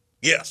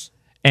 Yes.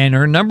 And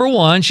her number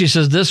 1, she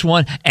says this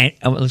one, and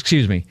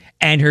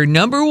and her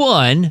number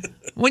 1,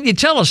 when you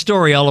tell a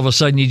story, all of a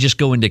sudden you just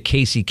go into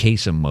Casey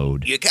Kasem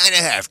mode. You kind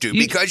of have to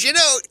because,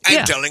 I'm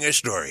Yeah. telling a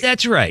story.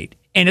 That's right.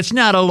 And it's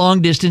not a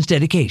long-distance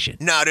dedication.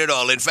 Not at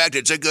all. In fact,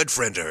 it's a good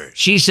friend of hers.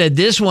 She said,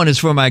 this one is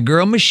for my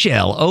girl,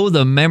 Michelle. Oh,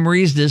 the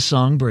memories this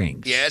song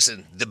brings. Yes,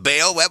 and the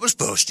bail that was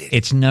posted.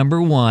 It's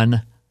number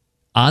 1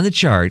 on the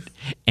chart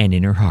and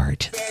in her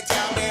heart. Now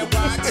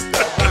back to the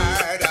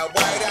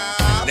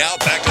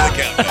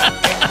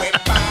countdown.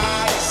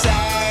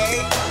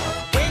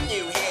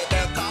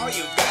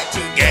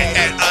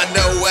 Get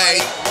underway.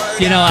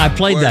 You know, I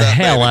played Word the up,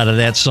 hell baby. out of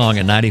that song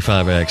at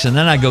 95X, and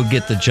then I go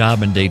get the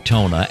job in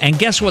Daytona. And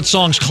guess what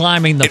song's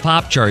climbing the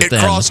pop chart It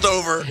then? crossed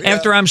over.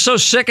 After I'm so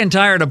sick and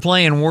tired of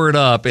playing Word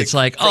Up, it's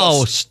like,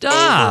 oh, crossed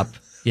stop. over.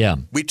 Yeah.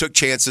 We took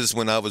chances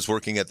when I was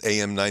working at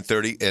AM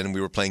 930, and we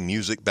were playing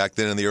music back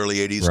then in the early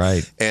 80s.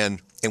 Right.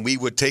 And we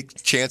would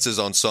take chances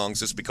on songs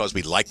just because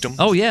we liked them.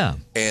 Oh, yeah.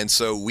 And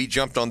so we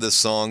jumped on this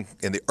song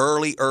in the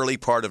early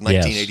part of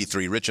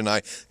 1983. Rich and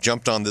I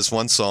jumped on this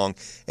one song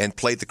and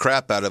played the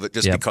crap out of it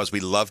just because we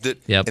loved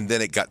it. Yep. And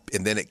then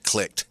it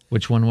clicked.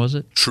 Which one was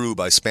it? True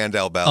by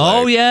Spandau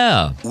Ballet. Oh,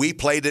 yeah. We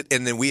played it,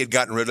 and then we had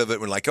gotten rid of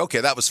it. We're like,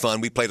 okay, that was fun.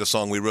 We played a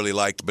song we really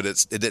liked, but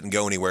it didn't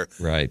go anywhere.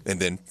 Right. And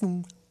then,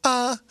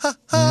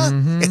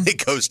 and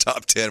it goes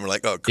top 10. We're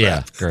like, oh, crap.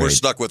 Yeah, great. We're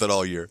stuck with it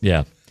all year.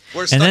 Yeah.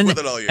 We're stuck with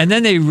it all year. And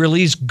then they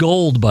released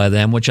Gold by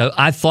them, which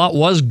I thought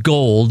was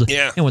Gold.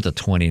 Yeah. It went to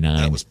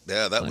 29.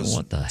 That was.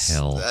 What the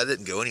hell? That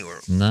didn't go anywhere.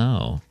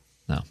 No.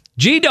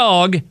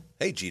 G-Dog,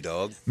 Hey,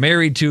 G-Dog.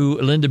 married to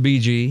Linda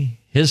BG,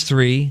 his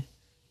 3.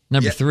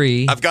 Number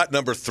 3. I've got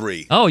number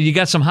 3. Oh, you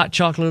got some hot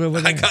chocolate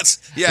over there?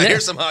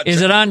 Here's some hot chocolate.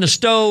 Is it on the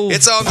stove?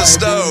 It's on the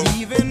stove.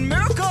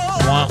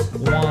 Wah,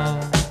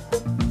 wah.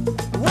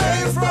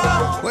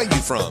 Where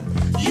you from?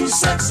 You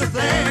sexy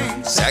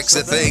thing. Sexy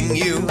thing,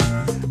 you.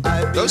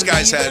 Those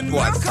guys had,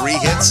 what, 3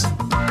 hits?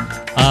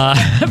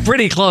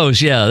 Pretty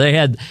close, yeah. They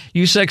had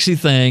You Sexy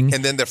Thing.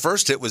 And then their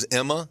first hit was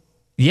Emma.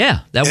 Yeah,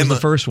 that was the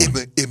first one.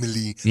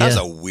 Emily. Yeah. That was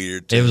a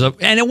weird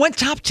And it went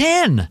top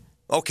 10.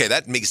 Okay,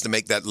 that needs to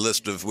make that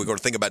list of, we're going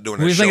to think about doing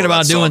a We were show thinking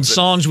about doing songs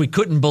songs we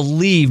couldn't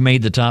believe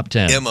made the top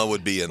 10. that Emma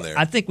would be in there.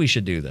 I think we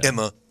should do that.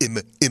 Emily.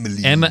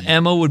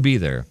 Emma would be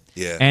there.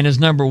 Yeah. And his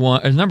number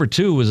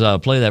 2 was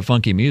Play That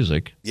Funky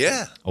Music.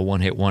 Yeah. A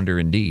one-hit wonder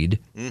indeed.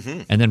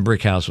 Mm-hmm. And then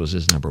Brick House was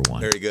his number 1.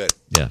 Very good.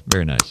 Yeah,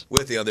 very nice.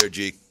 With you on there,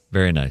 G.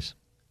 Very nice.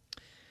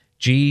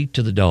 G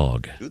to the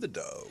dog. To the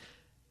dog.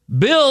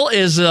 Bill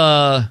is,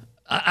 I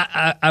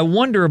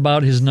wonder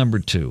about his number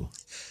 2.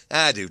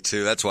 I do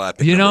too. That's why I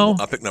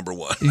picked number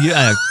 1.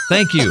 Yeah,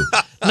 thank you.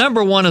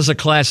 Number 1 is a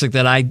classic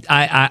that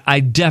I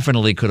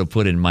definitely could have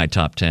put in my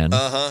top 10.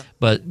 Uh-huh.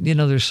 But,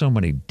 there's so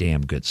many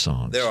damn good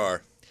songs. There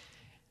are.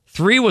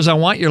 3 was I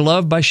Want Your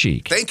Love by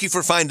Chic. Thank you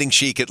for finding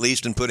Chic at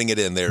least and putting it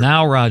in there.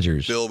 Now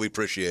Rogers. Bill, we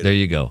appreciate There it.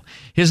 you go.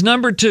 His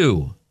number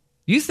 2.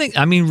 Do you think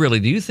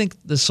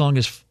this song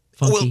is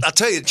funky? Well, I'll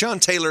tell you, John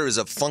Taylor is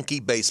a funky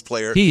bass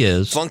player. He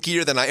is.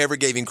 Funkier than I ever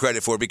gave him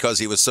credit for because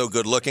he was so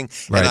good looking.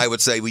 Right. And I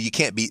would say, well, you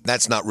can't be,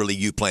 that's not really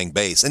you playing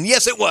bass. And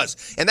yes, it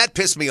was. And that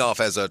pissed me off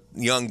as a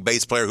young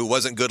bass player who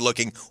wasn't good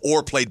looking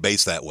or played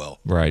bass that well.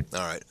 Right.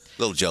 All right.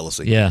 A little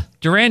jealousy. Yeah.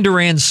 Duran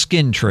Duran's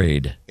Skin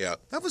Trade. Yeah.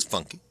 That was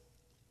funky.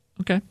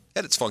 Okay.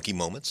 Had its funky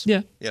moments.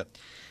 Yeah. Yeah.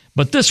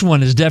 But this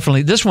one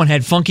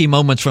had funky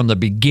moments from the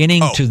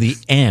beginning to the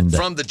end.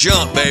 From the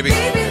jump, baby.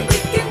 Baby, we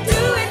can do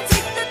it.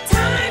 Take the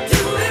time,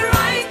 do it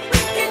right. We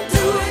can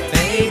do it,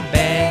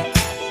 baby.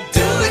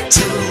 Do it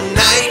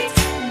tonight.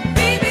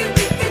 Baby,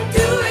 we can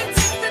do it.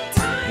 Take the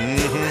time,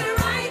 do it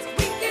right.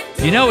 We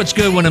can do it. It's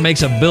good when it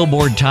makes a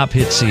Billboard top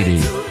hit CD.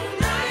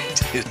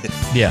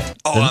 Yeah.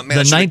 Oh, man,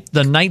 The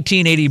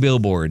 1980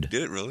 Billboard.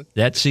 Did it really?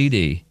 That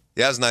CD.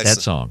 Yeah, that was nice.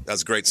 That song. That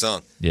was a great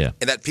song. Yeah.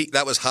 And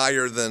that was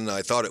higher than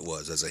I thought it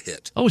was as a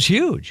hit. Oh, it's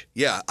huge.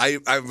 Yeah, I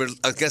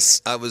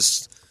guess I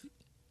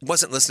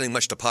wasn't listening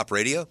much to pop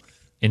radio.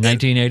 In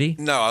 1980?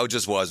 No, I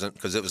just wasn't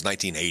because it was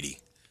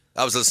 1980.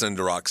 I was listening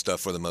to rock stuff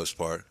for the most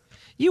part.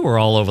 You were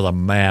all over the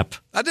map.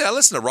 I did. I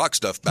listened to rock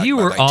stuff back You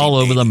by were all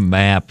over the 1980.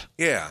 map.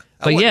 Yeah.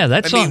 But yeah,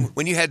 that song. I mean,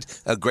 when you had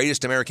a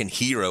Greatest American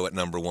Hero at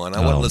number 1, I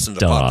wasn't listening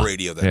to pop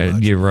radio that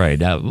much. You're right.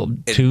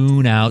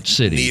 Tune Out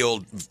City.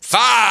 Neil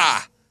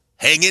Fa!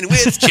 Hanging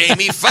with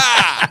Jamie Fa!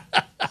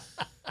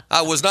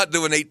 I was not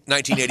doing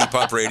 1980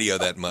 pop radio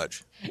that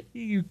much.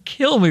 You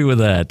kill me with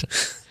that.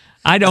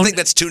 I I think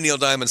that's 2 Neil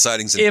Diamond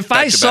sightings. In If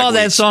I saw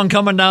that song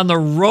coming down the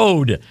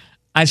road,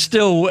 I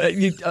still,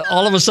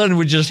 all of a sudden,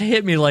 would just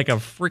hit me like a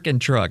freaking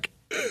truck.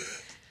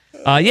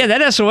 Yeah,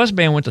 that SOS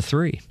band went to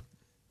 3.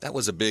 That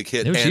was a big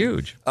hit. It was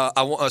huge.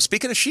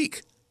 Speaking of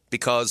Chic,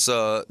 because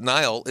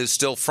Niall is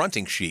still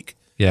fronting Chic.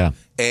 Yeah.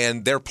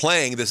 And they're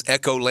playing this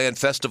Echo Land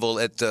Festival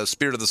at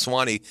Spirit of the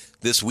Swanee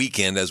this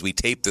weekend as we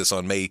tape this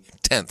on May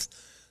 10th.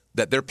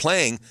 That they're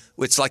playing,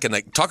 it's like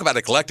talk about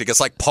eclectic. It's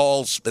like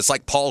Paul's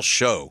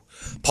show.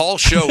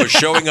 Paul's show is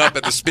showing up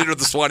at the Spirit of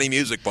the Swanee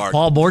Music Park.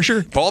 Paul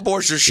Borscher? Paul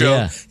Borscher's show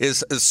Yeah.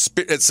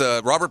 it's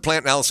Robert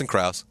Plant and Alison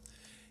Krauss.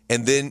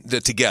 And then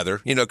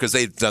together, because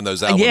they've done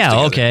those albums Yeah,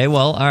 together. okay.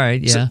 Well, all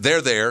right, yeah. So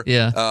they're there.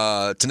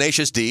 Yeah.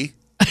 Tenacious D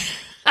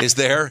is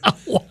there.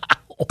 Wow.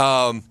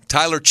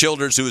 Tyler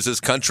Childers, who is this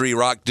country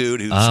rock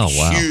dude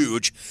who's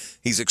huge.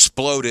 He's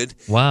exploded.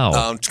 Wow.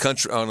 On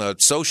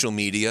social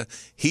media.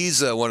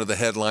 He's one of the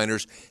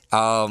headliners.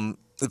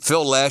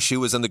 Phil Lesh, who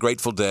was in the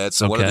Grateful Dead,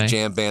 so one of the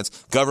jam bands.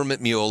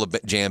 Government Mule, a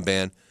jam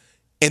band.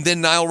 And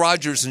then Nile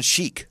Rodgers and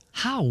Chic.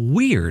 How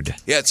weird.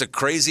 Yeah, it's a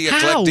crazy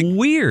eclectic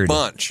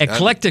bunch.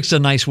 Eclectic's a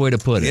nice way to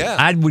put it. Yeah.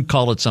 I would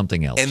call it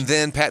something else. And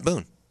then Pat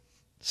Boone.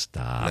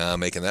 Stop. No, I'm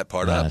making that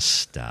part up.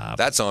 Stop.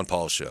 That's on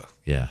Paul's show.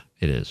 Yeah,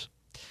 it is.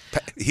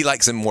 He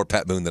likes him more,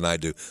 Pat Boone, than I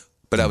do.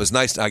 But I was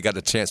nice. I got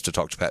a chance to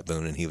talk to Pat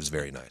Boone, and he was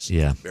very nice.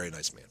 Yeah. Very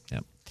nice man.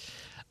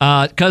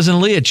 Yep.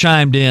 Cousin Leah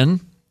chimed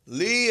in.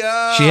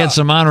 Leah! She had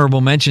some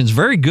honorable mentions,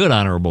 very good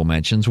honorable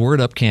mentions.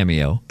 Word up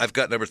cameo. I've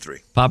got number 3.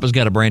 Papa's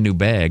got a brand new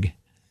bag.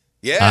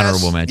 Yes.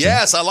 Honorable mention.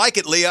 Yes, I like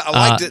it, Leah.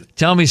 I liked it.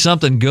 Tell me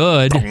something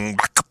good. And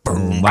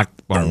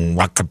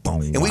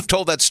we've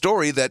told that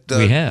story that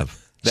we have.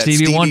 That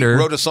Stevie Wonder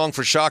wrote a song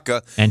for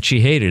Shaka, and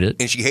she hated it.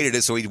 And she hated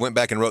it, so he went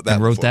back and wrote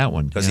that.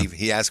 One because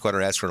he asked what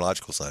her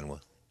astrological sign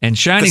was. And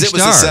Shining Star.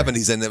 Because it was the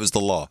 70s and it was the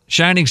law.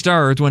 Shining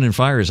Star, Earth, Wind, and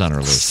Fire is on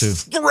her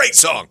list too. Great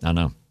song. I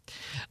know.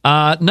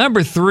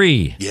 Number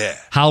 3. Yeah.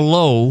 How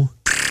low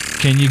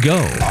can you go?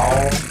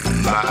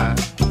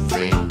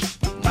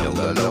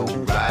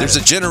 There's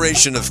a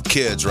generation of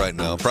kids right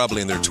now,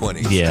 probably in their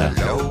 20s,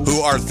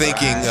 who are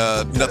thinking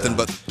nothing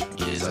but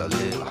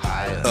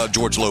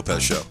George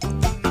Lopez show.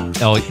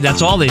 Oh,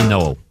 that's all they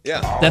know.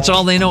 Yeah, that's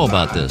all they know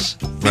about this.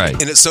 Right.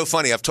 And it's so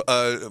funny.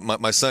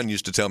 My son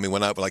used to tell me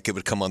when it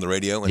would come on the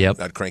radio,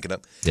 and I'd crank it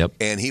up. Yep.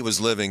 And he was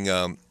living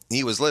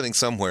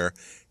somewhere,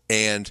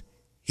 and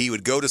he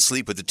would go to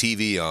sleep with the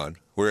TV on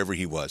wherever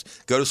he was.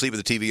 Go to sleep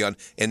with the TV on,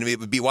 and he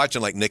would be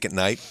watching like Nick at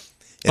Night.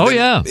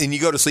 And and you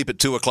go to sleep at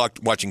 2 o'clock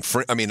watching.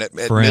 At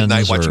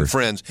midnight watching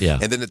Friends. Yeah.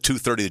 And then at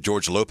 2:30 the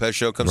George Lopez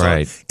show comes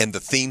on, and the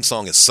theme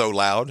song is so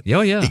loud.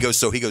 Oh yeah. He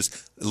goes.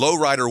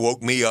 Lowrider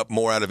woke me up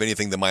more out of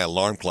anything than my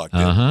alarm clock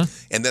did.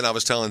 And then I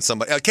was telling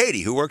somebody,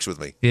 Katie, who works with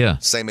me,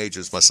 same age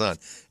as my son,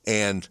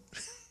 and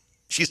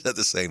she said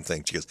the same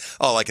thing. She goes,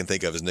 all I can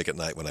think of is Nick at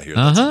Night when I hear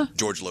that song.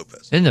 George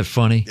Lopez. Isn't that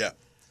funny? Yeah.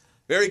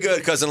 Very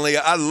good, Cousin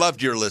Leah. I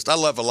loved your list. I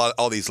love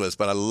all these lists,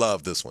 but I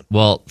love this one.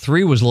 Well,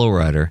 3 was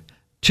Lowrider.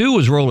 2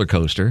 was Roller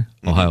Coaster,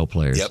 Ohio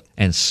Players,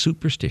 and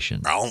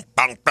Superstition.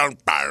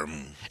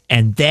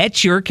 And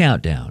that's your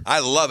countdown. I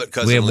love it,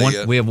 Cousin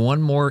Leah. We have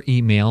one more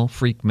email,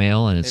 freak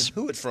mail, and it's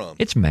who it from?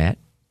 It's Matt.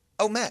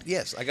 Oh, Matt.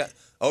 Yes, I got.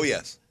 Oh,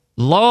 yes.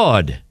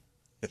 Lord,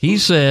 he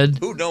said.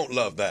 Who don't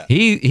love that?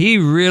 He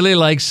really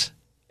likes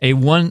a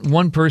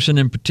one person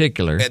in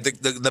particular, and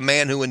the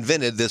man who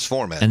invented this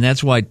format, and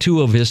that's why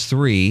 2 of his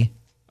 3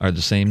 are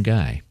the same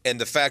guy.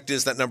 And the fact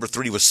is that number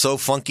 3 was so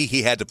funky,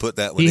 he had to put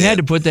that one in. He had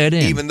to put that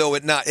in. Even though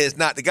it's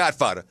not The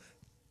Godfather.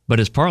 But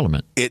it's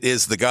Parliament. It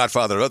is The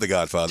Godfather of The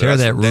Godfather. Tear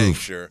that roof.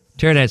 Sure.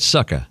 Tear that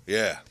sucker.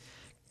 Yeah.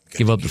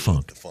 Give up the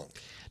funk.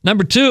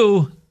 Number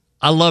 2,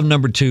 I love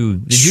number 2.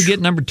 Did you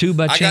get number 2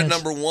 by chance? I got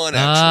number 1,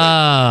 actually.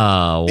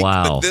 Ah,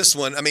 wow. But this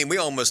one, I mean, we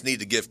almost need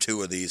to give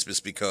 2 of these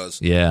just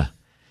because. Yeah.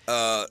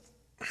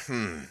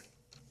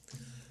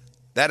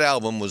 That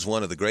album was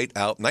one of the great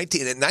albums.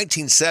 In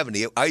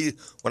 1970,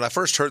 when I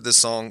first heard this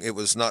song, it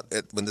was not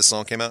when this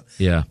song came out.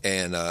 Yeah.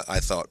 And I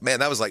thought,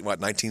 man, that was like,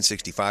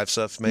 1965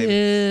 stuff maybe?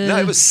 Yeah. No,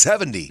 it was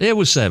 70. It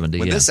was 70,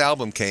 When this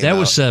album came out. That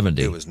was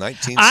 70. It was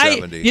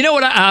 1970. You know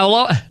what? I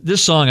love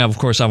this song, of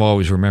course, I've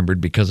always remembered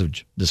because of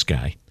this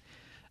guy.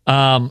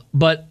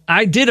 But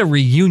I did a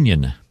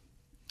reunion,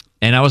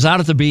 and I was out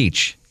at the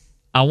beach.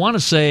 I want to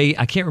say,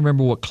 I can't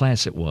remember what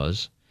class it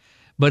was.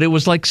 But it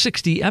was like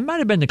 60. I might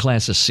have been the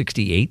class of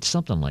 68,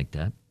 something like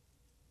that.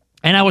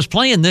 And I was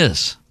playing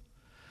this.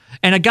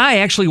 And a guy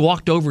actually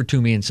walked over to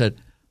me and said,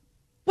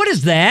 "What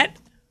is that?"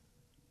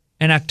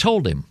 And I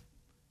told him.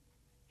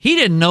 He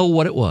didn't know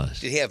what it was.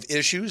 Did he have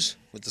issues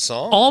with the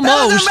song? Almost.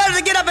 I'm ready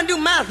to get up and do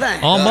my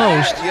thing.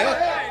 Almost.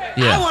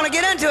 I want to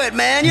get into it,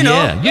 man. You know.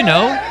 Yeah, you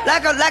know.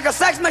 Like a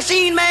sex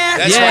machine, man.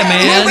 That's right.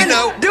 man. Yeah, we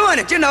know. Doing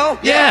it, you know.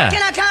 Yeah.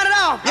 Can I count it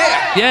off?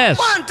 Yeah. Yes.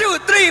 1, 2,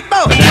 3,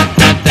 4.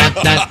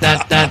 Get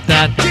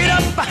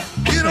up.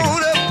 Get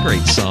on up.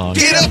 Great song.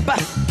 Get up.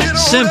 Get on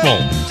Simple.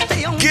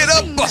 up. Get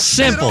up.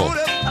 Simple.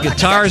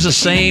 Guitar's the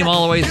same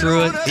all the way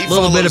through it. A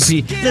little bit of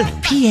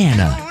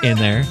piano in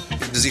there.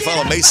 Does he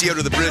follow Maceo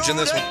to the bridge in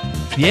this one?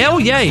 Yeah, oh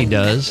yeah, he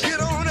does.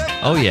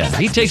 Oh yeah,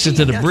 he takes it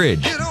to the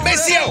bridge.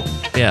 Maceo!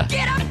 Yeah.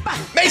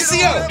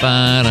 Maceo!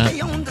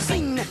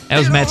 That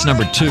was Matt's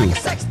number 2.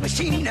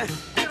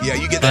 Yeah,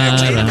 you get that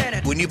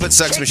extra. When you put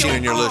Sex Machine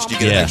in your list, you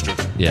get an extra.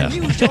 Yeah.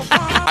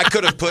 I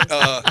could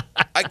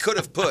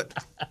have put.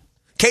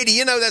 Katie,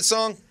 you know that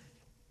song?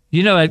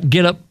 You know,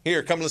 Get Up.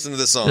 Here, come listen to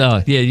this song.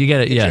 Oh, yeah, you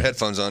got it. Get Yeah. your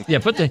headphones on. Yeah,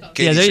 put the.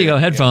 Katie, yeah, there you go.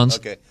 Headphones.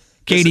 Yeah, okay.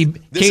 Katie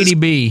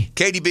B.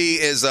 Katie B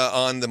is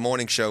on the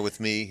morning show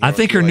with me. I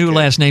think her new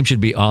last name should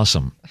be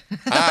Awesome.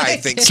 I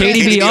think so.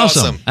 Katie B.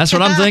 Awesome. That's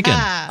what I'm thinking.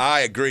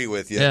 I agree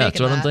with you. Yeah, that's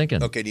what I'm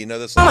thinking. Okay, do you know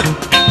this song?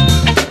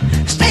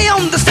 Stay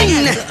on the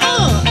scene.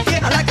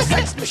 I like a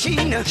sex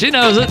machine. She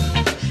knows it.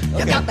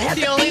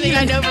 The only thing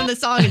I know from the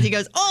song is he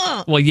goes,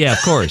 "Oh." Well, yeah,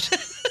 of course.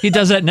 He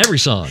does that in every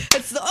song.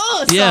 It's the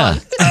song. Yeah,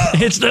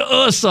 it's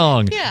the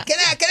song. Yeah. Can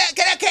I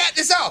count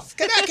this off?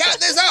 Can I count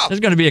this off? There's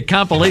going to be a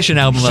compilation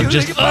album of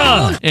just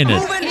in it.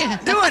 Moving,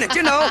 doing it,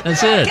 you know.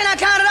 That's it. Can I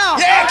count it off?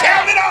 Yeah,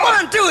 count it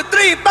off. 1, 2,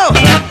 3, 4.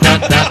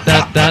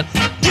 That.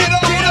 Get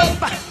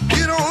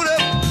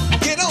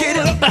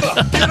on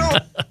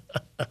up.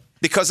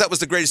 Because that was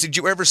the greatest. Did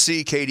you ever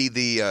see, Katie,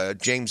 the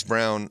James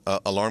Brown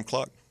alarm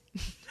clock?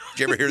 Did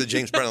you ever hear the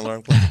James Brown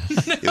alarm clock?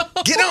 No.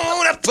 Get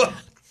on up.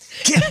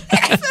 Is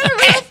that a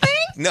real thing?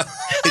 No,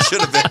 it should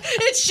have been.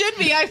 It should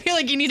be. I feel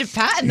like you need to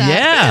patent that.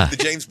 Yeah. The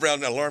James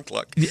Brown alarm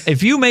clock.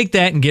 If you make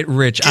that and get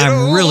rich,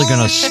 I'm really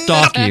going to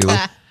stalk you.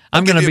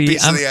 I'm going to be.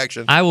 Piece of the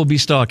action. I will be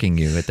stalking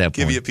you at that point.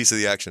 Give you a piece of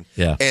the action.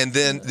 Yeah. And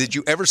then, did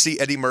you ever see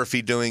Eddie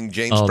Murphy doing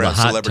James the Brown's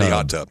hot Celebrity tub.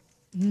 Hot Tub?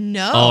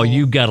 No. Oh,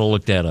 you got to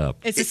look that up.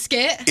 It's a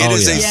skit? It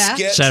is a Yeah.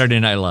 sketch Saturday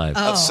Night Live.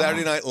 of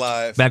Saturday Night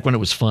Live. Back when it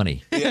was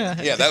funny. Yeah,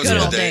 that was Good in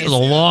the old day. days. It was a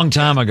long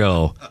time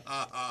ago.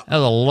 That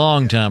was a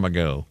long time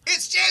ago.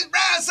 It's James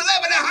Brown's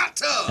Celebrity Hot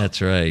Tub.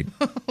 That's right.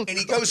 And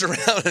he goes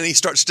around and he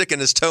starts sticking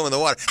his toe in the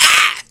water.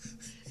 Ah!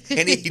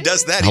 And he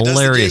does that. He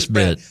Hilarious does the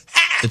James bit.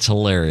 Brown. It's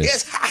hilarious.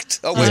 It's hot.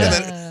 Oh, wait a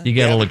minute. You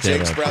got to look that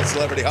James up. Brown's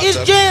Celebrity Hot It's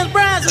Tub. James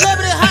Brown's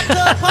Celebrity Hot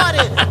Tub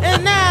Party.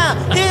 And now,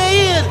 here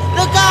is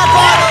the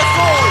Godfather of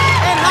Soul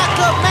and Hot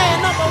Tub Man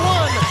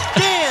 #1,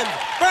 James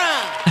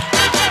Brown.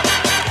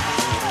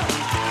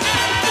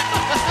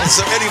 And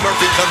so Eddie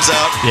Murphy comes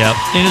out Yep.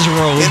 In his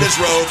robe. in his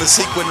robe, a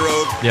sequin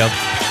robe, Yep.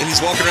 and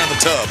he's walking around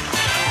the tub.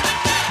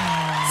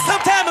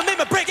 Sometime I make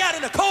me break out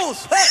in a cold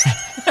sweat.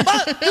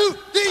 1, 2,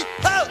 3,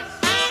 4.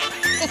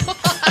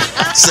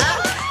 So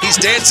he's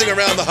dancing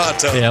around the hot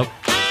tub. Yep.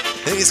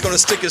 Then he's going to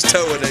stick his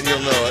toe in, and you'll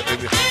know it.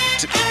 Maybe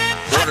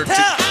 1 or 2.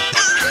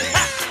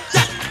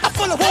 I'm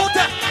full of water.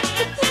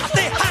 I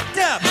stay hot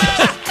tub.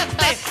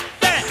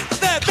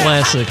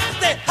 Classic.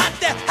 Stay hot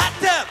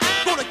tub.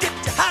 Gonna get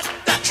you hot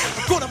tub.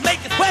 Gonna make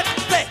it wet.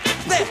 Stay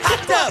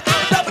hot tub.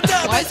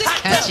 Why is it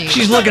catchy?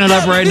 She's looking it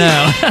up right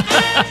now. Try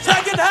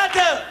to get in the hot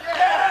tub.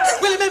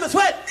 Really make me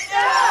sweat.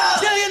 Try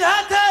to get in the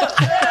hot tub.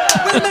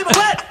 Really make me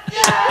wet.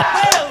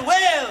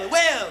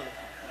 Well.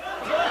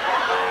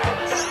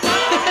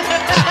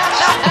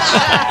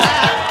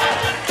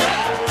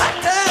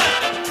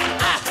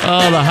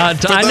 Oh, the hot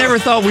tub. I never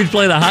thought we'd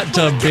play the hot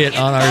tub bit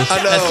on ours. I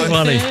know. That's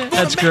funny.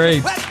 That's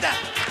great. Here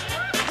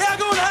I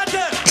go in the hot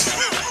tub.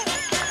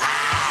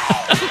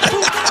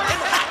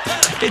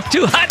 It's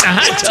too hot in the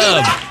hot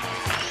tub.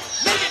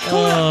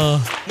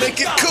 Make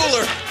it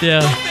cooler.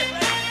 Yeah.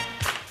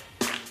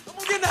 I'm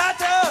gonna get in the hot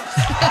tub.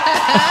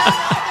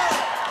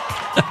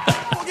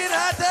 I'm gonna get in the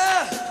hot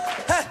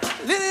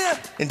tub. Lydia.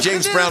 And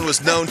James Brown was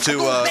known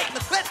to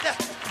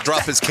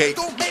drop his cape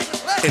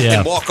and, Yeah.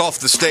 and walk off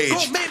the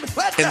stage.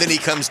 And then he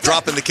comes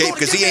dropping the cape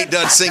because he ain't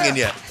done singing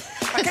yet.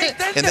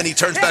 And then he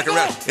turns back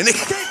around and he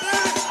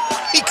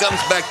comes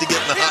back to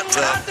get in the hot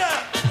tub.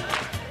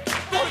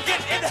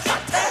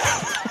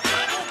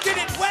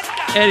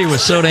 Eddie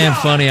was so damn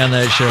funny on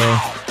that show.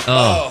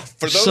 Oh,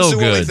 For those so who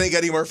only good. think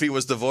Eddie Murphy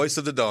was the voice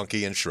of the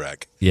donkey in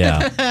Shrek,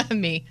 Yeah.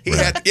 Me. he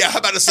had. Yeah, I'm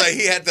about to say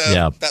he had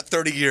that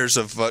 30 years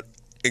of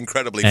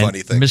incredibly And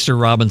funny things. Mr.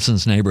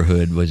 Robinson's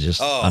Neighborhood was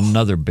just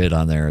another bit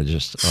on there.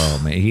 Just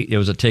man, it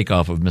was a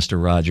takeoff of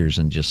Mr. Rogers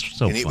and just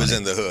so And he funny. was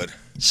in the hood.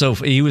 So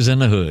he was in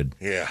the hood.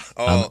 Yeah.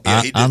 On,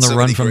 he did on the so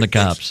run many from the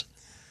great things. cops.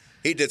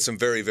 He did some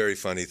very, very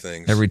funny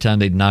things. Every time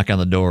they'd knock on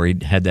the door, he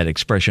had that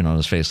expression on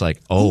his face like,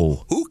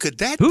 oh. Who could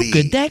that Who be?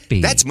 could that be?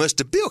 That's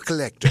Mr. Bill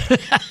Collector.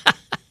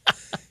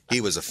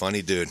 He was a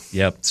funny dude.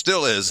 Yep.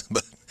 Still is.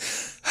 But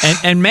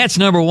And Matt's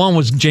 #1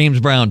 was James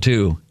Brown,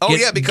 too.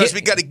 because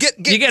we got to get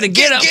You gotta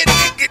get up.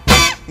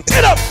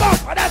 Get up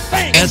off of that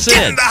thing. That's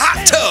get it. in the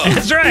hot tub.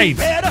 That's right.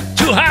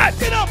 Too hot.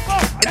 Get up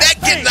off of And that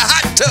get in the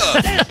hot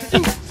tub.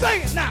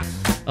 Sing it now.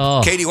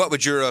 Oh, Katie, what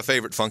would your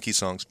favorite funky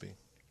songs be?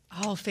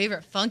 Oh,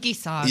 favorite funky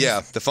songs.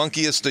 Yeah, the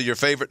funkiest of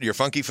your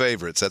funky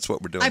favorites. That's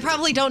what we're doing. I today.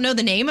 probably don't know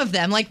the name of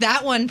them. Like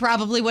that one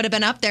probably would have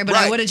been up there, but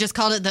Right. I would have just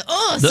called it the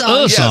The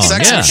song. Yeah, song.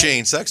 Sex yeah.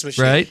 Machine. Sex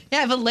Machine. Right? Yeah,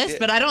 I have a list,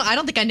 but I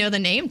don't think I know the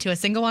name to a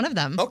single one of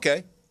them.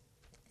 Okay.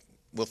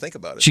 We'll think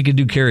about it. She could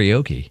do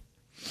karaoke.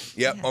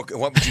 Yeah. Okay.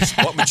 What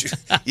would you?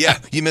 Yeah.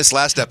 You missed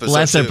last episode.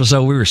 Last too.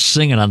 episode, we were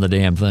singing on the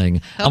damn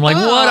thing. I'm like,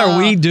 what are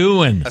we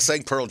doing? I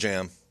sang Pearl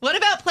Jam. What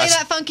about play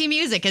that funky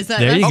music? Is that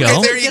There you that's- go.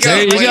 Okay, there you go.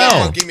 There you Play that go.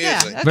 funky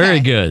music. Yeah. Very Okay.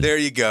 good. There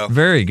you go.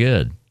 Very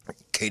good.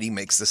 Katie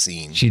makes the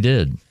scene. She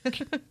did.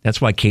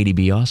 That's why Katie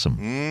be awesome.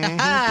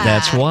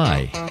 That's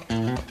why.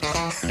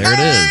 There it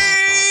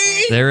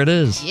is. There it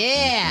is.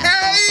 Yeah.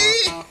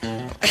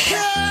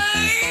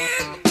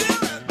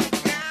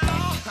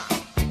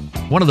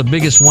 One of the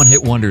biggest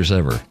one-hit wonders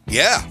ever.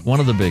 Yeah. One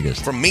of the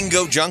biggest. From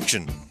Mingo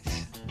Junction.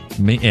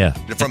 Yeah.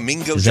 From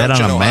Mingo Is that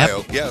Junction, on a map?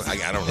 Ohio. Yeah,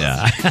 I don't know.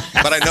 Yeah.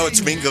 But I know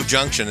it's Mingo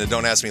Junction, and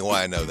don't ask me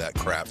why I know that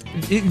crap.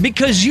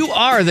 Because you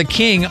are the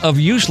king of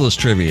useless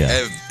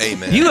trivia.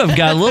 Amen. You have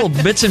got little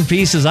bits and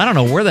pieces. I don't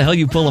know where the hell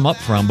you pull them up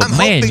from, but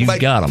man, you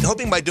got them.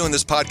 Hoping by doing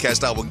this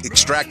podcast, I will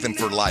extract them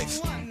for life.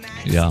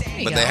 Yeah.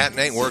 But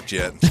they ain't worked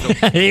yet.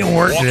 It ain't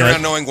worked Walking yet.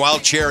 around knowing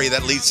Wild Cherry,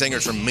 that lead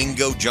singer's from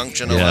Mingo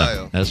Junction, Yeah,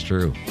 Ohio. that's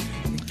true.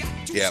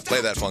 Yeah,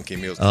 play that funky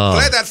music. Oh.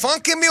 Play that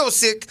funky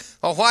music,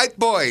 white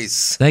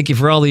boys. Thank you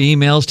for all the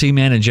emails,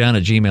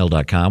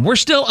 tmanandjohn@gmail.com. We're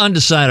still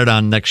undecided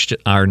on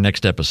our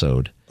next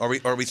episode. Are we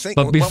thinking?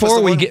 But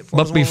before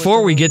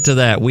we get to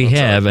that, we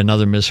have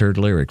another misheard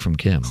lyric from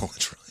Kim. Oh,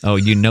 that's right. Oh,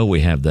 you know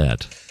we have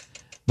that.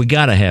 We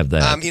got to have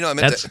that.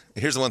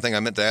 Here's the one thing I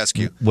meant to ask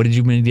you. What did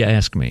you mean to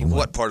ask me?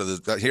 What part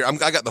of the here? I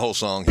got the whole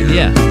song here.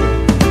 Yeah.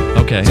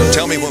 Okay. So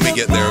tell me when we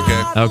get there,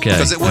 okay? Okay.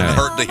 Because it wouldn't All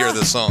right. hurt to hear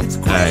this song.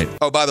 All right.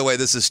 Oh, by the way,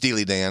 this is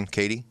Steely Dan,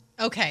 Katie.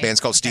 Okay. Band's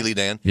called Steely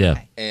Dan.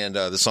 Yeah. And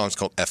the song's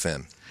called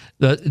FM.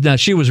 Now,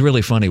 she was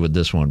really funny with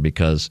this one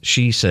because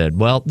she said,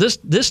 well,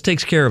 this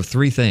takes care of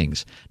three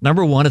things.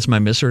 Number one, it's my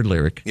misheard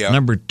lyric. Yeah.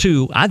 Number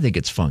two, I think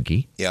it's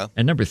funky. Yeah.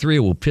 And number three, it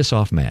will piss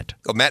off Matt.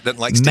 Oh, Matt doesn't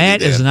like Steely Dan.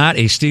 Matt is not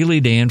a Steely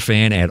Dan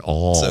fan at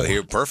all. So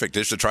here, perfect.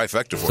 It's a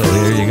trifecta for So you.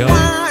 there you go.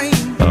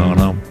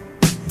 Boom.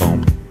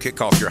 Boom. Kick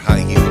off your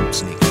high heel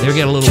sneakers. They've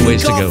got a little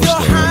ways to go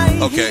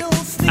still. Okay.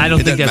 I don't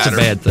It think that's doesn't a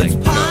bad thing.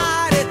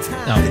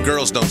 No. The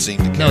girls don't seem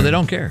to care. No, they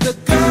don't care.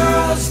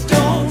 Girls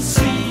don't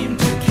seem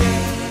to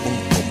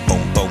care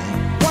Boom, boom.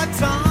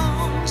 what's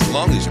on. As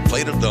long as you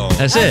played it dog.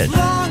 That's it. As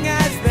long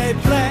as they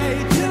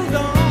play till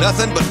dawn.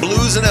 Nothing but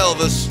blues and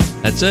Elvis.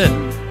 That's it.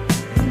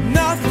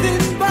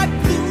 Nothing but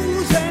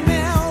blues and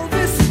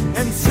Elvis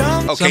and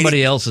some. Oh,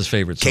 Somebody else's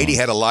favorite song. Katie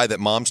had a lie that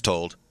moms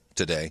told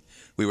today.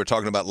 We were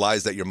talking about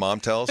lies that your mom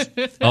tells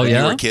Oh, when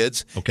yeah? you were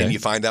kids, Okay. and you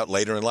find out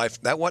later in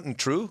life that wasn't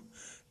true.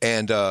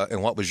 And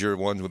what was your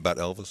one about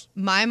Elvis?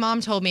 My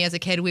mom told me as a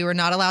kid we were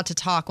not allowed to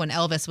talk when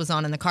Elvis was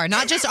on in the car.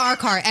 Not just our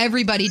car.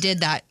 Everybody did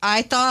that.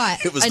 I thought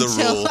It was the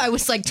until rule. I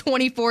was like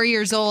 24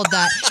 years old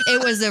that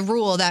it was a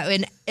rule that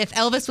if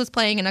Elvis was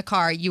playing in a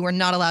car, you were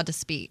not allowed to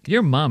speak.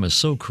 Your mom is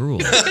so cruel.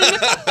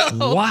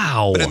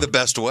 Wow. But in the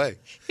best way,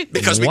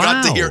 because we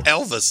got to hear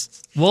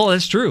Elvis. Well,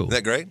 that's true. Isn't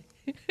that great?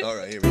 All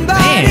right, here we go.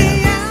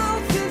 Man.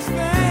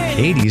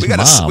 Katie's We got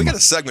mom. a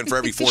segment for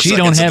every 4 She seconds.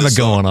 don't of have this it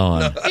going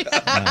song. on.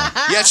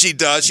 Yes, she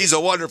does. She's a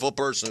wonderful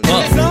person.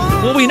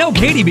 Well, we know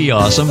Katie be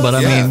awesome, but I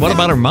Yeah. mean, what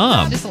about her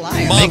mom? Just a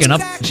liar. Making up.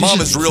 Mom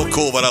is real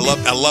cool, but I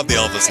love the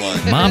Elvis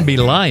line. Mom be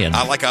lying.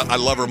 I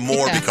love her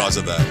more because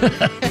of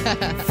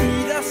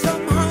that.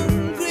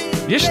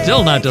 You're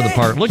still not to the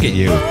part. Look at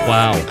you.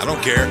 Wow. I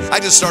don't care. I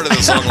just started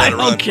the song. I Let it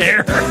run. don't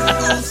care.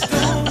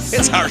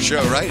 It's our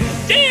show, right?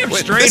 Damn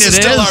Wait, straight this it is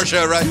is. still our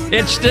show, right?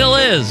 It still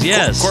is,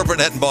 yes. Corporate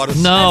hadn't bought us.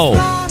 No.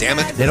 Damn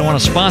it. They don't want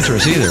to sponsor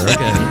us either. Okay.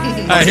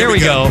 All right, here we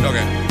go.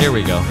 Okay. Here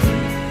we go.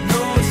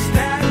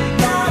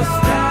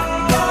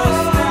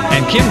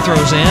 And Kim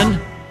throws in,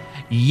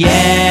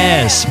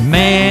 yes,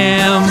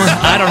 ma'am.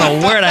 I don't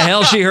know where the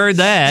hell she heard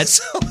that.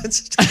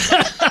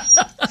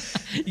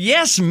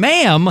 Yes,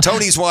 ma'am.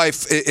 Tony's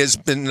wife has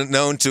been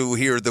known to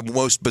hear the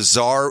most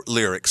bizarre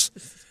lyrics.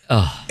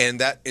 And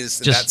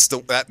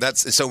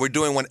that's so we're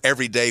doing one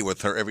every day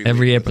with her every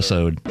week.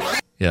 Episode.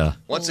 Yeah.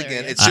 Once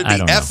again, it should I be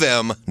don't know.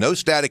 FM, no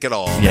static at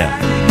all. Yeah.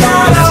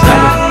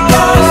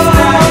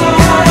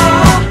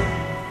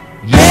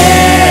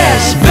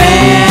 Yes, ma'am.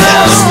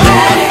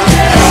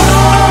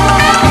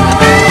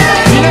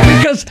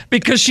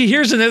 Because she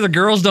hears it there, the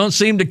girls don't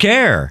seem to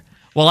care.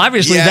 Well,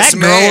 obviously Yes,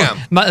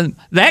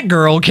 that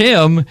girl,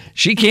 Kim,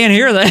 she can't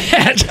hear that.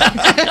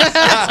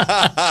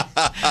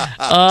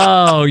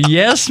 Oh,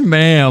 yes,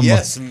 ma'am.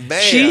 Yes,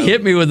 ma'am. She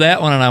hit me with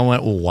that one, and I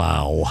went,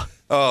 wow.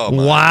 Oh,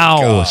 my Wow.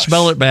 gosh.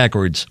 Spell it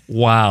backwards.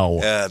 Wow.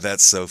 Yeah,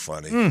 that's so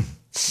funny.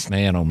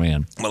 Man, oh,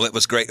 man. Well, it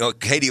was great. Oh,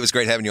 Katie, it was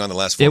great having you on the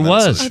last 4 It minutes.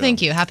 was. Of Oh, the thank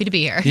show. you. Happy to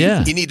be here.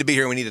 Yeah. You need to be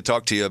here. We need to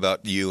talk to you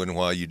about you and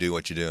why you do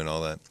what you do and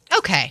all that.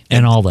 Okay.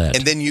 And all that.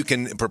 And then you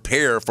can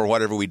prepare for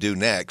whatever we do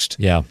next.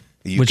 Yeah.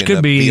 You Which can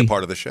could be be a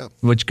part of the show.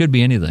 Which could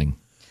be anything.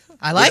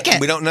 I like it.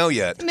 We don't know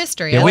yet.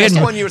 Mystery. Yeah, I we like What's hadn't-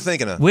 the it. one you were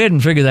thinking of? We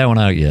hadn't figured that one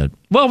out yet.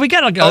 Well, we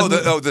got to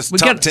go. This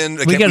top 10.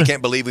 We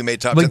can't believe we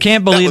made top 10. We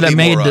can't believe that it would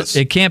be made. more us.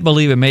 It can't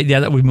believe it made.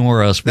 Yeah, that would be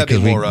more us That'd be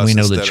because more us we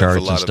know the instead of a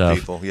charts lot and of stuff.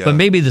 people, yeah. But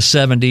maybe the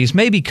 70s,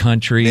 maybe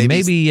country,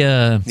 maybe.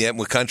 Yeah,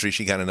 with country,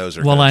 she kind of knows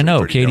her. Well, country I know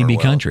pretty Katie darn B.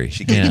 well. Country.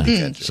 She can be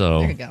Yeah. country. So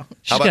There you go. How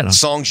she's about got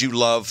songs you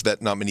love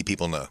that not many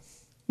people know?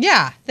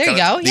 Yeah. There you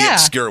go. The Yeah.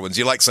 obscure ones.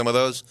 You like some of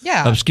those?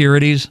 Yeah.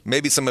 obscurities.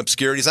 Maybe some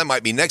obscurities. That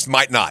might be next.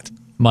 Might not.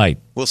 Might.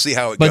 We'll see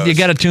how it But goes. you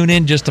got to tune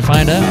in just to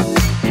find out.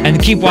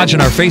 And keep watching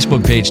our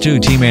Facebook page, too,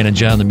 T-Man and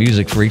John, the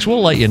Music Freaks.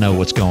 We'll let you know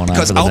what's going on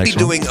because for the I'll be next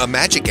one. doing a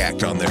magic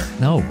act on there.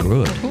 Oh,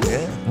 good.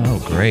 Oh,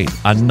 great.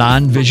 A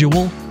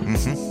non-visual?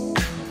 Mm-hmm.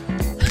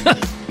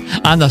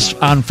 on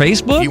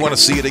Facebook? You want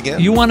to see it again?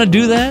 You want to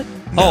do that?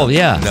 Oh,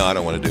 yeah. No, I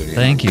don't want to do it again.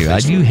 Thank you.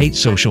 You hate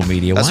social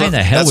media. Why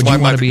the hell would you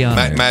want to be on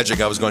there? Magic,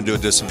 I was going to do a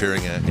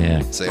disappearing act.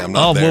 Yeah. Say I'm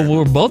not Oh, there. well,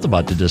 we're both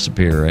about to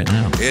disappear right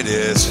now. It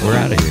is. We're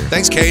out of here.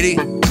 Thanks, Katie.